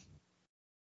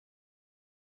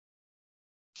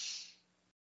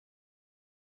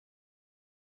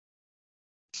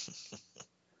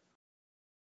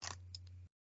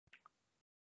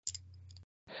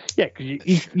 Yeah, because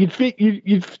you'd think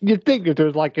if there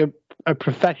was like a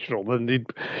professional, then they'd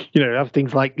have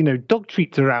things like dog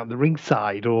treats around the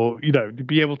ringside, or they'd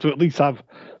be able to at least have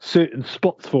certain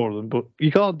spots for them. But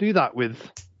you can't do that with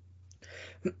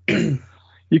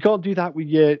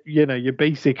your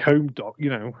basic home dog,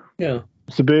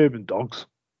 suburban dogs.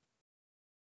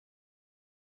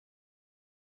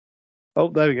 Oh,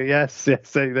 there we go. Yes.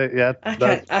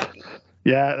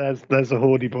 Yeah. There's a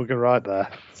horny bugger right there.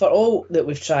 For all that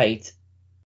we've tried,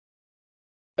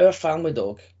 our family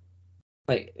dog,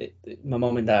 like my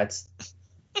mum and dad's,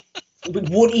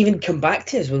 won't even come back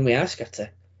to us when we ask her to.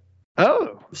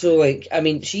 Oh. So like, I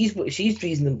mean, she's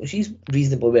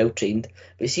reasonably well trained,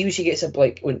 but see when she gets up,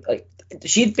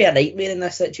 she'd be a nightmare in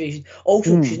this situation.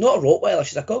 Also, she's not a Rottweiler;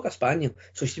 she's a Cocker Spaniel,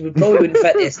 so she probably wouldn't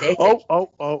fit the aesthetic.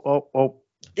 Oh.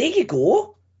 There you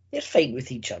go. They're fighting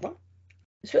with each other.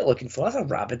 That's what we're looking for. That's a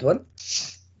rabid one.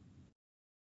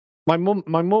 My mum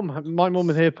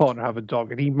and her partner have a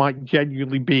dog, and he might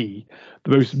genuinely be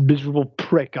the most miserable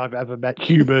prick I've ever met,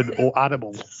 human or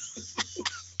animal.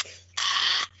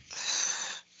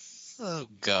 Oh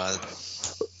God!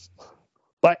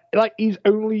 Like he's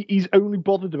only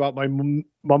bothered about my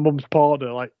mum's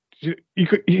partner. Like he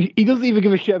doesn't even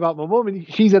give a shit about my mum,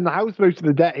 and she's in the house most of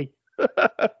the day.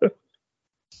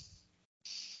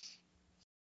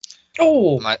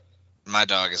 Oh, my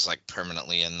dog is like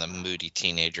permanently in the moody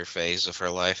teenager phase of her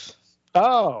life.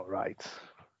 Oh, right.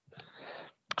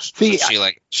 See, she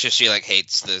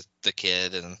hates the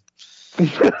kid and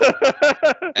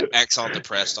acts all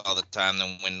depressed all the time.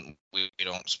 Then when we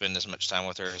don't spend as much time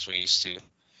with her as we used to.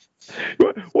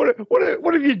 What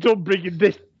have you done bringing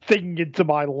this thing into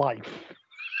my life?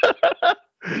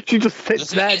 She just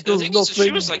sits there, does nothing.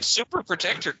 She was like super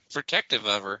protective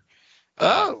of her.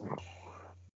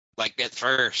 Like at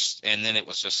first, and then it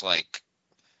was just like,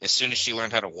 as soon as she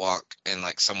learned how to walk and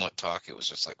like somewhat talk, it was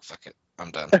just like, fuck it, I'm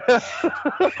done.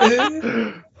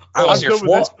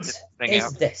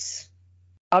 This?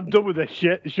 I'm done with this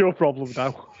shit. It's your problem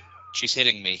now. She's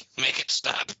hitting me. Make it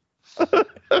stop.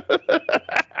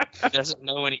 Doesn't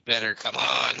know any better. Come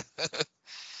on.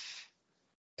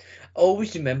 I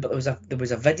always remember there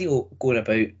was a video going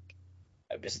about.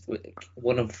 It was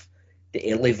one of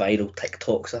the early viral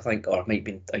TikToks, I think, or it might have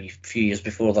been a few years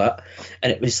before that, and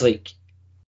it was like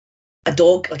a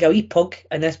dog, like a wee pug,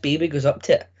 and this baby goes up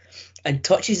to it and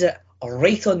touches it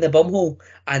right on the bumhole,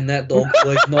 and that dog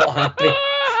was not happy.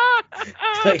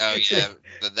 Oh yeah,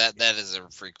 that is a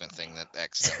frequent thing that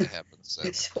accidentally happens.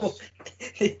 So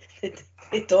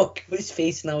the dog was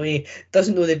facing away,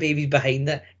 doesn't know the baby's behind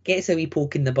it, gets a wee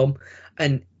poke in the bum,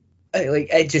 and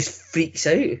it just freaks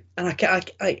out. And I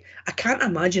can't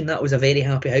imagine that was a very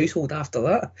happy household after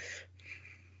that.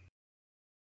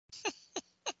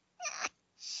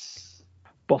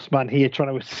 Boss man here trying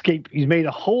to escape. He's made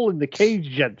a hole in the cage,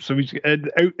 gent, so he's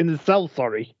out in the cell,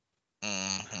 sorry.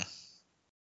 Mm-hmm.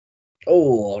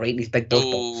 Oh, right, these big boss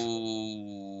balls.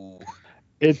 Ooh.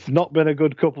 It's not been a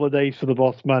good couple of days for the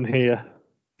boss man here.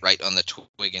 Right on the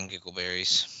twig and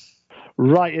giggleberries.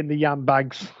 Right in the yam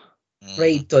bags. Mm-hmm.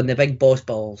 Right on the big boss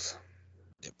balls.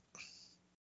 Yep.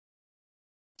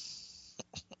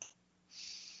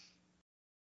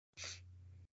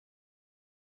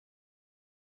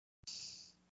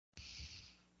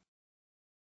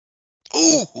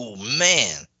 Ooh,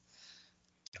 man.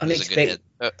 That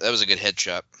was a good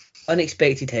headshot.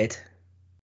 Unexpected head.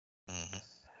 Mm-hmm.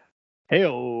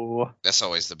 Hey-oh. That's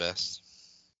always the best.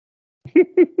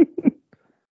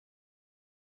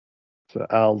 So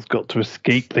Al's got to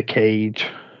escape the cage.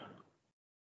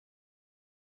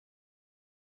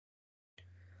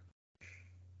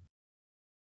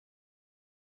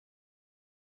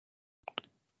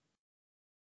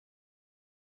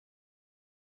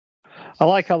 I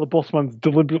like how the boss man's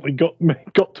deliberately got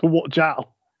to watch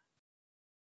Al.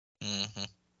 Mm-hmm.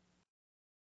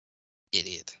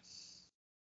 Idiot.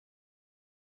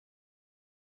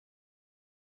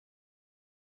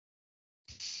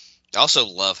 I also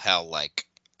love how, like,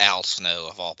 Al Snow,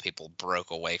 of all people,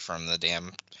 broke away from the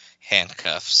damn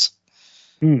handcuffs.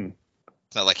 Hmm.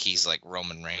 It's not like he's like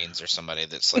Roman Reigns or somebody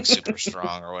that's like super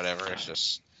strong or whatever. It's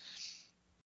just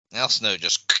Al Snow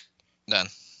just done.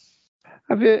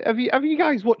 Have you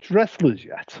guys watched Wrestlers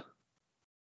yet?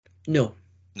 No.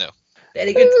 No.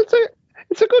 Very good.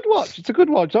 It's a good watch. It's a good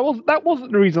watch. That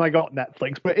wasn't the reason I got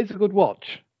Netflix, but it's a good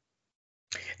watch.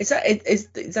 Is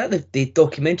that the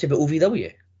documentary about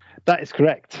OVW? That is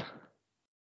correct.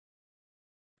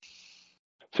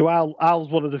 So Al's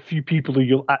one of the few people who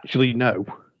you'll actually know.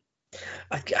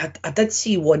 I did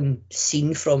see one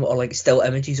scene from it, or like still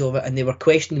images of it, and they were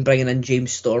questioning bringing in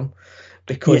James Storm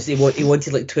because he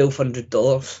wanted like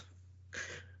 $1,200,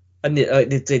 and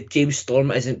the James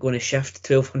Storm isn't going to shift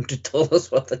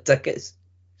 $1,200 worth of tickets.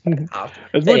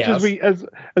 As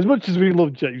much as we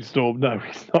love James Storm, no,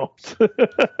 he's not.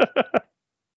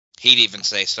 He'd even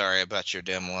say sorry about your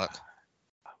damn luck.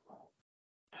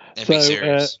 And be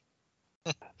serious.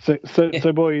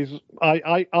 So boys,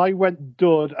 I went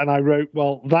dud and I wrote,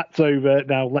 well, that's over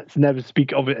now. Let's never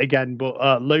speak of it again.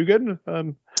 But Logan,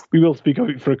 we will speak of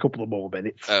it for a couple of more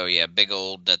minutes. Oh yeah, big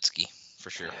old Dudsky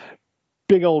for sure.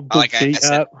 Big old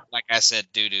Dudsky. Like I said,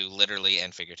 doo-doo, literally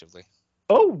and figuratively.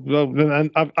 Oh, well,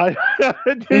 and I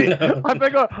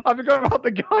forgot about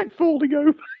the guy falling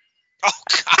over. Oh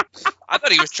God! I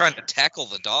thought he was trying to tackle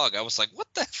the dog. I was like, "What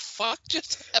the fuck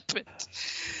just happened?"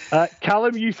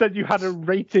 Calum, you said you had a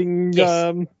rating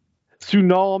Yes.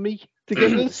 tsunami to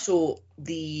give us. So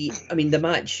the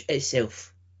match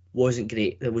itself wasn't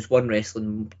great. There was one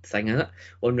wrestling thing in it,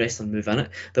 one wrestling move in it.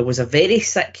 There was a very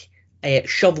sick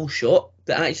shovel shot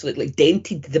that actually like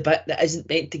dented the bit that isn't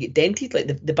meant to get dented, like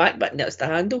the back bit next to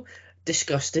the handle.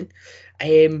 Disgusting.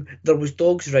 There was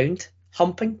dogs round,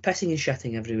 humping, pissing and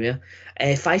shitting everywhere.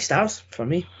 5 stars for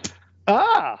me.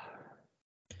 Ah,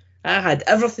 I had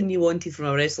everything you wanted from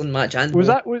a wrestling match, and was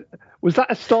that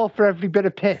a star for every bit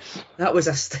of piss? that was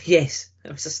yes.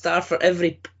 It was a star for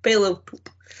every pail of poop.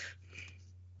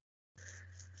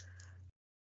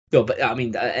 No, but I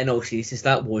mean, in all seriousness,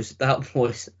 that was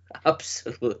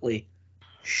absolutely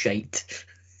shite.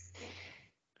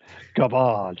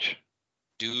 Garbage.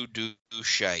 Do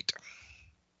shite.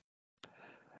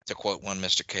 To quote one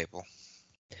Mr. Capel.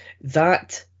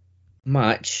 That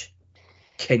match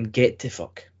can get to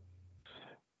fuck.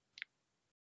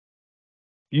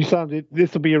 You sounded.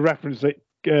 This will be a reference that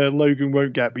Logan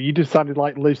won't get, but you just sounded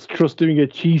like Liz Truss doing a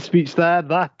cheese speech there.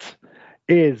 That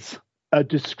is a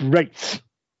disgrace.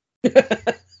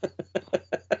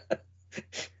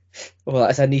 Well,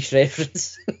 that's a niche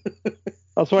reference.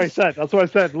 That's what I said.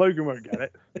 Logan won't get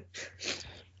it.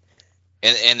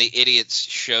 And the idiots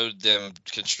showed them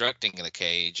constructing the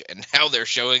cage, and now they're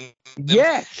showing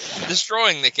them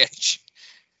destroying the cage.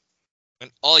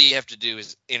 And all you have to do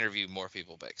is interview more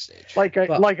people backstage. Like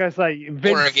I say,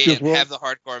 Vince or again, have the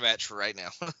hardcore match for right now.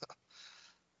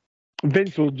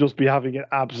 Vince will just be having an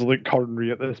absolute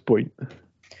coronary at this point.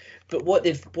 But what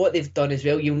they've done as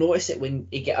well, you'll notice it when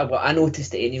I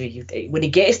noticed it anyway. When he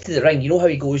gets to the ring, you know how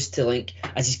he goes to, like,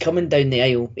 as he's coming down the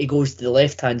aisle, he goes to the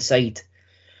left hand side.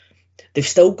 They've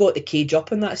still got the cage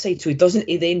up on that side, so he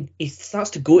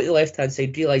starts to go to the left hand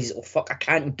side, realizes, oh fuck, I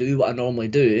can't do what I normally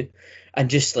do, and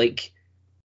just like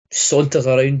saunters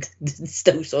around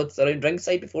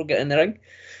ringside before getting in the ring.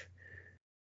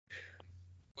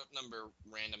 What number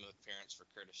random appearance for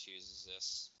Curtis Hughes is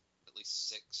this? At least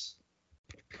 6.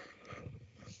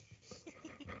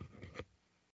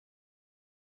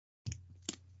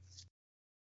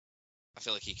 I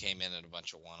feel like he came in at a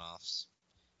bunch of one-offs.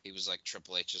 He was like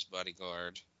Triple H's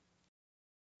bodyguard.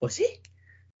 Was he?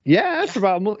 Yeah, for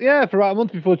about a month. Yeah, for about a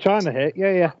month before China hit.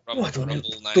 Yeah. Rumble, I don't Rumble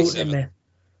 97. remember.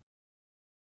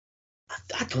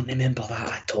 I don't remember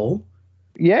that at all.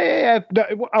 Yeah. No,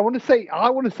 I want to say,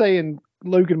 and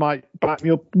Logan might back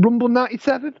me up. Rumble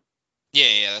 97.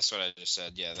 Yeah, that's what I just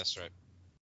said. Yeah, that's right.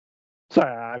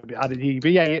 Sorry, I didn't hear you.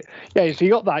 But yeah. So you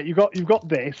got that. You've got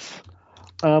this.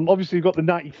 Obviously you've got the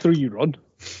 93 run.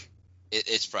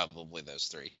 It's probably those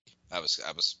three. I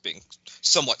was being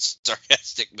somewhat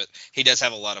sarcastic, but he does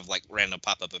have a lot of like random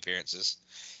pop-up appearances.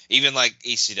 Even like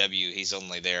ECW, he's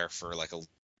only there for like a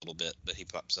little bit, but he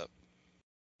pops up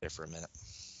there for a minute.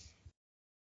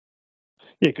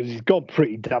 Yeah, because he's gone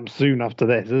pretty damn soon after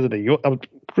this, isn't he?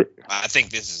 I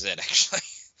think this is it, actually.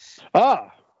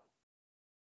 Ah.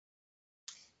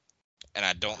 And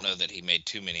I don't know that he made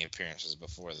too many appearances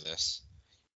before this.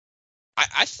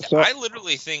 So- I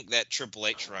literally think that Triple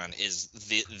H run is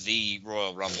the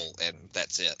Royal Rumble, and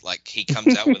that's it. Like, he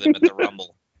comes out with him at the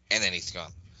Rumble, and then he's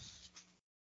gone.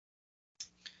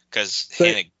 Because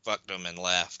Hennig fucked him and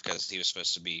left because he was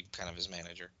supposed to be kind of his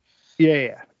manager.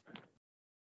 Yeah.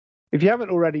 If you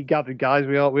haven't already gathered, guys,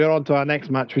 we are on to our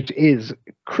next match, which is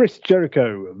Chris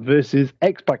Jericho versus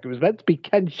X-Pac. It was meant to be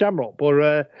Ken Shamrock,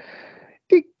 but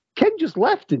Ken just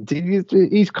left, didn't he?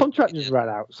 His contract just ran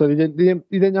out, so he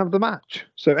didn't have the match.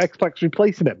 So X-Pac's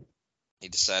replacing him. He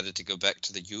decided to go back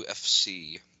to the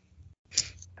UFC.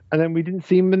 And then we didn't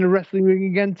see him in a wrestling ring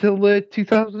again till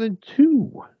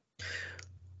 2002.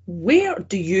 Where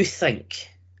do you think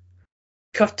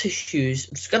Curtis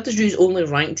Hughes only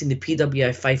ranked in the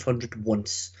PWI 500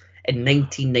 once in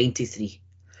 1993?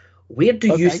 Where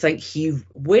do you think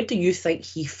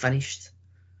he finished?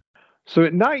 So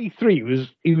at 93,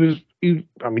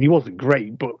 he wasn't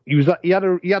great, but he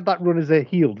had that run as a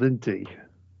heel, didn't he?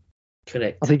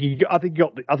 Correct. I think he had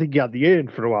the earn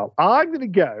for a while. I'm gonna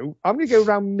go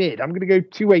around mid. I'm gonna go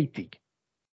 280.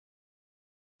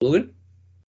 Logan?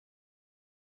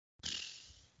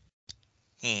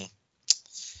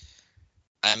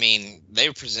 I mean, they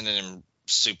presented him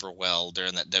super well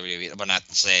during that WWE, but not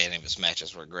saying any of his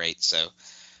matches were great, so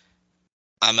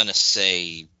I'm going to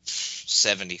say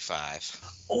 75.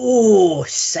 Oh,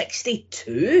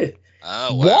 62?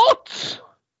 Oh, wow. What?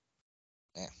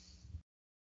 Yeah.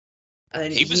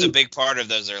 And He was a big part of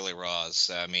those early Raws,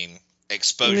 so, I mean,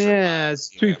 exposure. Yeah,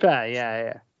 too fair,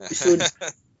 yeah. So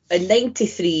in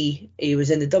 93, he was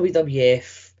in the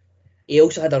WWF. He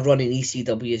also had a run in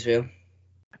ECW as well.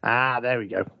 Ah, there we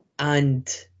go. And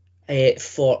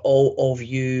for all of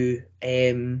you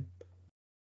that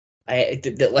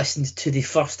listened to the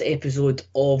first episode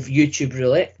of YouTube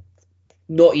Roulette,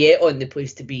 not yet on the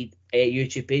Place to Be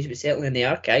YouTube page, but certainly in the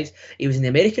archives, he was in the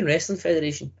American Wrestling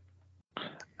Federation.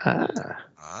 Almost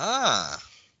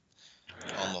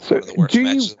one of the worst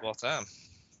matches of all time.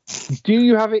 Do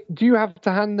you have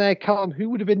to hand there, Calum? Who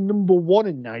would have been number one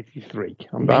in '93?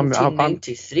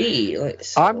 1993.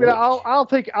 I'll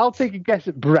take a guess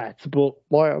at Brett, but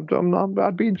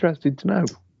I'd be interested to know.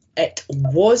 It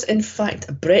was in fact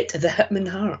Bret the Hitman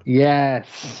Hart. Yes.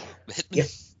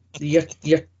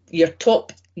 Your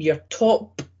top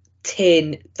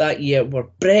 10 that year were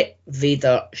Bret,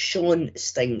 Vader, Shawn,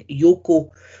 Sting,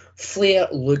 Yoko, Flair,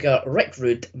 Luger, Rick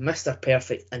Rude, Mr.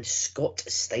 Perfect, and Scott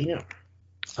Steiner.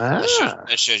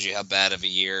 That shows you how bad of a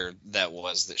year that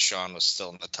was. That Shawn was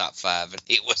still in the top 5, and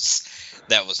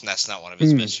that's not one of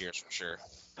his best years for sure.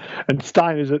 And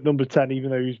Steiner's at number 10, even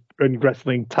though he's only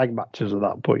wrestling tag matches at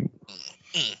that point.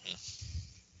 Mm-hmm.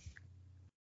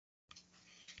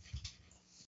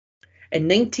 In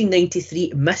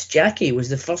 1993, Miss Jackie was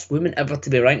the first woman ever to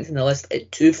be ranked in the list at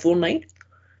 249.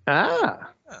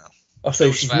 Oh,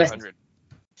 sorry, she's 500.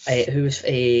 Who was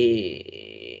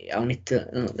I'll need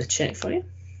to check for you.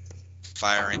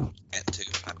 Firing at 2.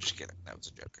 I'm just kidding. That was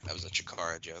a joke. That was a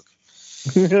Chikara joke.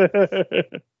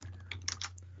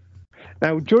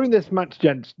 Now, during this match,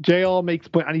 gents, JR makes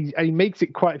point, and he makes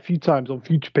it quite a few times on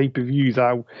future pay-per-views,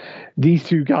 how these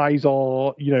two guys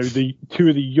are, the two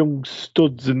of the young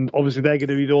studs, and obviously they're going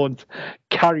to be the ones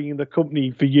carrying the company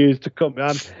for years to come.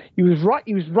 And he was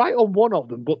right on one of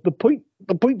them, but the point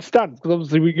stands, because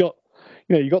obviously we got,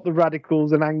 you got the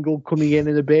Radicals and Angle coming in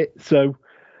a bit, so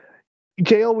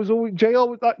JR always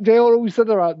said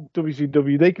about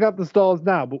WCW, they can have the stars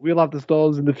now, but we'll have the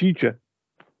stars in the future.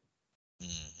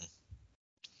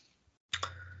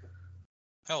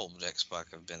 How old would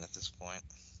X-Pac have been at this point?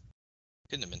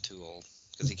 Couldn't have been too old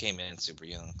because he came in super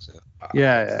young. So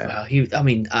yeah.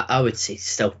 Well, I would say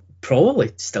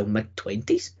probably still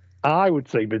mid-20s. I would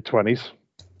say mid-20s.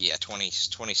 Yeah,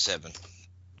 20s, 27.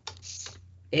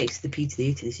 X to the P to the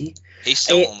A to the C. He's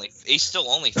still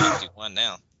only 51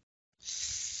 now.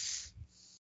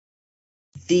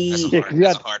 That's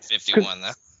a hard 51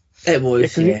 though. It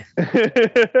was, yeah.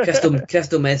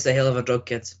 Crystal meth's a hell of a drug,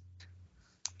 kids.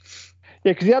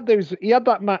 Yeah, because he had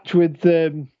that match with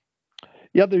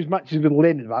he had those matches with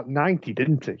Lynn at about 90,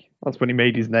 didn't he? That's when he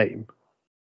made his name.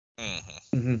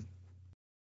 Mm-hmm. Mm-hmm.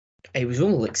 He was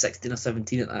only like 16 or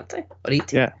 17 at that time, or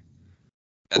 18. Yeah.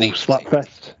 I think slap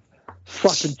fest,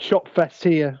 slap and chop fest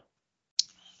here.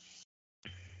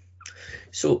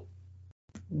 So,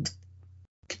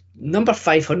 number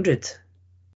 500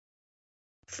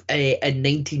 in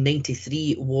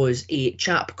 1993 was a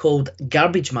chap called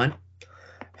Garbage Man,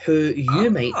 who is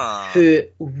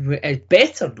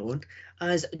better known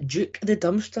as Duke the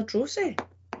Dumpster Drosy.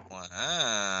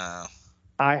 Wow.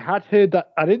 I had heard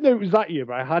that. I didn't know it was that year,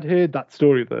 but I had heard that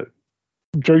story that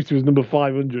Drosy was number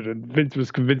 500 and Vince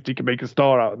was convinced he could make a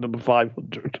star out of number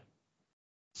 500.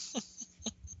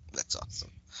 That's awesome.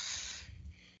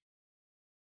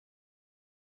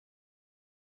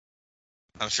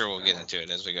 I'm sure we'll get into it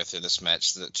as we go through this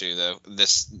match too, though.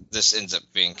 This ends up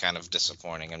being kind of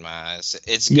disappointing in my eyes.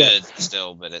 It's good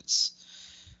still, but it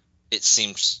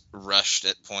seems rushed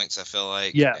at points, I feel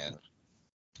like. Yeah.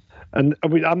 And I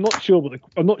mean, I'm not sure what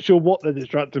they're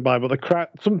distracted by, but the crowd,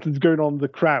 something's going on in the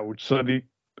crowd. So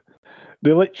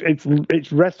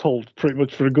it's rest hold pretty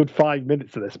much for a good 5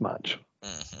 minutes of this match.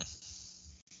 Mm-hmm.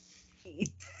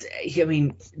 I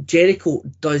mean, Jericho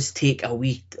does take a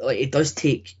week. Like, it does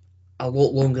take a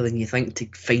lot longer than you think to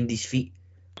find his feet.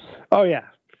 Oh yeah.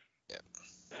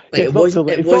 Like, it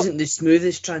wasn't the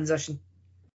smoothest transition.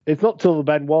 It's not till the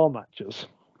Benoit matches.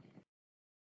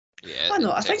 Yeah. I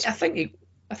know. I think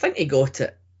he got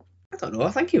it. I don't know.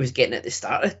 I think he was getting it at the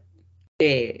start of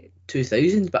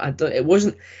 2000, but it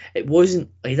wasn't. He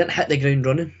didn't hit the ground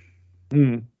running.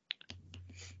 Mm.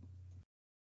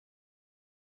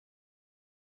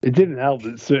 It didn't help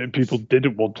that certain people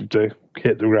didn't want him to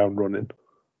hit the ground running.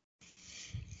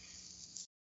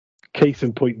 Case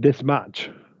in point, this match.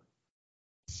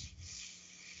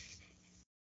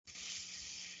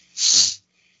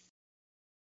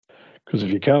 Because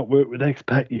if you can't work with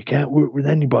expat, you can't work with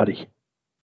anybody.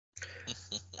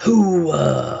 Who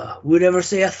would ever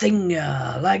say a thing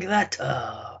like that?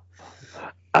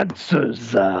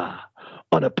 Answers on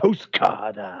a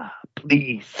postcard,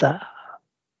 please. Wow.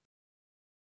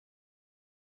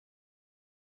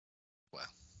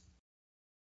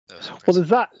 Well, there's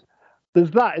that,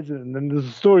 isn't it? And then there's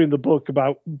a story in the book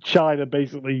about China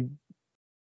basically,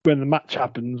 when the match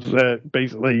happens,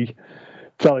 basically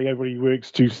telling everybody he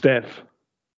works too stiff.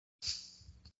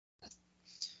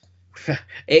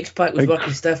 X-Pac was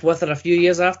working stiff with her a few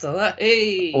years after that.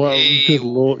 Hey! Well,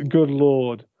 good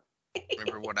lord.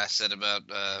 Remember what I said about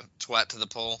twat to the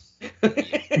pole?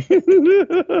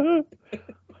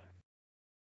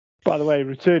 By the way,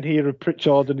 return here of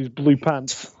Pritchard and his blue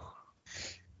pants.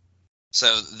 So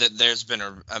there's been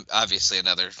obviously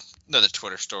another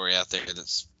Twitter story out there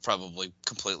that's probably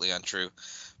completely untrue,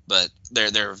 but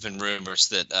there have been rumors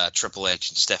that Triple H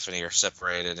and Stephanie are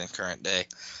separated in current day.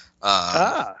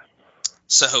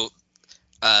 So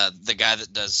the guy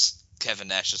that does Kevin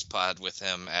Nash's pod with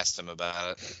him asked him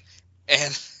about it,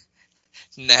 and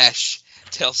Nash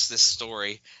tells this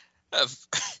story of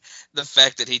the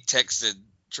fact that he texted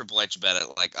Triple H about it.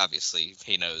 Like, obviously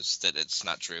he knows that it's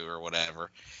not true or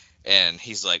whatever. And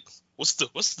he's like, "What's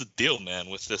the deal, man,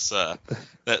 with this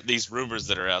these rumors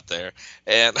that are out there?"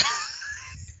 And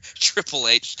Triple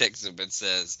H texts him and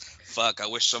says, "Fuck, I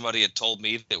wish somebody had told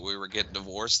me that we were getting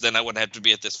divorced. Then I wouldn't have to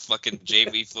be at this fucking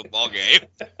JV football game."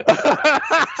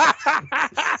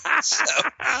 So,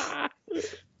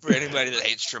 for anybody that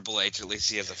hates Triple H, at least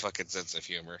he has a fucking sense of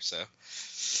humor. So.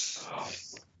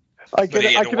 But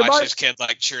he had to watch his kid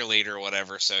like cheerleader or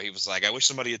whatever, so he was like, "I wish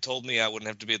somebody had told me I wouldn't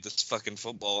have to be at this fucking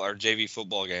football or JV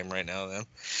football game right now." Then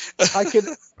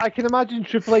I can imagine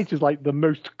Triple H is like the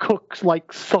most cooks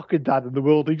like soccer dad in the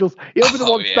world. He'll be the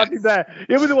one standing there.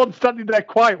 He'll be the one standing there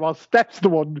quiet while Steph's the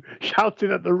one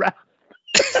shouting at the ref.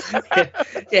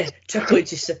 yeah. Triple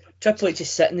H is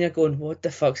sitting there going, "What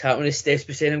the fuck's happening?" Steph's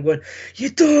beside him going, "You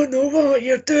don't know what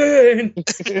you're doing." Who's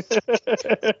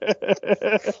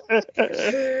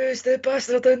the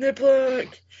bastard in the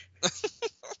black?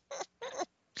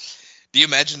 Do you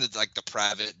imagine that like the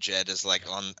private jet is like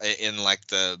in like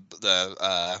the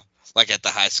like at the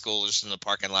high school, just in the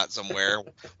parking lot somewhere,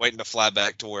 waiting to fly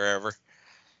back to wherever?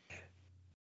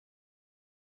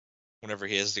 Whenever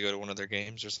he has to go to one of their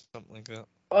games or something like that.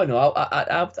 Oh no,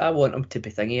 I want him to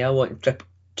be thingy. I want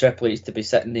Triple H to be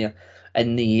sitting there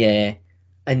in the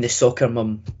soccer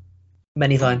mum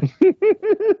minivan.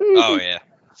 Oh yeah.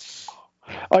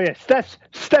 Oh yeah,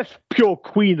 Steph's pure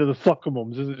queen of the soccer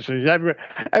mums, isn't she?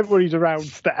 Everybody's around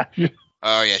Steph.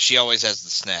 Oh yeah, she always has the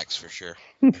snacks for sure.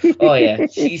 Oh yeah,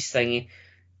 she's thingy.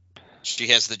 She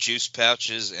has the juice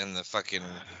pouches and the fucking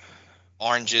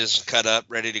oranges cut up,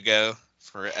 ready to go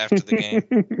for after the game.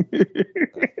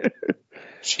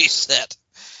 She's set.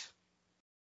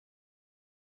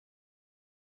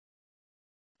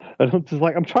 And I'm just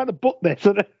like, I'm trying to book this,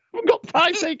 and I haven't got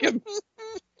time taken.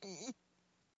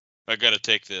 I gotta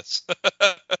take this.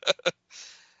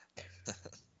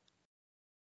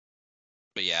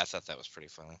 But yeah, I thought that was pretty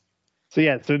funny. So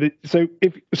yeah, so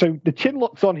the chin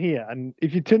lock's on here, and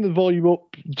if you turn the volume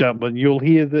up, gentlemen, you'll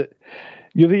hear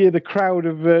the crowd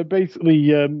of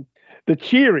basically the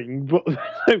cheering, but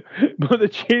the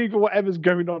cheering for whatever's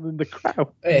going on in the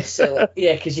crowd. So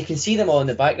yeah, because you can see them all in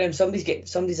the background. Somebody's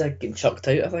getting chucked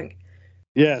out, I think.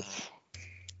 Yes.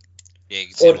 Yeah, you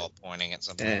can see them all pointing at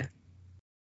something. Yeah.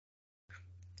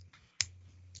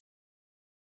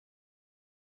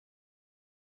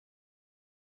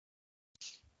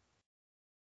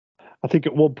 I think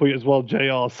at one point as well,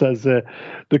 JR says the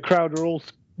crowd are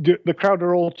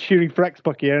all cheering for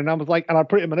Xbox here, and I was like, and I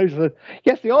put it in my notes and said,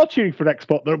 yes, they are cheering for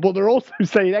Xbox, but they're also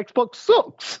saying Xbox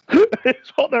sucks. It's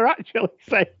what they're actually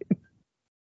saying.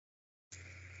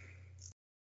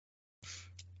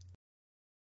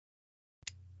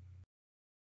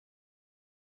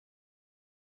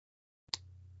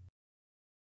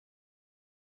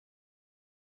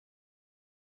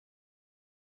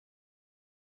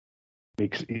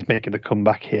 He's making a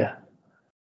comeback here.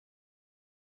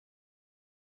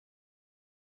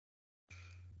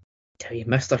 Tell you,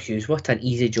 Mr. Hughes, what an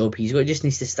easy job he's got. He just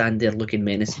needs to stand there looking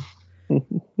menacing.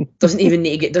 Doesn't even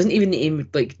need to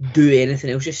like do anything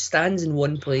else. Just stands in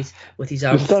one place with his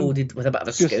arms folded with a bit of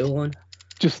a scowl on.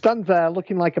 Just stands there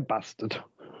looking like a bastard.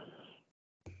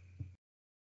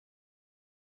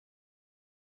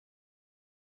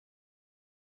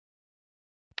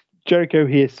 Jericho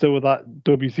here still with that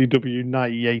WCW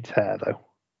 98 hair though.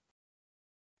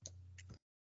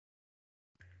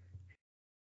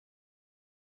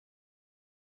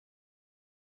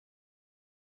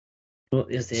 Oh,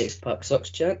 there's the X-Pac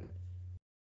sucks chant.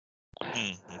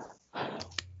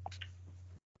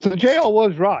 So JR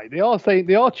was right. They are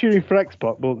cheering for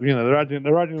Xbox, but you know they're adding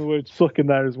the word "suck" in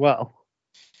there as well.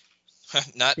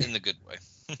 Not in the good way.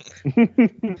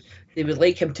 They would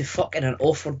like him to fuck in an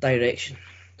awkward direction.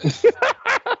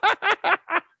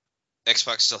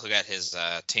 Xbox still got his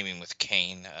teaming with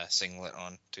Kane singlet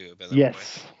on too. By the yes. way.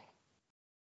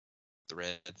 The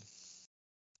red,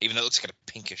 even though it looks kind of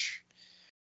pinkish.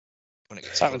 When it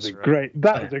gets That was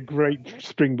a great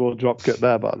springboard drop kick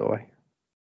there, by the way.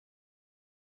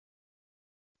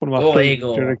 One of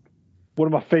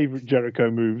my favorite Jericho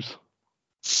moves.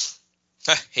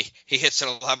 he hits it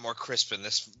a lot more crisp in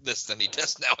this than he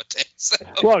does nowadays.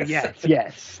 Well,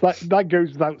 yes. That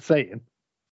goes without saying.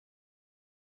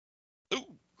 Ooh.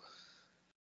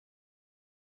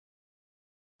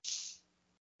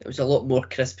 It was a lot more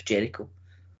crisp Jericho.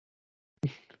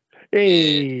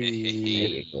 Hey. There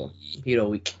you go. Hero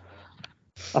week.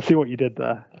 I see what you did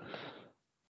there.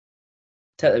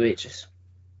 Tell the waitress.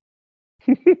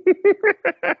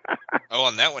 Oh,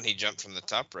 on that one he jumped from the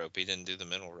top rope. He didn't do the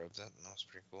middle rope. That was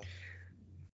pretty cool.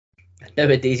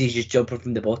 Nowadays he's just jumping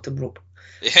from the bottom rope.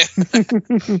 Yeah.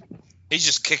 He's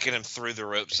just kicking him through the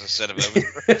ropes instead of over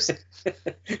the ropes.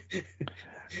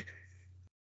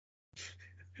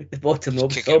 The bottom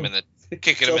rope.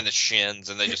 Kicking him in the shins,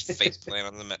 and they just face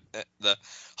plant on the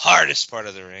hardest part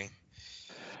of the ring.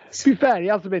 To be fair, he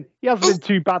hasn't been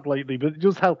too bad lately, but it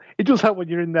does help. It does help when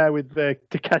you're in there with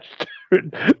Takeshi,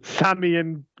 Sammy,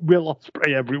 and Will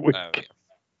Ospreay every week. Oh, yeah.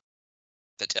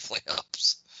 That definitely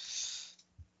helps.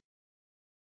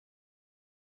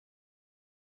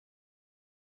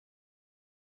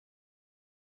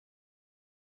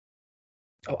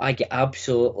 Oh, I get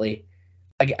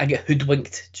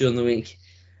hoodwinked during the week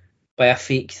by a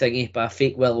fake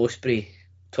Will Ospreay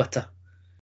Twitter.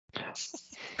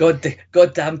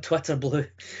 Goddamn Twitter blue.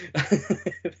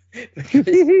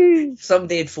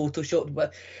 Somebody had photoshopped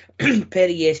per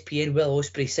ESPN Will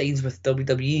Ospreay signs with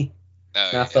WWE.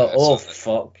 And I thought,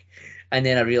 fuck. And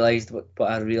then I realised what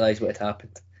had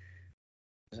happened.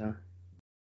 So.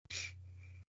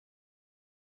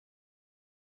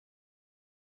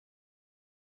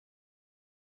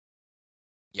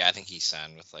 Yeah, I think he's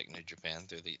signed with like New Japan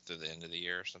through the end of the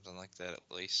year or something like that at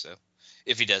least. So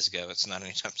if he does go, it's not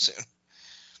anytime soon.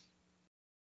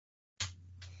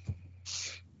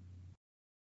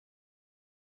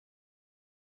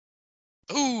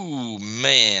 Ooh,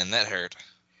 man, that hurt.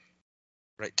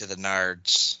 Right to the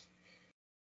nards.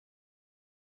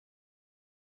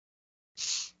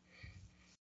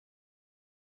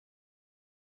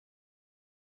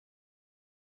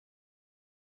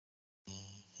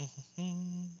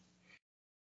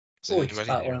 It's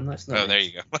Batman, that's not there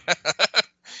you go.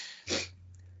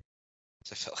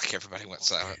 I felt like everybody went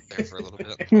silent there for a little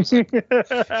bit. I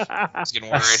was getting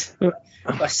worried.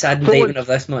 A sad indictment of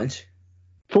this much.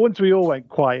 For once, we all went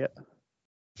quiet.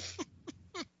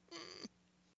 I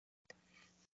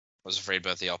was afraid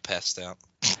both of y'all passed out.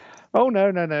 Oh,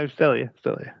 no. Still here. It's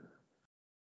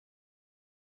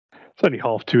only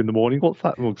 2:30 in the morning. What's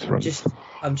that mug's from?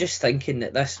 I'm just thinking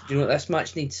that do you know what this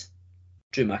match needs?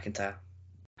 Drew McIntyre.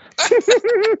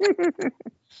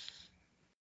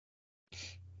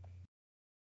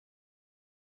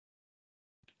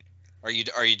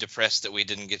 Are you depressed that we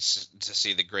didn't get to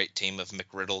see the great team of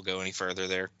McRiddle go any further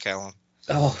there, Calum?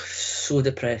 Oh, so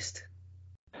depressed.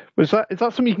 Is that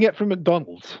something you can get from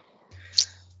McDonald's?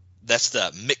 That's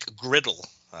the McGriddle.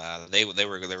 They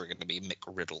were going to be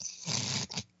McRiddle.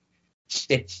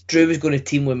 Yeah, Drew was going to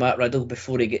team with Matt Riddle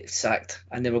before he gets sacked,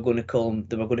 and they were going to call him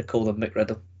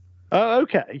McRiddle. Oh,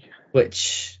 okay.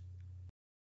 Which,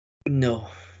 no.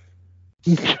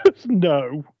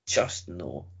 Just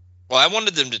no. Well, I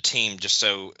wanted them to team just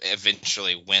so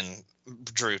eventually when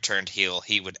Drew turned heel,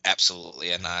 he would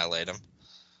absolutely annihilate him.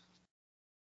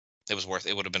 It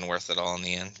would have been worth it all in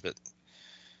the end, but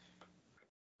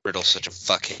Riddle's such a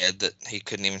fuckhead that he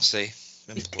couldn't even see.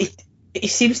 He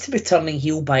seems to be turning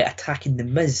heel by attacking the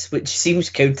Miz, which seems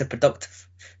counterproductive,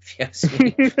 if you ask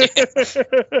me.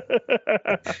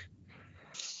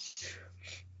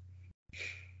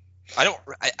 I don't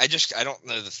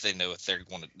know that they know what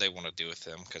they want to do with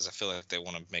him, because I feel like they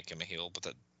want to make him a heel, but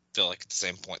I feel like at the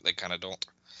same point they kind of don't,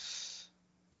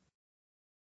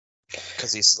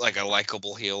 because he's like a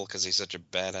likable heel because he's such a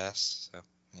badass. So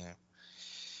yeah,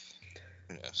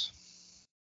 who knows?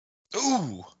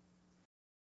 Ooh,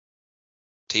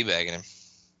 teabagging him.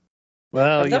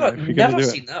 Well, I've never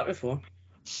seen that before.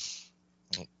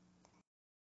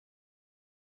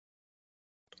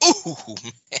 Ooh,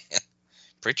 man.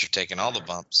 Preacher taking all the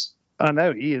bumps. I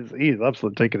know, he is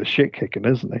absolutely taking a shit kicking,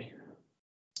 isn't he?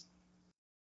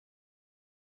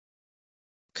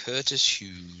 Curtis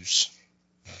Hughes.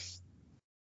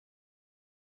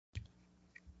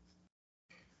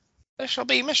 This will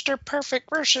be Mr. Perfect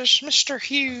versus Mr.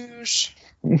 Hughes.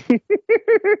 That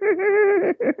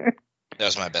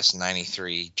was my best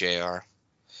 93 JR.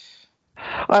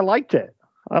 I liked it.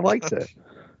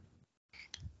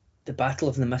 The Battle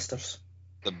of the Misters.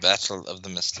 The Battle of the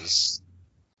Misters.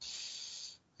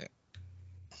 Yeah.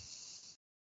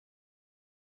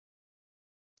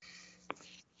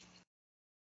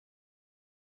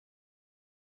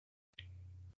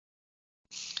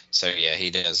 So yeah,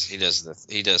 he does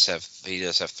have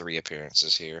 3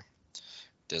 appearances here.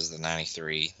 Does the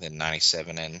 93, then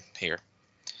 97, and here.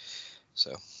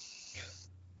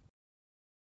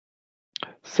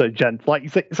 So, gents, like you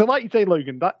say,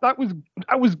 Logan, that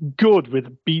was good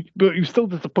with beat, but he was still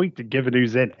disappointed given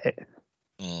who's in it.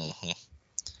 Mm-hmm.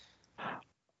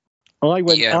 I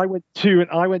went 2 and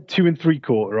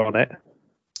 3/4 on it.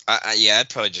 I'd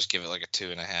probably just give it like a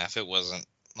 2.5. It wasn't,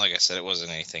 like I said, it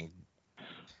wasn't anything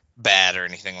bad or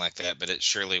anything like that, but it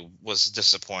surely was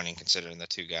disappointing considering the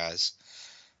two guys.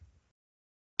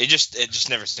 It just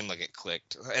never seemed like it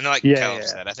clicked. And like Calum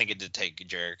said, I think it did take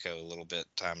Jericho a little bit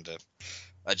time to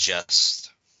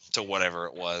adjust to whatever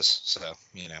it was. So,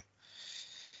 you know.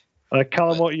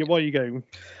 Calum, what are you going?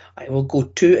 I will go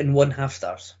 2.5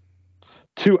 stars.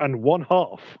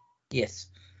 2.5. Yes.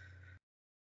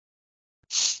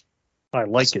 I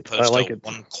like it.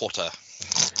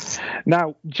 1/4.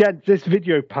 Now, gents, this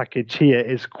video package here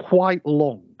is quite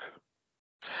long.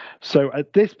 So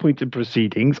at this point in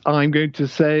proceedings, I'm going to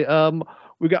say I'm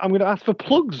going to ask for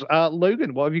plugs.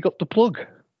 Logan, what have you got to plug?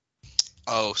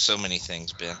 Oh, so many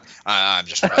things, Ben. I'm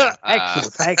just excellent.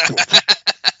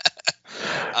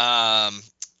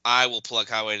 I will plug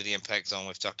Highway to the Impact Zone.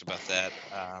 We've talked about that.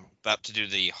 About to do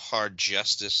the Hard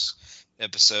Justice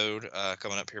episode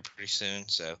coming up here pretty soon.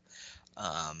 So,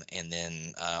 and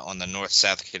then on the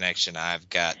North-South connection, I've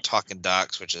got Talking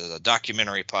Docs, which is a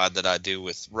documentary pod that I do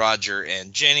with Roger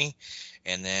and Jenny.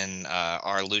 And then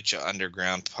our Lucha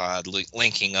Underground pod,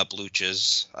 linking up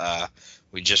luchas.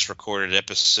 We just recorded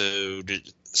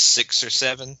episode 6 or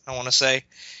 7, I want to say.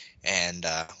 And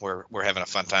we're having a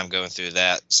fun time going through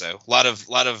that. So a lot of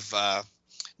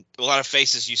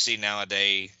faces you see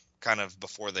nowadays, kind of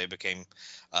before they became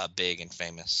big and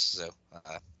famous. So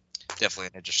definitely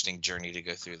an interesting journey to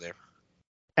go through there.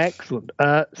 Excellent.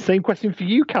 Same question for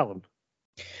you, Calum.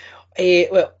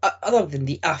 Well, other than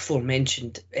the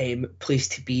aforementioned Place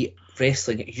to Be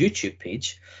Wrestling YouTube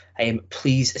page,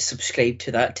 please subscribe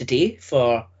to that today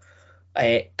for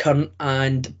current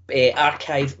and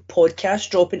archive podcasts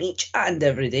dropping each and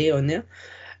every day on there.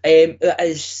 That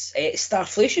is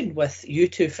Starflation with you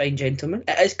two fine gentlemen.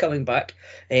 It is coming back.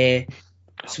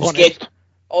 Honest.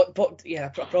 But yeah, I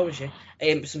promise you.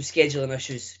 Some scheduling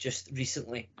issues just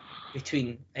recently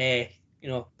between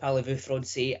Parlez-vous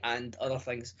Français and other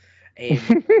things.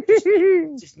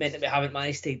 Just meant that we haven't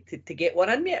managed to get one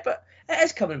in yet, but it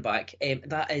is coming back.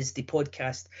 That is the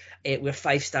podcast where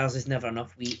 5 stars is never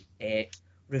enough. We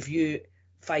review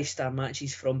 5-star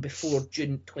matches from before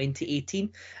June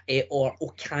 2018, or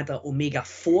Okada Omega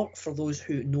 4 for those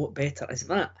who know it better as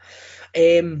that.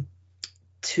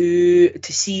 To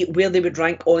see where they would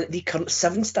rank on the current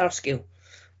 7-star scale.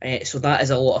 So that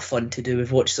is a lot of fun to do.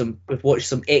 We've watched some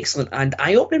excellent and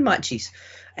eye-opening matches,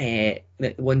 the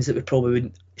ones that we probably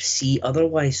wouldn't see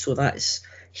otherwise. So that's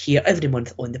here every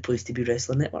month on the Place to Be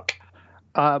Wrestling Network.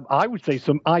 I would say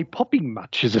some eye-popping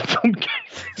matches in some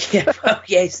cases. Yeah, well,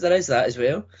 yes, there is that as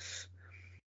well.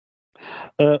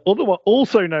 Otherwise,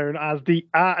 also known as the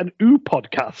and Ooh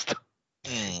podcast.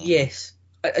 Yes,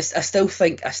 I still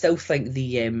think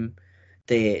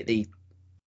the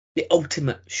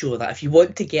ultimate show that if you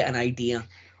want to get an idea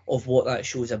of what that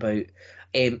show's about,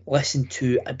 listen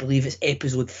to, I believe it's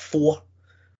episode 4.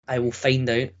 I will find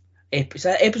out.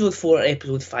 Episode 4 or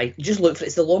episode 5. Just look for it.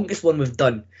 It's the longest one we've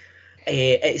done.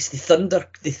 It's the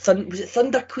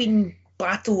Thunder Queen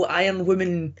Battle Iron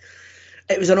Woman.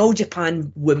 It was an All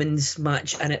Japan women's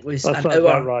match, and it was an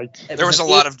hour. Right. There was a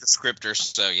lot of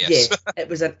descriptors, so yes. Yeah, it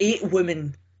was an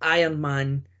 8-woman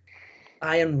Iron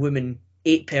Woman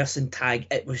 8-person tag.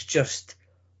 It was just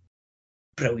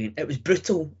brilliant. It was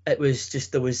brutal. It was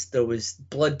just there was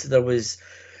blood. There was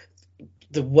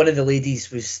one of the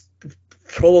ladies was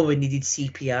probably needed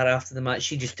CPR after the match.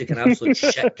 She just took an absolute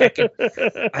shit kicking.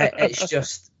 It's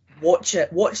just watch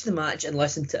the match and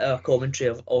listen to our commentary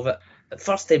of it. The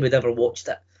first time we'd ever watched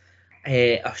it,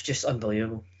 it was just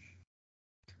unbelievable.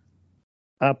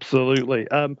 Absolutely.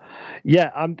 And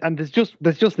there's just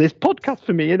this podcast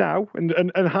for me now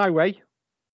and Highway.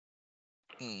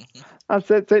 Mm-hmm. I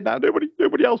said now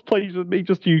nobody else plays with me,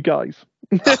 just you guys.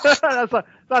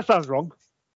 That sounds wrong.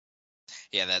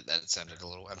 Yeah, that sounded a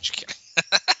little. I'm just kidding.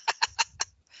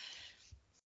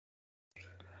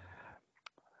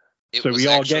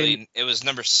 It was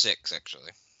number 6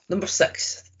 actually. Number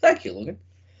 6. Thank you, Logan.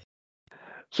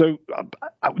 So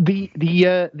the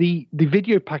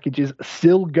video package is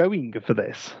still going for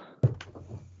this.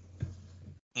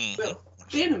 Mm-hmm. Well,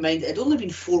 bearing in mind, it had only been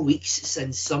 4 weeks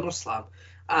since SummerSlam,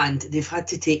 and they've had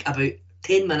to take about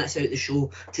 10 minutes out of the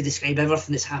show to describe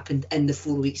everything that's happened in the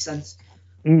 4 weeks since.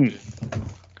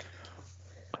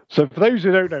 So for those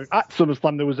who don't know, at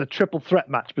SummerSlam there was a triple threat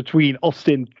match between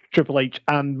Austin, Triple H,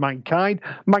 and Mankind.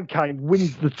 Mankind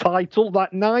wins the title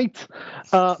that night.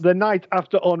 The night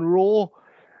after on Raw,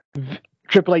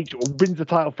 Triple H wins the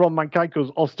title from Mankind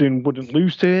because Austin wouldn't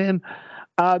lose to him.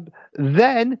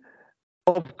 Then,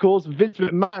 of course, Vince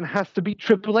McMahon has to beat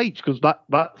Triple H because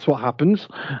that's what happens.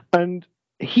 And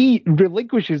he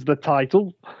relinquishes the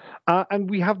title. And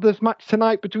we have this match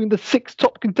tonight between the 6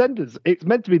 top contenders. It's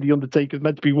meant to be The Undertaker's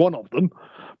meant to be one of them,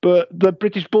 but the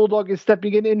British Bulldog is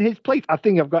stepping in his place. I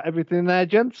think I've got everything there,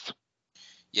 gents.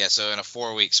 Yeah, so in a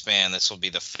 4-week span, this will be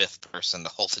the 5th person to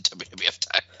hold the WWF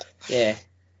title. Yeah.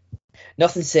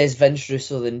 Nothing says Vince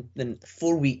Russo than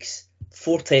 4 weeks,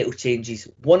 4 title changes,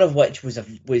 one of which was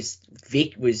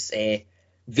vacant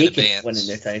winning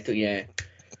their title. Yeah.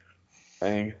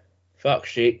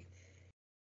 Fuck's sake.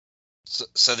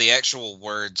 So the actual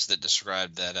words that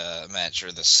describe that match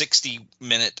are the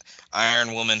 60-minute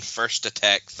Iron Woman First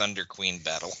Attack Thunder Queen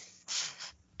battle.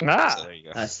 So there you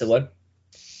go. That's the one.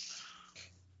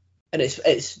 And it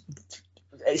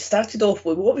started off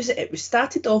with, what was it? It was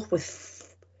started off with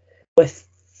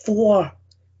 4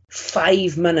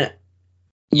 5-minute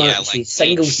matches, like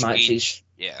singles matches.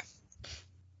 Yeah.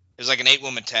 It was like an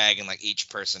 8-woman tag, and like each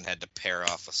person had to pair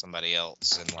off with somebody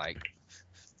else, and like.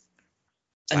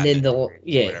 And then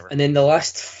the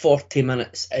last 40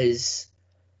 minutes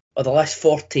or the last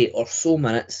 40 or so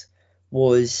minutes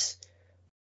was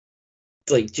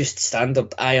like just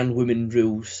standard Iron Woman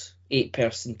rules,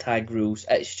 8-person tag rules.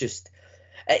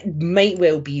 It might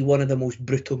well be one of the most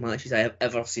brutal matches I have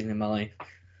ever seen in my life.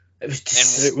 It was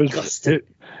disgusting.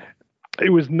 It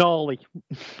was gnarly,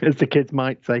 as the kids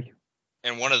might say.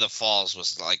 And one of the falls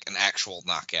was like an actual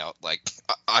knockout. Like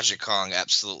Aja Kong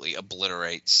absolutely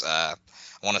obliterates. I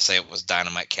want to say it was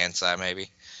Dynamite Kansai,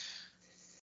 maybe.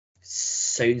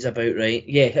 Sounds about right.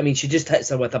 Yeah, I mean, she just hits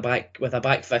her with a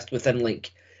back fist within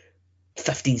like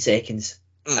 15 seconds,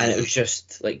 and it was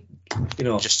just like,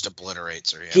 just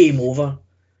obliterates her. Yeah. Game over.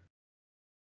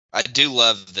 I do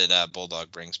love that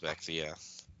Bulldog brings back the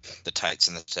tights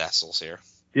and the tassels here.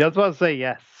 Yeah, I was about to say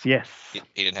yes. He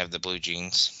didn't have the blue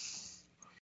jeans.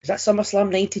 Is that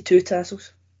SummerSlam 92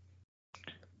 tassels?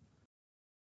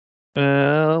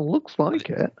 Looks like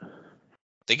it. I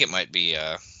think it might be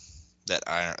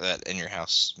that In Your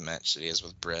House match that he has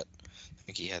with Brett. I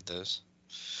think he had those.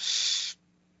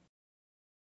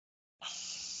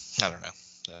 I don't know.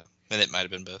 And it might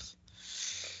have been both.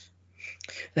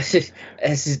 This is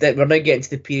that we're now getting to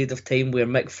the period of time where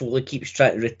Mick Foley keeps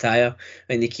trying to retire,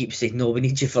 and they keep saying, "No, we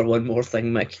need you for one more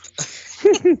thing, Mick."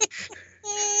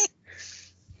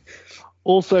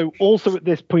 Also at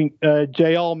this point,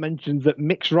 JR mentions that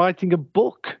Mick's writing a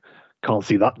book. Can't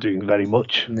see that doing very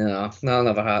much. No,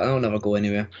 I'll never go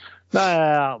anywhere. Nah,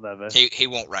 I'll never. He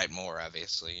won't write more,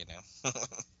 obviously, you know.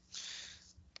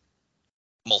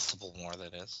 Multiple more,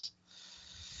 that is.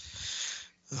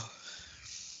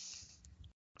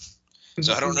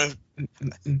 So I don't know.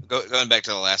 Going back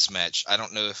to the last match, I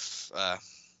don't know if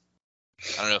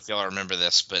y'all remember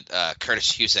this, but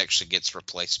Curtis Hughes actually gets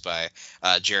replaced by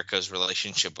Jericho's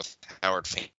relationship with Howard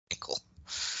Finkel.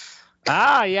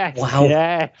 Ah, yes. Wow.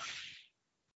 Yeah.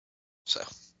 So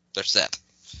there's that.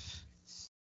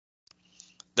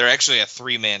 They're actually a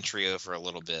 3-man trio for a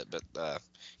little bit, but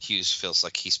Hughes feels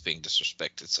like he's being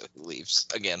disrespected, so he leaves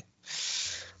again.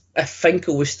 If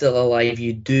Finkel was still alive,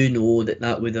 you do know that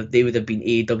they would have been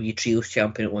AEW Trios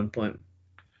champion at one point.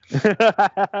 And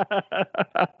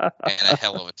a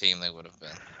hell of a team they would have been.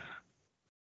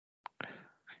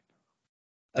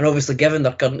 And obviously, given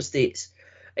their current states,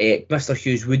 Mr.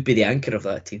 Hughes would be the anchor of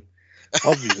that team.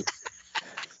 Obviously.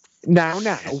 Now.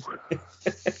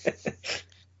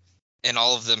 And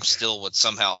all of them still would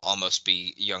somehow almost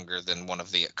be younger than one of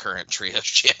the current trios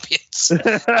champions.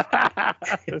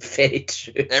 Very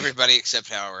true. Everybody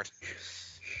except Howard.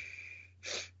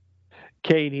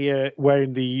 Kane here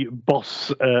wearing the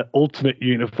Boss Ultimate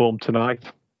uniform tonight.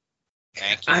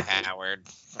 Thank you, Howard.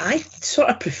 I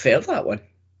sort of prefer that one.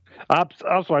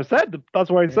 That's what I said. That's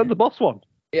why I said the Boss one.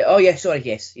 Yeah, oh, yeah, sorry,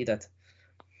 yes, you did.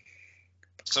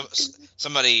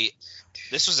 Somebody...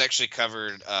 This was actually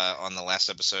covered on the last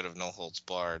episode of No Holds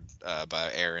Barred by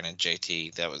Aaron and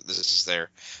JT. They're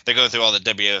going through all the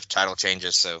WWF title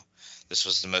changes, so this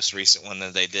was the most recent one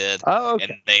that they did. Oh,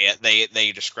 okay. And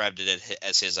they described it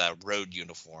as his road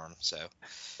uniform. So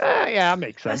yeah, that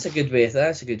makes sense. That's a good way of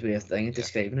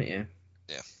describing it. Yeah.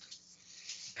 Yeah.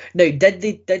 Now, did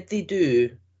they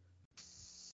do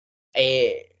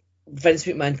Vince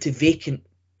McMahon to Vacant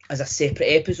as a separate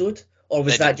episode? Or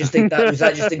was that just encompassed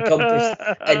in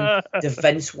the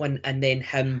Vince one and then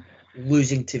him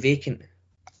losing to Vacant?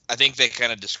 I think they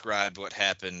kind of described what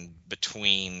happened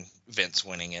between Vince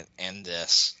winning it and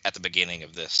this at the beginning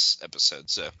of this episode.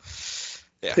 So,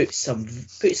 yeah. Put some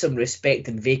respect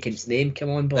in Vacant's name. Come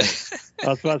on, boy.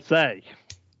 That's what I say.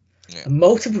 Yeah. A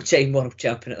multiple-time world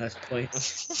champion at this point.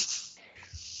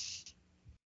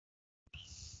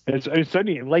 It's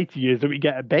only in later years that we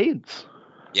get abeyance.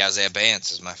 Yeah, Isaiah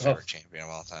Vance is my favorite champion of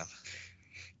all time.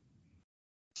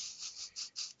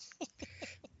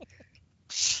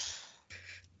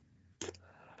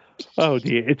 Oh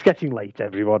dear, it's getting late,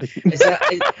 everybody.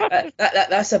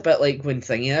 That's a bit like when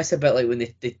thingy. That's a bit like when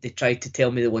they tried to tell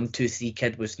me the 1-2-3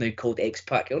 kid was now called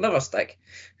X-Pac. It'll never stick.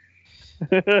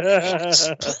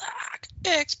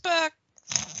 X-Pac.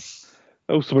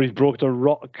 Oh, somebody's brought a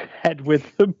rock head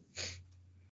with them.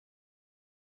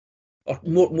 Or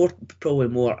probably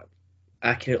more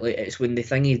accurately, it's when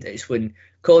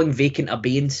calling Vacant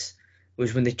abeyance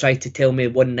was when they tried to tell me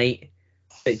one night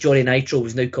that Johnny Nitro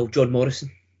was now called John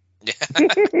Morrison. Yeah.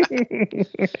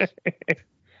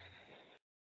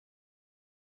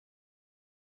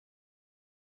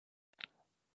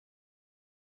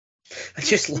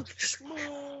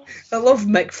 I love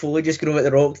Mick Foley just going over at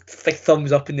the Rock,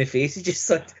 thumbs up in the face. He's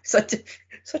just such a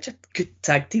good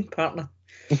tag team partner.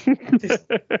 Just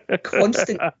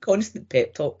constant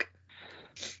pep talk.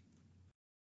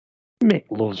 Mick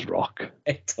loves rock.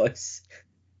 It does.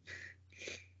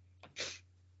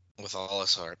 With all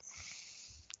his heart.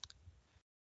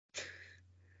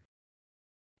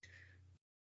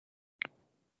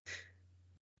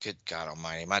 Good God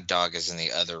Almighty! My dog is in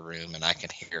the other room, and I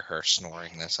can hear her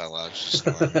snoring this out loud. She's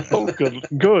snoring. Oh,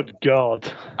 good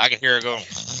God! I can hear her going.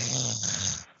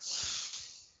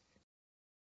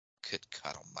 Good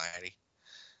God Almighty!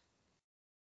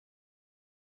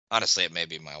 Honestly, it may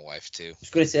be my wife too. I was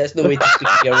going to say that's no way to speak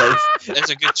to your wife.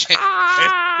 There's a good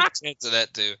chance of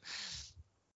that too.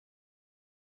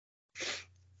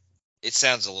 It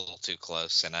sounds a little too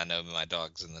close, and I know my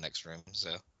dog's in the next room, so.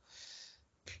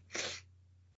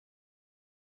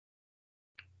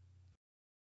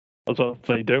 was going to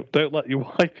say, don't let your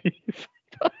wife hear you say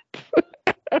that.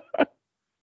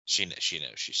 She knows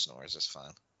she snores. It's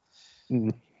fine.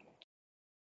 Mm.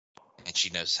 And she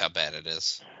knows how bad it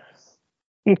is.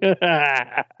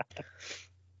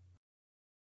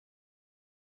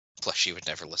 Plus, she would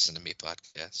never listen to me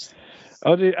podcast.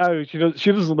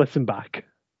 She doesn't listen back.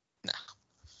 No.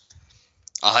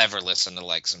 I'll have her listen to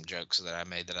like some jokes that I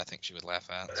made that I think she would laugh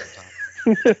at sometime.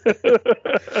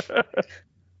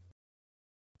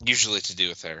 Usually to do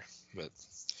with her, but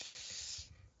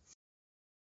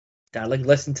darling,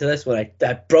 listen to this one. I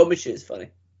promise you it's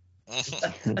funny.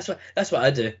 That's what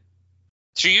I do.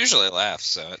 She usually laughs,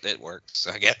 so it works,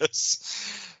 I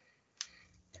guess.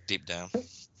 Deep down.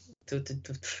 Don't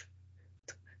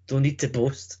need to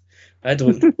boast. I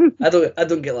don't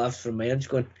get laughs from mine. I'm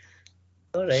just going,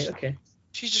 all right, okay.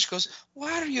 She just goes,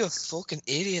 "Why are you a fucking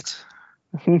idiot?"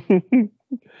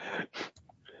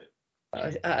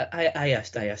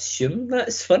 I assume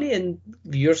that's funny in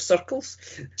your circles.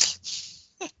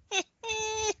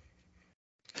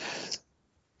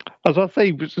 As I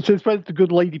say, since when's the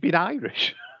good lady been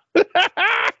Irish?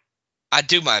 I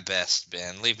do my best,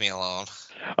 Ben. Leave me alone.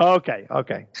 Okay.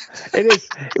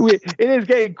 It is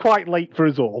getting quite late for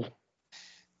us all.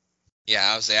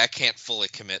 Yeah, I would say I can't fully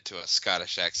commit to a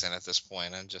Scottish accent at this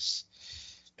point. I'm just.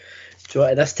 So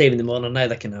at this time in the morning,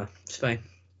 neither can I. It's fine.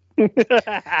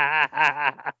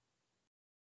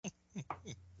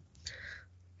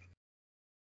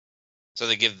 So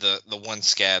they give the one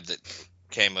scab that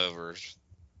came over,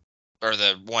 or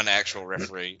the one actual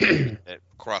referee that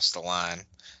crossed the line.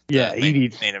 Yeah, he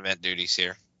needs main event duties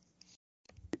here.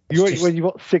 When you've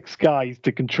got 6 guys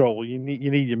to control, you need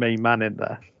your main man in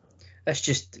there. This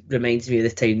just reminds me of the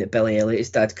time that Billy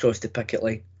Elliott's dad crossed the picket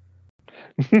line.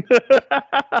 It's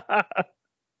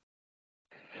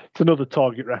another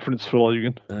Target reference for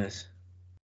Logan. Nice.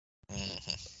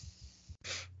 Mm-hmm.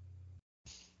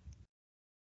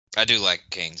 I do like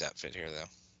Kane's outfit here,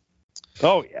 though.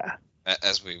 Oh, yeah.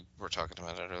 As we were talking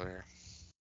about it earlier.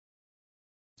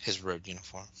 His road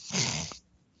uniform.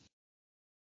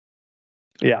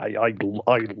 Yeah, I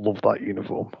love that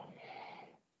uniform.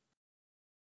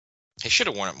 He should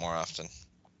have worn it more often.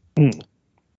 Mm.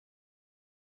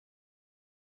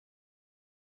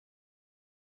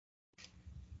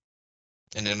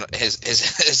 And then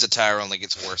his attire only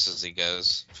gets worse as he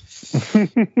goes,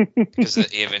 because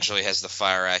he eventually has the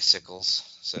fire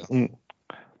icicles. So, and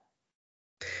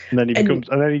then he becomes,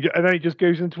 and then he just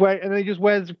goes into wear, and then he just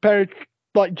wears a pair of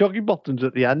like jogging bottoms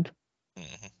at the end.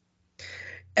 Mm-hmm.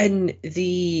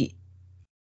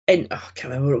 I can't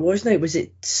remember what it was now. Was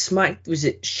it Smack? Was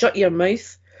it Shut Your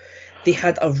Mouth? They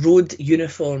had a road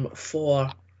uniform for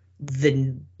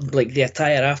the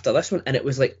attire after this one, and it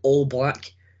was like all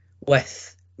black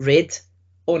with red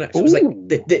on it. So it was like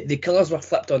the colours were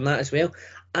flipped on that as well.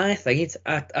 I think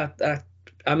I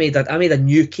made a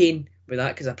new Kane with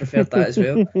that because I preferred that as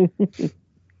well. You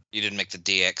didn't make the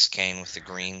DX Kane with the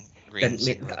green.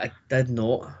 I did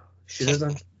not. Should have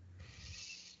done.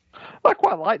 I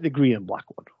quite like the green and black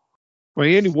one. Well,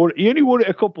 he only wore it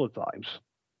a couple of times.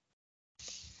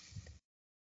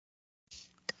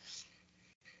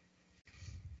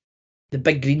 The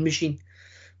big green machine.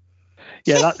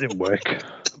 Yeah, that didn't work. The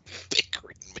big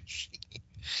green machine.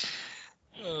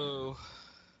 Oh.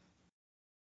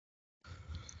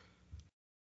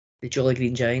 The Jolly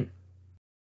Green Giant.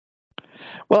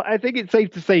 Well, I think it's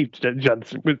safe to say,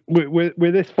 gents,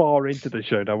 we're this far into the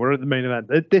show now. We're at the main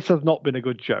event. This has not been a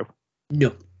good show.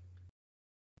 No.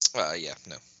 Yeah,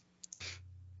 no.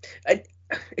 I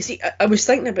was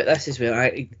thinking about this as well.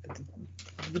 I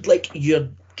would like your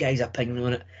guys' opinion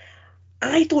on it.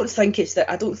 I don't think it's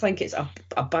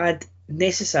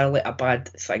necessarily a bad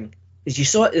thing. As you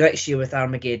saw it next year with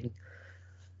Armageddon,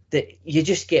 that you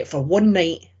just get for one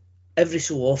night, every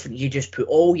so often, you just put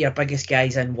all your biggest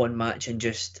guys in one match and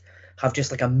just have just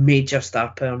like a major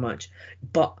star power match.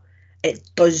 But it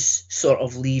does sort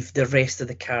of leave the rest of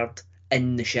the card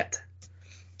in the shit.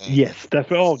 Yes,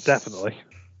 definitely. Oh, definitely.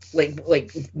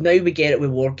 Like now we get it with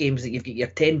War Games that you've got your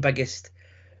 10 biggest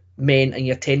men and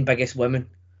your 10 biggest women.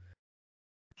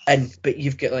 But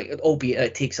you've got albeit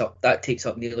it takes up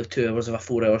nearly 2 hours of a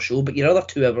 4-hour show, but your other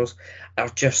 2 hours are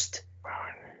just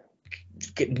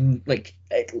getting it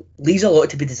leaves a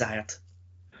lot to be desired.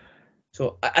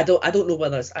 So I don't know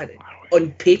whether it's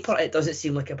on paper it doesn't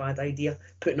seem like a bad idea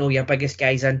putting all your biggest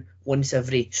guys in once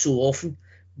every so often,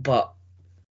 but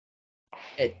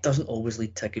it doesn't always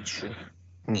lead to a good show.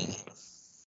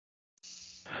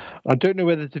 I don't know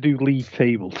whether to do league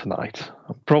table tonight.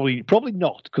 Probably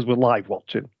not, because we're live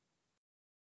watching.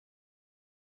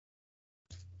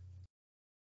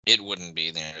 It wouldn't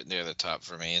be near the top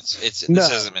for me. This No.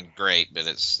 hasn't been great, but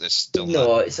it's still No,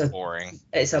 not it's a boring.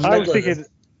 it's a I was middle of thinking,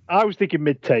 I was thinking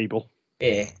mid-table.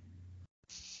 yeah.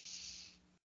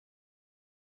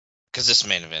 Because this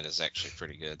main event is actually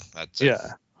pretty good. I'd say.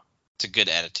 Yeah. It's a good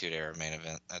Attitude Era main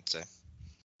event, I'd say.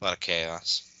 A lot of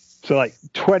chaos. So like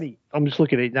 20, I'm just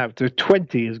looking at it now. So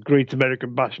 20 is Great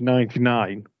American Bash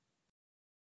 99.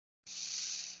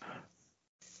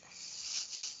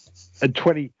 And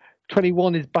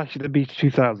 21 is Bash at the Beach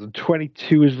 2000.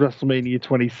 22 is WrestleMania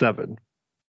 27.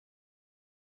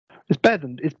 It's better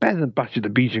than Bash at the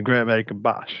Beach and Great American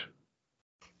Bash.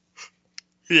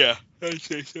 Yeah, I'd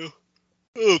say so.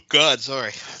 Oh, God,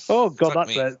 sorry. Oh, God, Fuck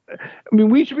that's me. it. I mean,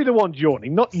 we should be the ones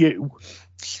yawning, not you.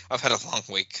 I've had a long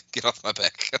week. Get off my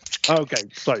back. Okay,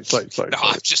 sorry. No,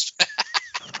 I'm just...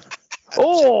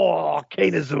 Oh,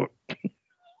 Kane is...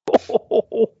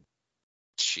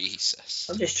 Jesus.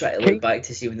 I'm just trying to Kane- look back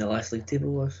to see when the last league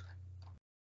table was.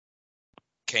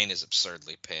 Kane is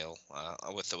absurdly pale,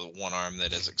 with the one arm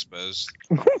that is exposed.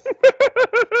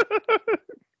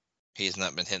 He has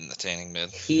not been hitting the tanning bed.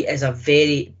 He is a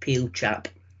very pale chap.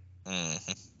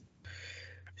 Mm-hmm.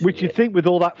 Which you think with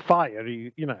all that fire,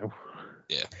 you know.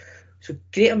 Yeah. So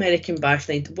Great American Bash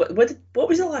night. What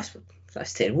was the last one?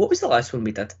 That's 10. What was the last one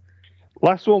we did?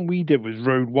 Last one we did was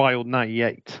Road Wild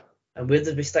 98. And where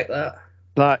did we stick that?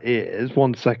 That is,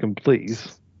 1 second,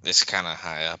 please. It's kind of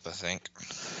high up, I think.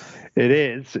 It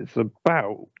is. It's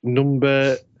about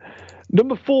number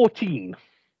 14.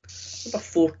 Number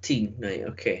 14. Right,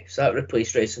 okay. So that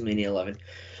replaced WrestleMania 11.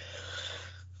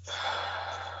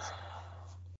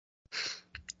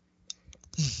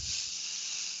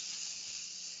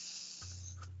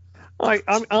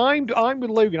 I'm with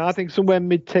Logan. I think somewhere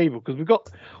mid-table because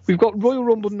we've got Royal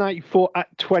Rumble 94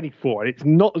 at 24. It's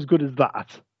not as good as that,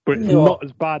 but it's No. not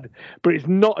as bad. But it's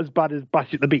not as bad as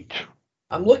Bash at the Beach.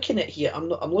 I'm looking at here. I'm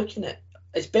looking at.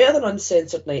 It's better than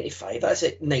Uncensored 95. That's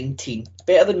at 19.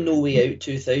 Better than No Way Out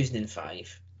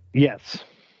 2005. Yes.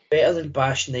 Better than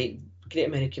Bash Night. Great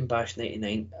American Bash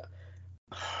 99.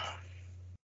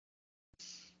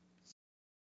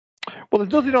 Well,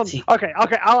 there's nothing on. See, Okay.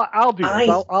 I'll do this.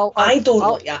 I don't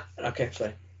like that. Okay,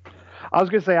 sorry. I was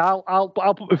going to say I'll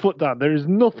put my foot down. There is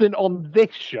nothing on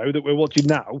this show that we're watching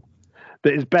now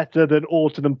that is better than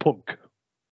Orton and Punk.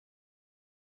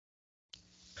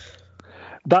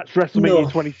 That's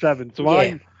WrestleMania 27. So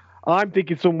Yeah. I'm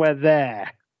thinking somewhere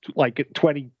there, like at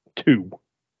 22.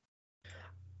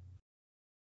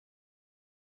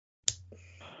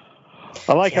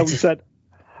 I like how we said.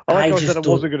 I wasn't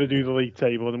going to do the league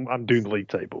table, and I'm doing the league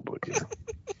table, but yeah.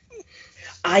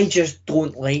 I just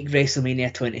don't like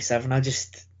WrestleMania 27.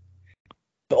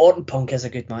 But Orton Punk is a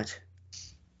good match.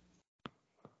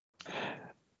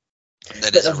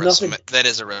 That is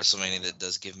a WrestleMania that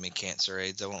does give me cancer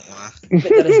AIDS, I won't lie. But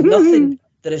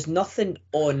there is nothing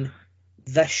on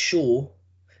this show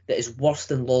that is worse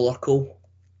than Lawler Cole.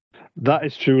 That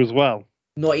is true as well.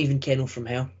 Not even Kennel from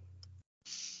Hell.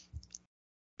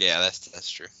 Yeah, that's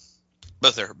true.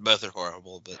 Both are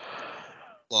horrible, but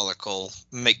Lawler Cole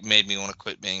made me want to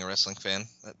quit being a wrestling fan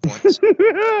at points.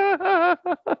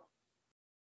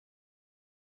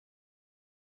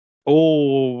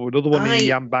 Oh, another one of the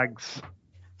yam bags.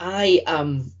 I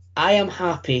am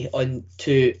happy on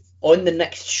the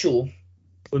next show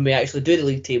when we actually do the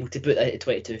league table to put that at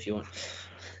 22 if you want.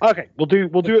 Okay, we'll do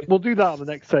that on the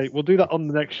next tape. We'll do that on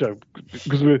the next show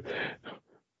because we're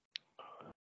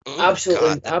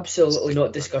absolutely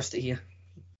not discussed it here.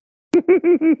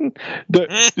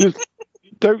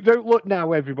 don't look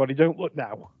now, everybody. Don't look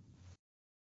now.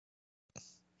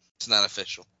 It's not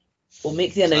official. We'll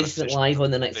make the announcement live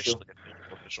on the next show.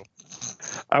 Official.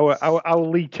 Our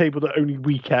league table that only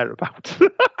we care about.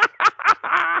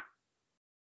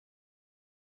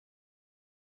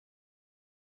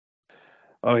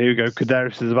 Oh, here we go.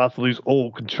 Kadarius is about to lose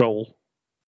all control.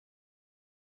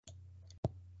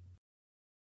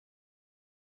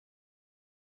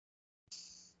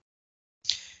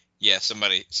 Yeah,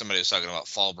 somebody was talking about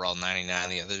Fall Brawl 99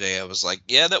 the other day. I was like,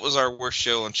 yeah, that was our worst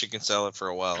show on Chicken Salad for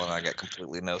a while, and I got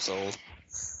completely no sold.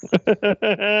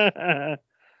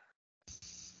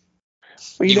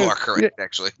 Well, you are correct,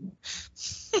 actually.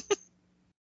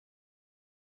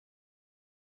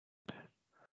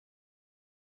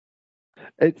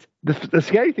 It's the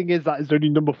scary thing is that it's only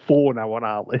number 4 now on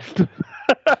our list.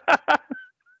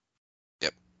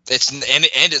 Yep,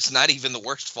 it's not even the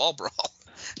worst Fall Brawl.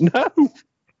 No.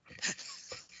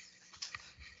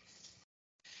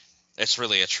 It's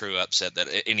really a true upset that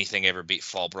anything ever beat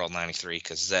Fall Brawl 93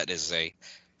 because that is a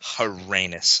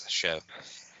horrendous show.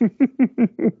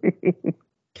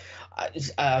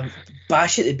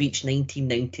 Bash at the Beach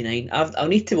 1999. I'll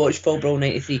need to watch Full Brawl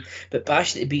 93, but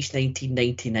Bash at the Beach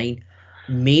 1999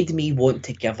 made me want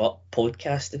to give up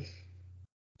podcasting.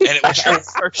 And it was your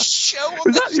first show.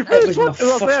 Was that your first one?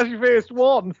 That was your first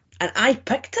one. And I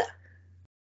picked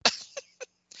it.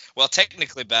 Well,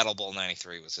 technically, Battle Bowl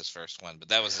 93 was his first one, but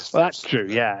that was his first. Well, that's true,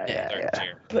 yeah.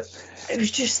 But it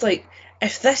was just like,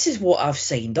 if this is what I've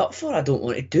signed up for, I don't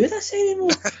want to do this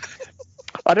anymore.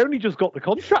 I'd only just got the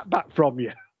contract back from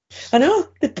you. I know.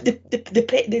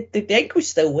 The ink was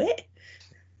still wet.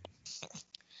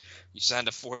 You signed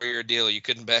a 4-year deal. You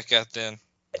couldn't back out then.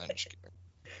 I'm just kidding.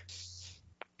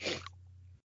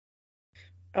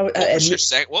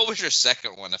 What was your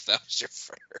second one if that was your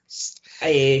first?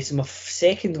 So my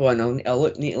second one,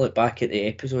 I'll need to look back at the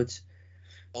episodes.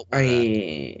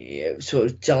 So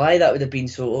July, that would have been,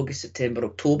 so August, September,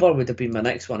 October would have been my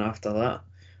next one after that.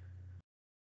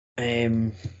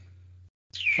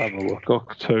 Have a look,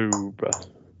 October.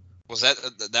 Was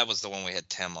that was the one we had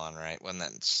Tim on, right? When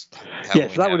that's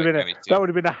yes, that would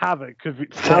have been a Havoc because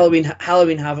Halloween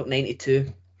Havoc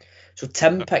 92. So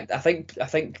Tim picked. I think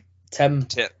Tim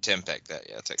picked that.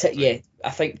 Yeah, yeah. I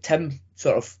think Tim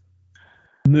sort of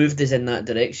moved us in that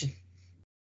direction.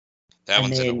 That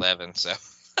one's at 11. So.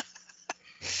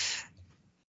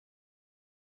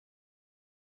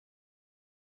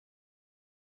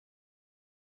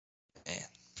 Man.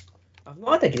 I've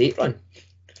not had a great run,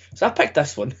 so I picked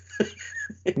this one.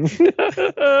 This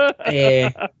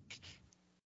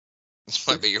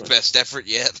might be your best effort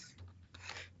yet.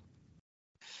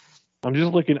 I'm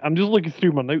just looking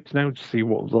through my notes now to see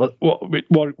what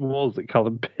it was that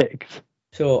Calum picked.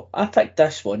 So I picked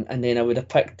this one, and then I would have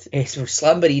picked so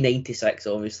Slamboree 96,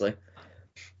 obviously.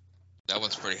 That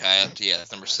one's pretty high up. Yeah,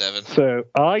 that's number 7. So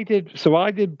I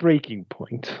did Breaking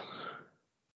Point.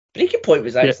 Breaking Point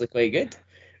was actually quite good.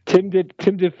 Tim did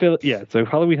Phil. Yeah, so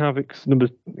Halloween Havoc's number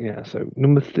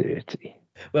 30.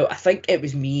 Well, I think it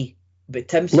was me, but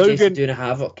Tim suggested Logan. doing a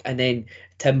Havoc, and then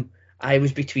I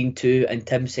was between two, and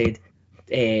Tim said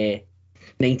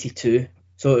 92.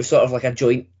 So it was sort of like a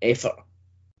joint effort.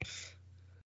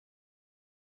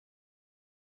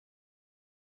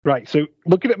 Right, so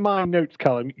looking at my notes,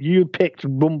 Calum, you picked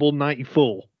Rumble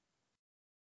 94.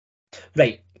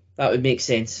 Right, that would make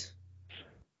sense.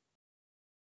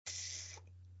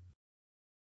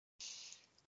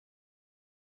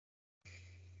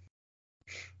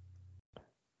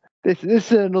 This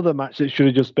is another match that should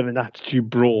have just been an attitude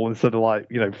brawl instead of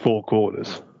 4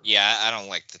 quarters. Yeah, I don't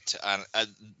like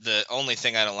the only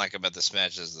thing I don't like about this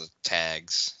match is the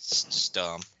tags. It's just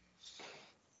dumb.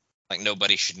 Like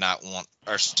nobody should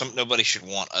nobody should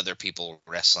want other people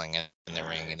wrestling in the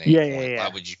ring. Yeah. Why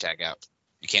would you tag out?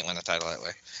 You can't win the title that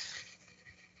way.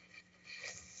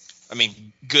 I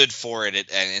mean, good for it.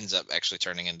 It ends up actually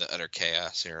turning into utter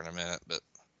chaos here in a minute, but.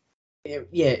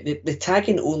 Yeah, the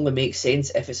tagging only makes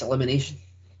sense if it's elimination.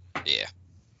 Yeah.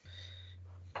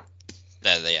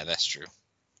 That's true.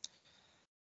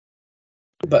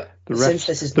 But since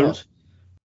this is not.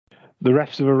 The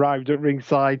refs have arrived at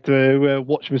ringside to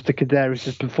watch Mr.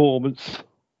 Kadarius' performance.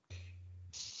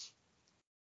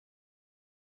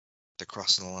 They're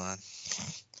crossing the line.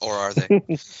 Or are they?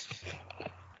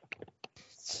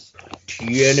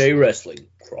 TNA Wrestling,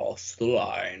 cross the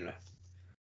line.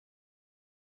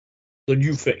 The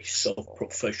new face of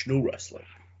professional wrestling.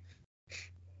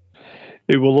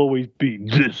 It will always be,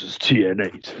 this is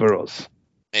TNA for us.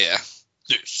 Yeah.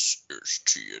 This is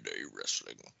TNA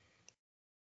Wrestling.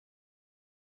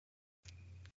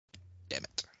 Damn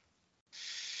it.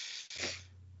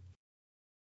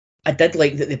 I did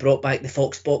like that they brought back the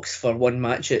Fox box for one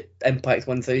match at Impact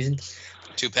 1000.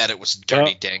 Too bad it was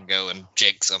Dirty Dango and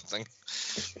Jake something.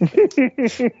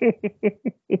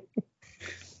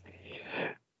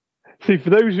 See,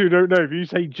 for those who don't know, if you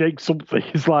say Jake something,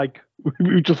 it's like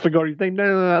we just forgot his name.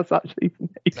 No, that's actually his name.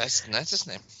 That's his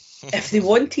name. If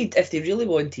they really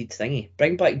wanted thingy,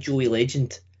 bring back Joey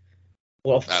Legend,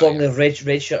 formerly of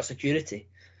Red Shirt Security,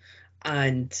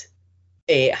 and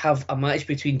have a match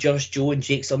between Just Joe and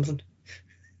Jake something.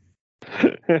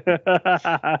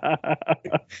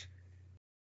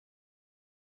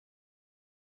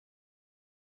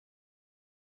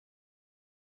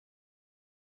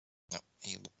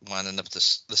 He winding up the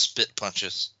spit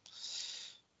punches.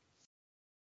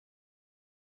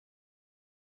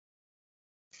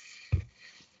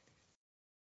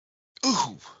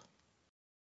 Ooh.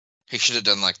 He should have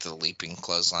done like the leaping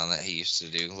clothesline that he used to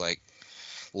do, like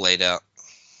laid out.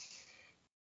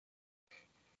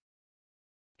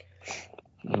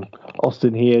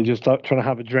 Austin here, just trying to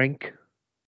have a drink.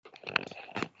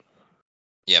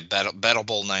 Yeah, Battle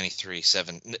Bowl 93,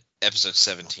 episode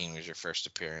 17 was your first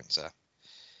appearance.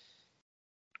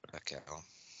 Okay.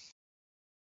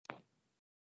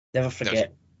 Never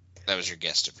forget. That was your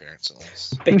guest appearance, at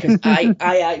least. Because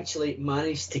I actually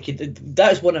managed to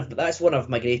that's one of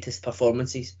my greatest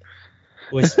performances.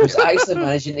 Was actually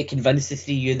managing to convince the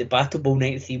three of you that Battle Bowl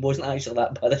 93 wasn't actually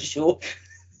that bad a show.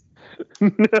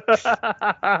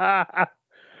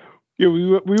 Yeah, we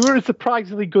were in a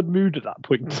surprisingly good mood at that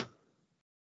point.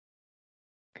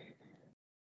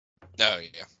 Oh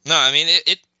yeah. No, I mean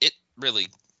it really.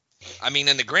 I mean,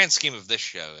 in the grand scheme of this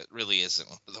show, it really isn't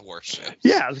one of the worst shows.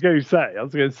 Yeah, I was going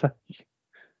to say.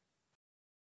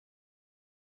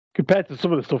 Compared to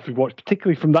some of the stuff we watched,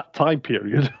 particularly from that time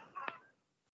period.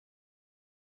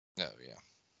 Oh yeah.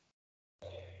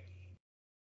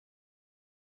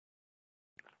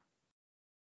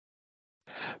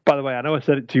 By the way, I know I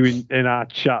said it to you in our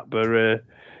chat, but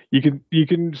you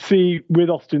can see with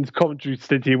Austin's commentary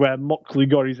stint here where Moxley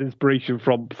got his inspiration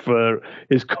from for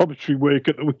his commentary work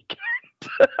at the weekend.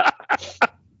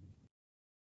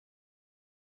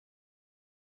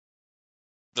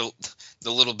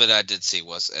 The little bit I did see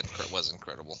was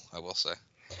incredible, I will say.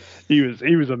 He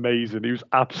was amazing. He was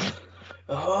absolutely.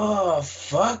 Oh,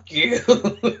 fuck you.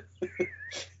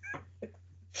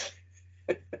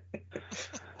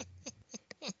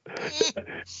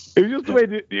 It was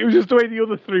just the way the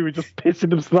other three were just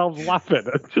pissing themselves laughing.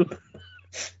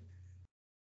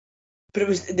 But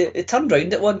it turned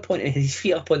round at one point and his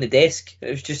feet up on the desk. It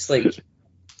was just like,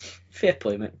 fair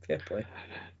play, mate. Fair play.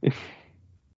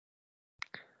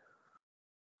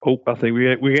 Oh, I think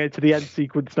we get to the end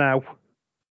sequence now.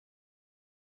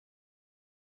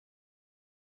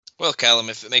 Well, Calum,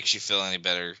 if it makes you feel any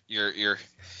better, your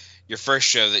first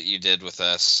show that you did with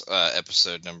us,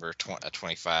 episode number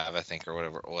 25, I think, or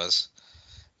whatever it was.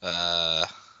 No,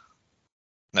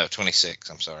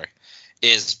 26. I'm sorry.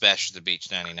 Is Bash at the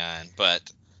Beach 99,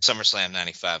 but SummerSlam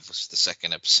 95 was the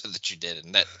second episode that you did,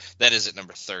 and that is at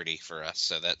number 30 for us.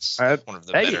 So that's one of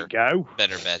the better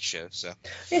bad shows. So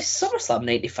yes, SummerSlam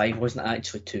 95 wasn't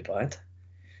actually too bad,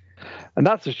 and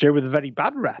that's a show with a very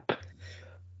bad rep.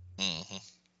 Mm-hmm.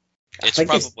 It's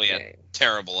probably a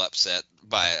terrible upset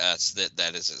by us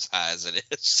that is as high as it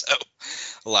is. So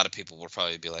a lot of people will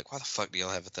probably be like, "Why the fuck do y'all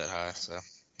have it that high?" So,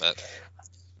 but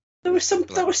there was some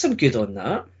good on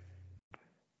that.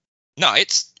 No,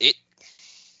 it.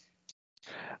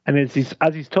 And as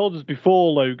he's told us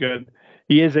before, Logan,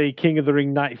 he is a King of the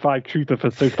Ring 95 truther,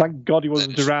 so thank God he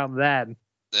wasn't around then.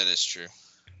 That is true.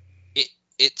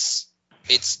 It's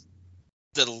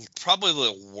probably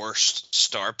the worst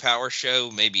star power show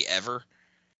maybe ever,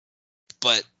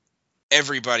 but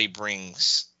everybody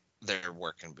brings their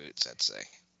working boots, I'd say.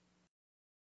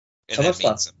 And that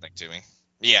means something to me.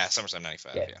 Yeah, SummerSlam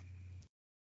 95, yeah.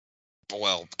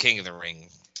 Well, King of the Ring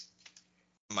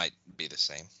might be the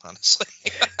same, honestly.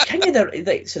 King of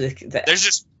the there's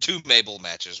just two Mabel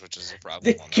matches, which is a problem.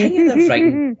 The King of the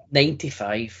Ring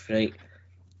 95, right,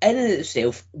 in and of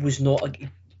itself was not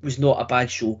a bad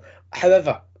show.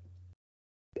 However,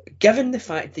 given the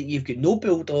fact that you've got no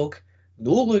Bulldog,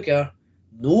 no Luger,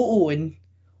 no Owen,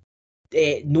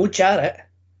 no Jarrett,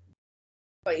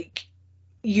 like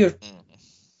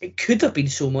it could have been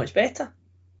so much better.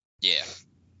 Yeah.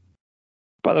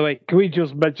 By the way, can we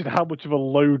just mention how much of a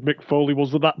load Mick Foley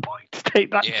was at that point to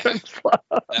take that choke slam?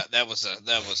 That was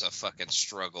a fucking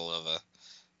struggle of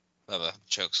a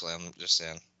choke slam, just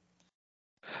saying.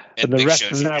 And Big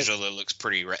Show usually looks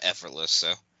pretty effortless,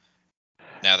 so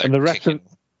now they're kicking.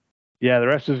 The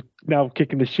rest is now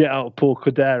kicking the shit out of Paul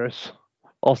Caderas.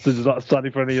 Austin's not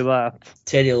standing for any of that.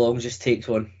 Teddy Long just takes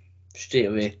one straight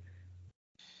away.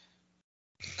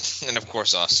 And of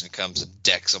course Austin comes and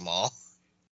decks them all.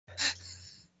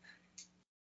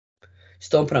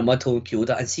 Stomping a mud hole in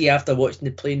Kyoto, and see, after watching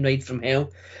the plane ride from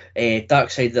hell, Dark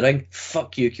Side of the Ring,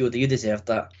 fuck you, Kyoto, you deserved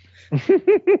that.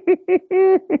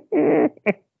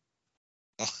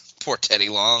 Poor Teddy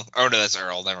Long. Oh no, that's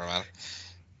Earl. Never mind.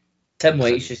 Tim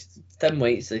White's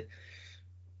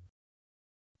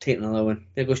taking another one.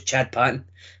 There goes Chad Patton.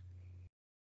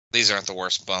 These aren't the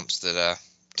worst bumps that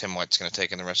Tim White's going to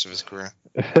take in the rest of his career.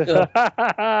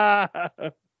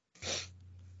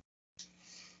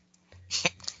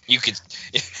 You could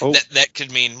that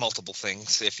could mean multiple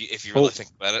things if you really think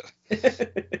about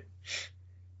it.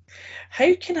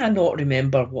 How can I not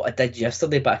remember what I did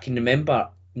yesterday? But I can remember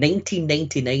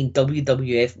 1999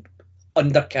 WWF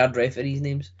undercard referees'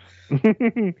 names.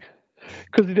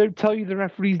 Because they don't tell you the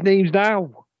referees' names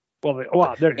now. Well,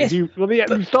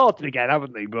 they've started again,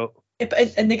 haven't they? But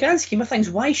in the grand scheme of things,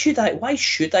 why should I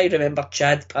remember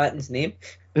Chad Patton's name?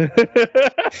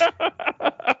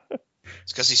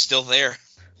 It's because he's still there.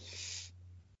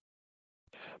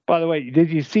 By the way,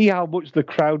 did you see how much the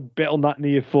crowd bit on that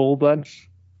near fall then?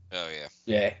 Oh, yeah.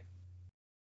 Yeah.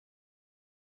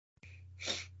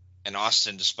 And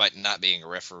Austin, despite not being a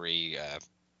referee,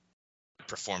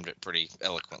 performed it pretty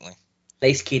eloquently.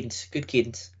 Nice cadence. Good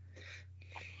cadence.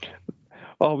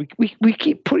 Oh, we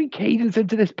keep putting cadence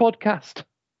into this podcast.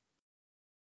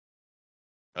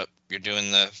 Oh, you're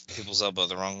doing the people's elbow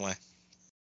the wrong way.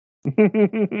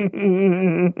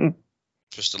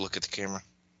 Just to look at the camera.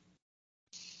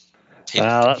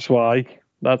 That's why.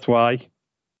 That's why.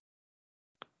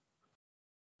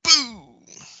 Boom!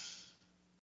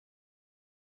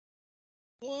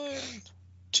 1,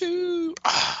 2.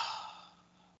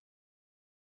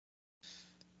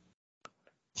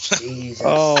 Jesus.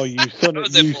 Oh, you son of a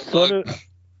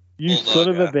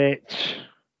bitch.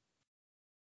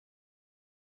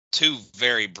 2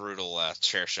 very brutal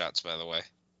chair shots, by the way.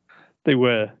 They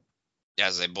were.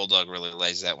 As a Bulldog really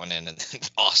lays that one in, and then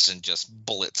Austin just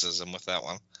blitzes him with that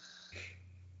one.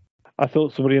 I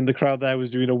thought somebody in the crowd there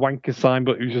was doing a wanker sign,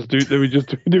 but they were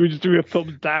just doing a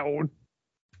thumbs down.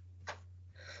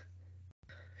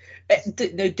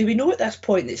 Do we know at this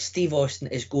point that Steve Austin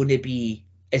is going to be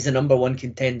the number 1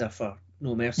 contender for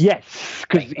No Mercy? Yes,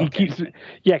 because Right, he keeps.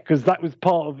 Yeah, because that was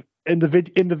part of in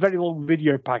the very long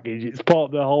video package. It's part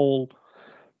of the whole.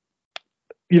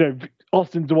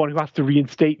 Austin's the one who has to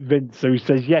reinstate Vince, so he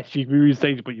says, yes, you can be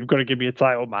reinstated, but you've got to give me a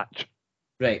title match.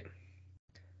 Right.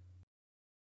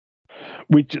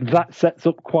 Which that sets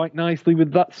up quite nicely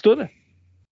with that stunner.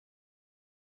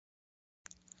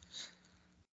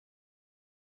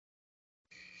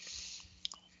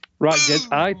 Right, gents,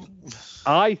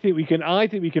 I think we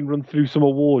can run through some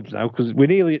awards now because we're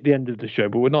nearly at the end of the show,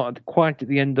 but we're not quite at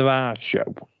the end of our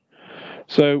show.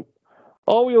 So,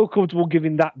 are we all comfortable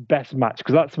giving that best match?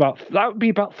 Because that would be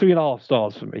about 3.5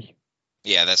 stars for me.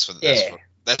 Yeah, that's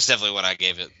definitely what I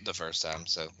gave it the first time.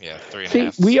 So yeah,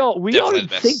 3.5. See, we are in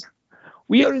sync.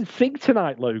 We are in sync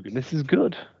tonight, Logan. This is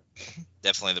good.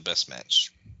 Definitely the best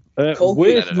match. Call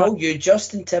you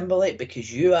Justin Timberlake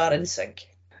because you are in sync.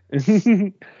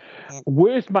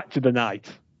 Worst match of the night.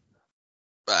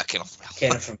 Kennel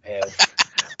from Hell.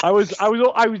 I was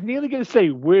nearly going to say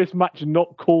worst match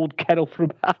not called Kennel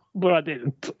from Hell, but I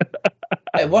didn't.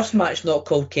 Worst match not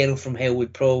called Kennel from Hell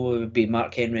would probably be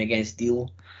Mark Henry against D'Lo.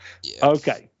 Yeah.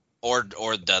 Okay. Or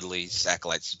Dudley's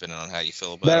acolytes, depending on how you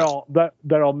feel about it.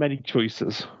 There are many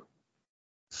choices.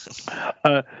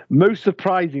 Most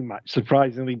surprising match,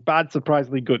 surprisingly bad,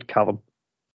 surprisingly good, Calum.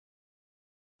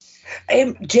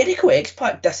 Jericho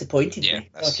X-Pac disappointed me.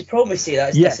 I could probably say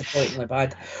that's disappointingly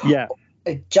bad. Yeah.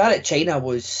 Jarrett China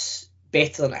was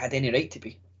better than it had any right to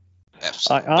be.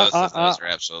 Absolutely. Both of those are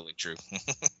absolutely true.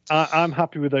 I'm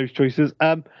happy with those choices.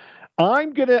 I'm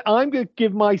gonna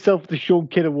give myself the Sean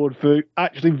Kidd Award for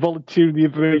actually volunteering the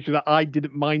information that I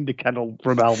didn't mind the Kennel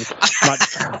from Hell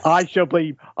match. I shall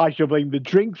blame the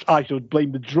drinks. I shall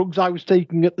blame the drugs I was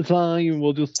taking at the time.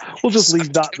 We'll just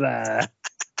leave that there.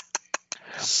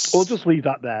 We'll just leave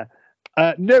that there.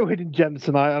 No hidden gems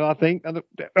tonight, I think. And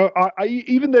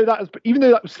even though that was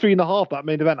 3.5, that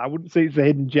main event, I wouldn't say it's a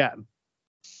hidden gem.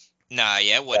 Nah,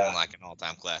 yeah, it wasn't like an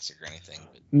all-time classic or anything.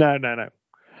 But No.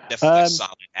 definitely a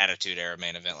solid Attitude Era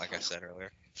main event, like I said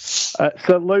earlier.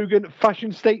 So Logan,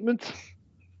 fashion statement.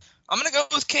 I'm gonna go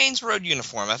with Kane's road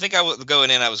uniform. I think I was going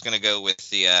to go with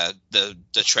the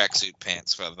tracksuit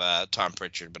pants of Tom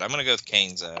Pritchard, but I'm gonna go with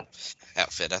Kane's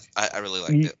outfit. I really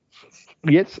liked it.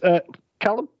 Yes,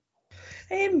 Calum.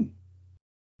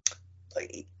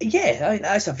 Yeah,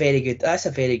 that's a very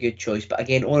good choice. But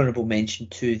again, honourable mention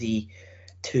to the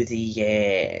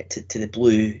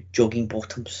blue jogging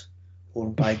bottoms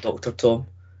worn by Dr. Tom.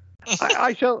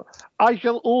 I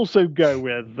shall also go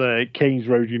with Kane's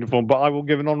road uniform, but I will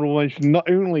give an honourable mention not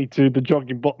only to the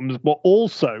jogging bottoms, but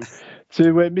also to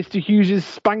Mr. Hughes'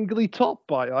 spangly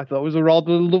top. I thought it was a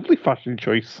rather lovely fashion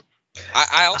choice.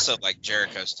 I also like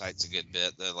Jericho's tights a good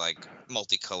bit. They're like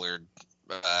multicolored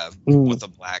with a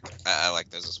black. I like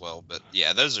those as well. But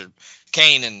yeah, those are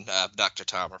Kane and Dr.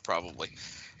 Tom are probably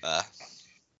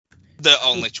the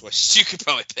only choices you could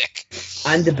probably pick.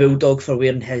 And the Bulldog for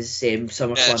wearing his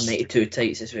SummerSlam 92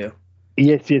 tights as well.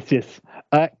 Yes.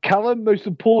 Calum, most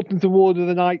important award of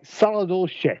the night, salad or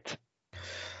shit?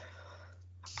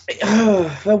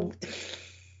 Well,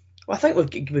 I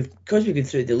think because we've gone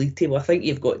through the league table, I think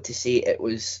you've got to say it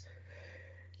was.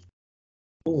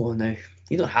 Oh no,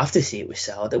 you don't have to say it was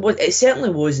salad. It certainly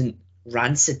wasn't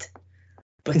rancid,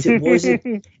 but it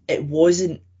wasn't. it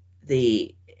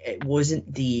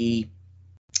wasn't the.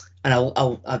 And I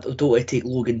don't want to take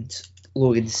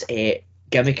Logan's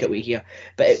gimmick away here,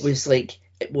 but it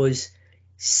was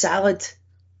salad,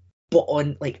 but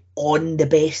on the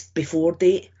best before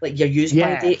date, like your use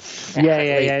by date.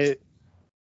 Yeah.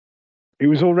 It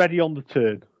was already on the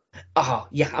turn.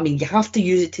 Yeah. I mean, you have to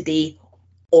use it today,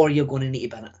 or you're going to need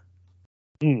to bin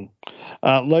it.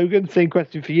 Logan, same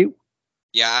question for you.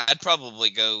 Yeah, I'd probably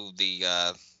go the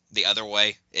other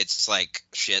way. It's like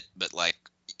shit, but like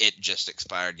it just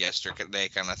expired yesterday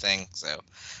kind of thing. So,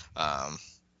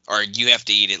 or you have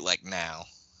to eat it like now.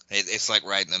 It's like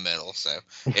right in the middle. So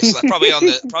it's like probably on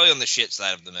the shit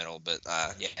side of the middle. But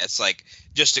yeah, it's like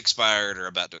just expired or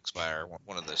about to expire.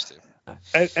 One of those two.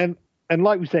 And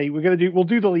like we say, we'll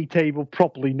do the league table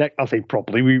properly next. I say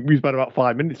properly. We spent about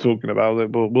 5 minutes talking about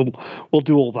it, but we'll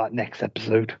do all that next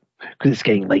episode because it's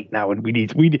getting late now, and me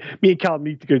and Calum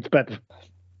need to go to bed.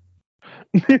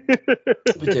 We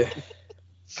do.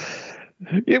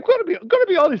 You've got to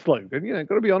be honest, Logan. You know,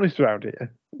 got to be honest around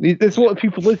here. This is what the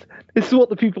people listen. This is what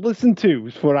the people listen to,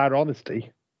 is for our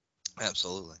honesty.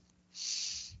 Absolutely.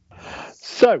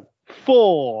 So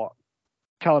for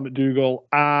Calum McDougall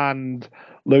and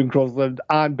Logan Crosland,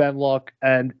 I'm Ben Locke,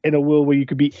 and in a world where you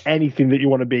could be anything that you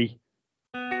want to be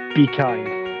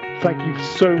kind. Thank you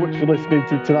so much for listening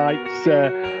to tonight's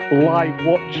live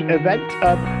watch event.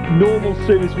 Normal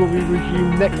service will be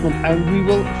resumed next month, and we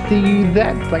will see you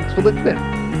then. Thanks for listening.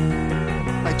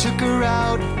 I took her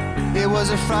out, it was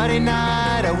a Friday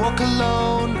night. I woke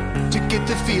alone to get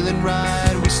the feeling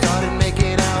right. We started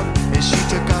making out, and she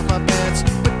took off my pants,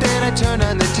 but then I turned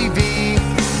on the TV.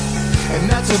 And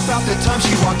that's about the time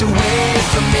she walked away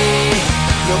from me.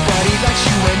 Nobody likes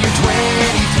you when you're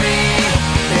 23.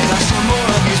 And I still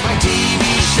more abuse my TV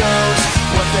shows.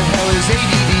 What the hell is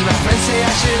ADD? My friends say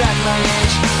I should act my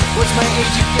age. What's my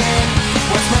age again?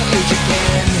 What's my age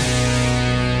again?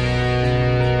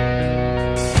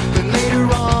 Then later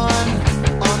on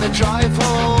the drive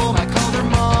home, I called her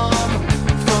mom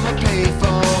from a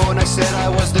payphone. I said I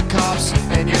was the cops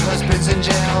and your husband's in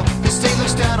jail. The state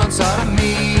looks down on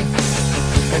sodomy.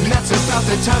 And that's about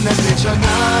the time that bitch hung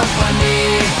up on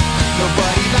me.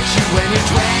 Nobody likes you when you're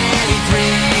 23.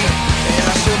 And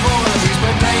I still wanna use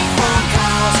my bank phone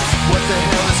calls. What the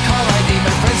hell is call ID?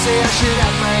 My friends say I should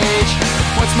have my age.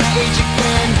 What's my age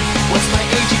again? What's my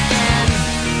age again?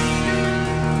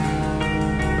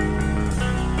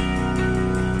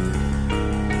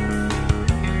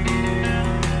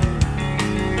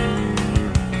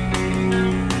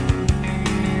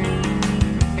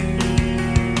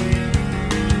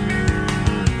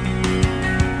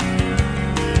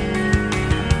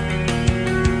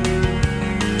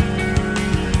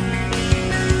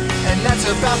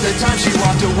 About the time she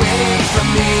walked away from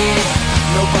me.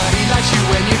 Nobody likes you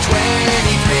when you're 23.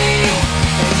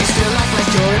 And you still act like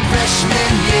you're in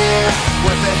freshman year.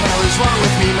 What the hell is wrong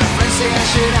with me? My friends say I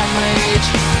should have my age.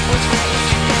 What's my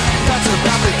age again? That's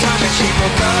about the time that she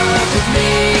broke up with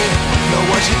me. No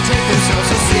one should take themselves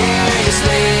so seriously.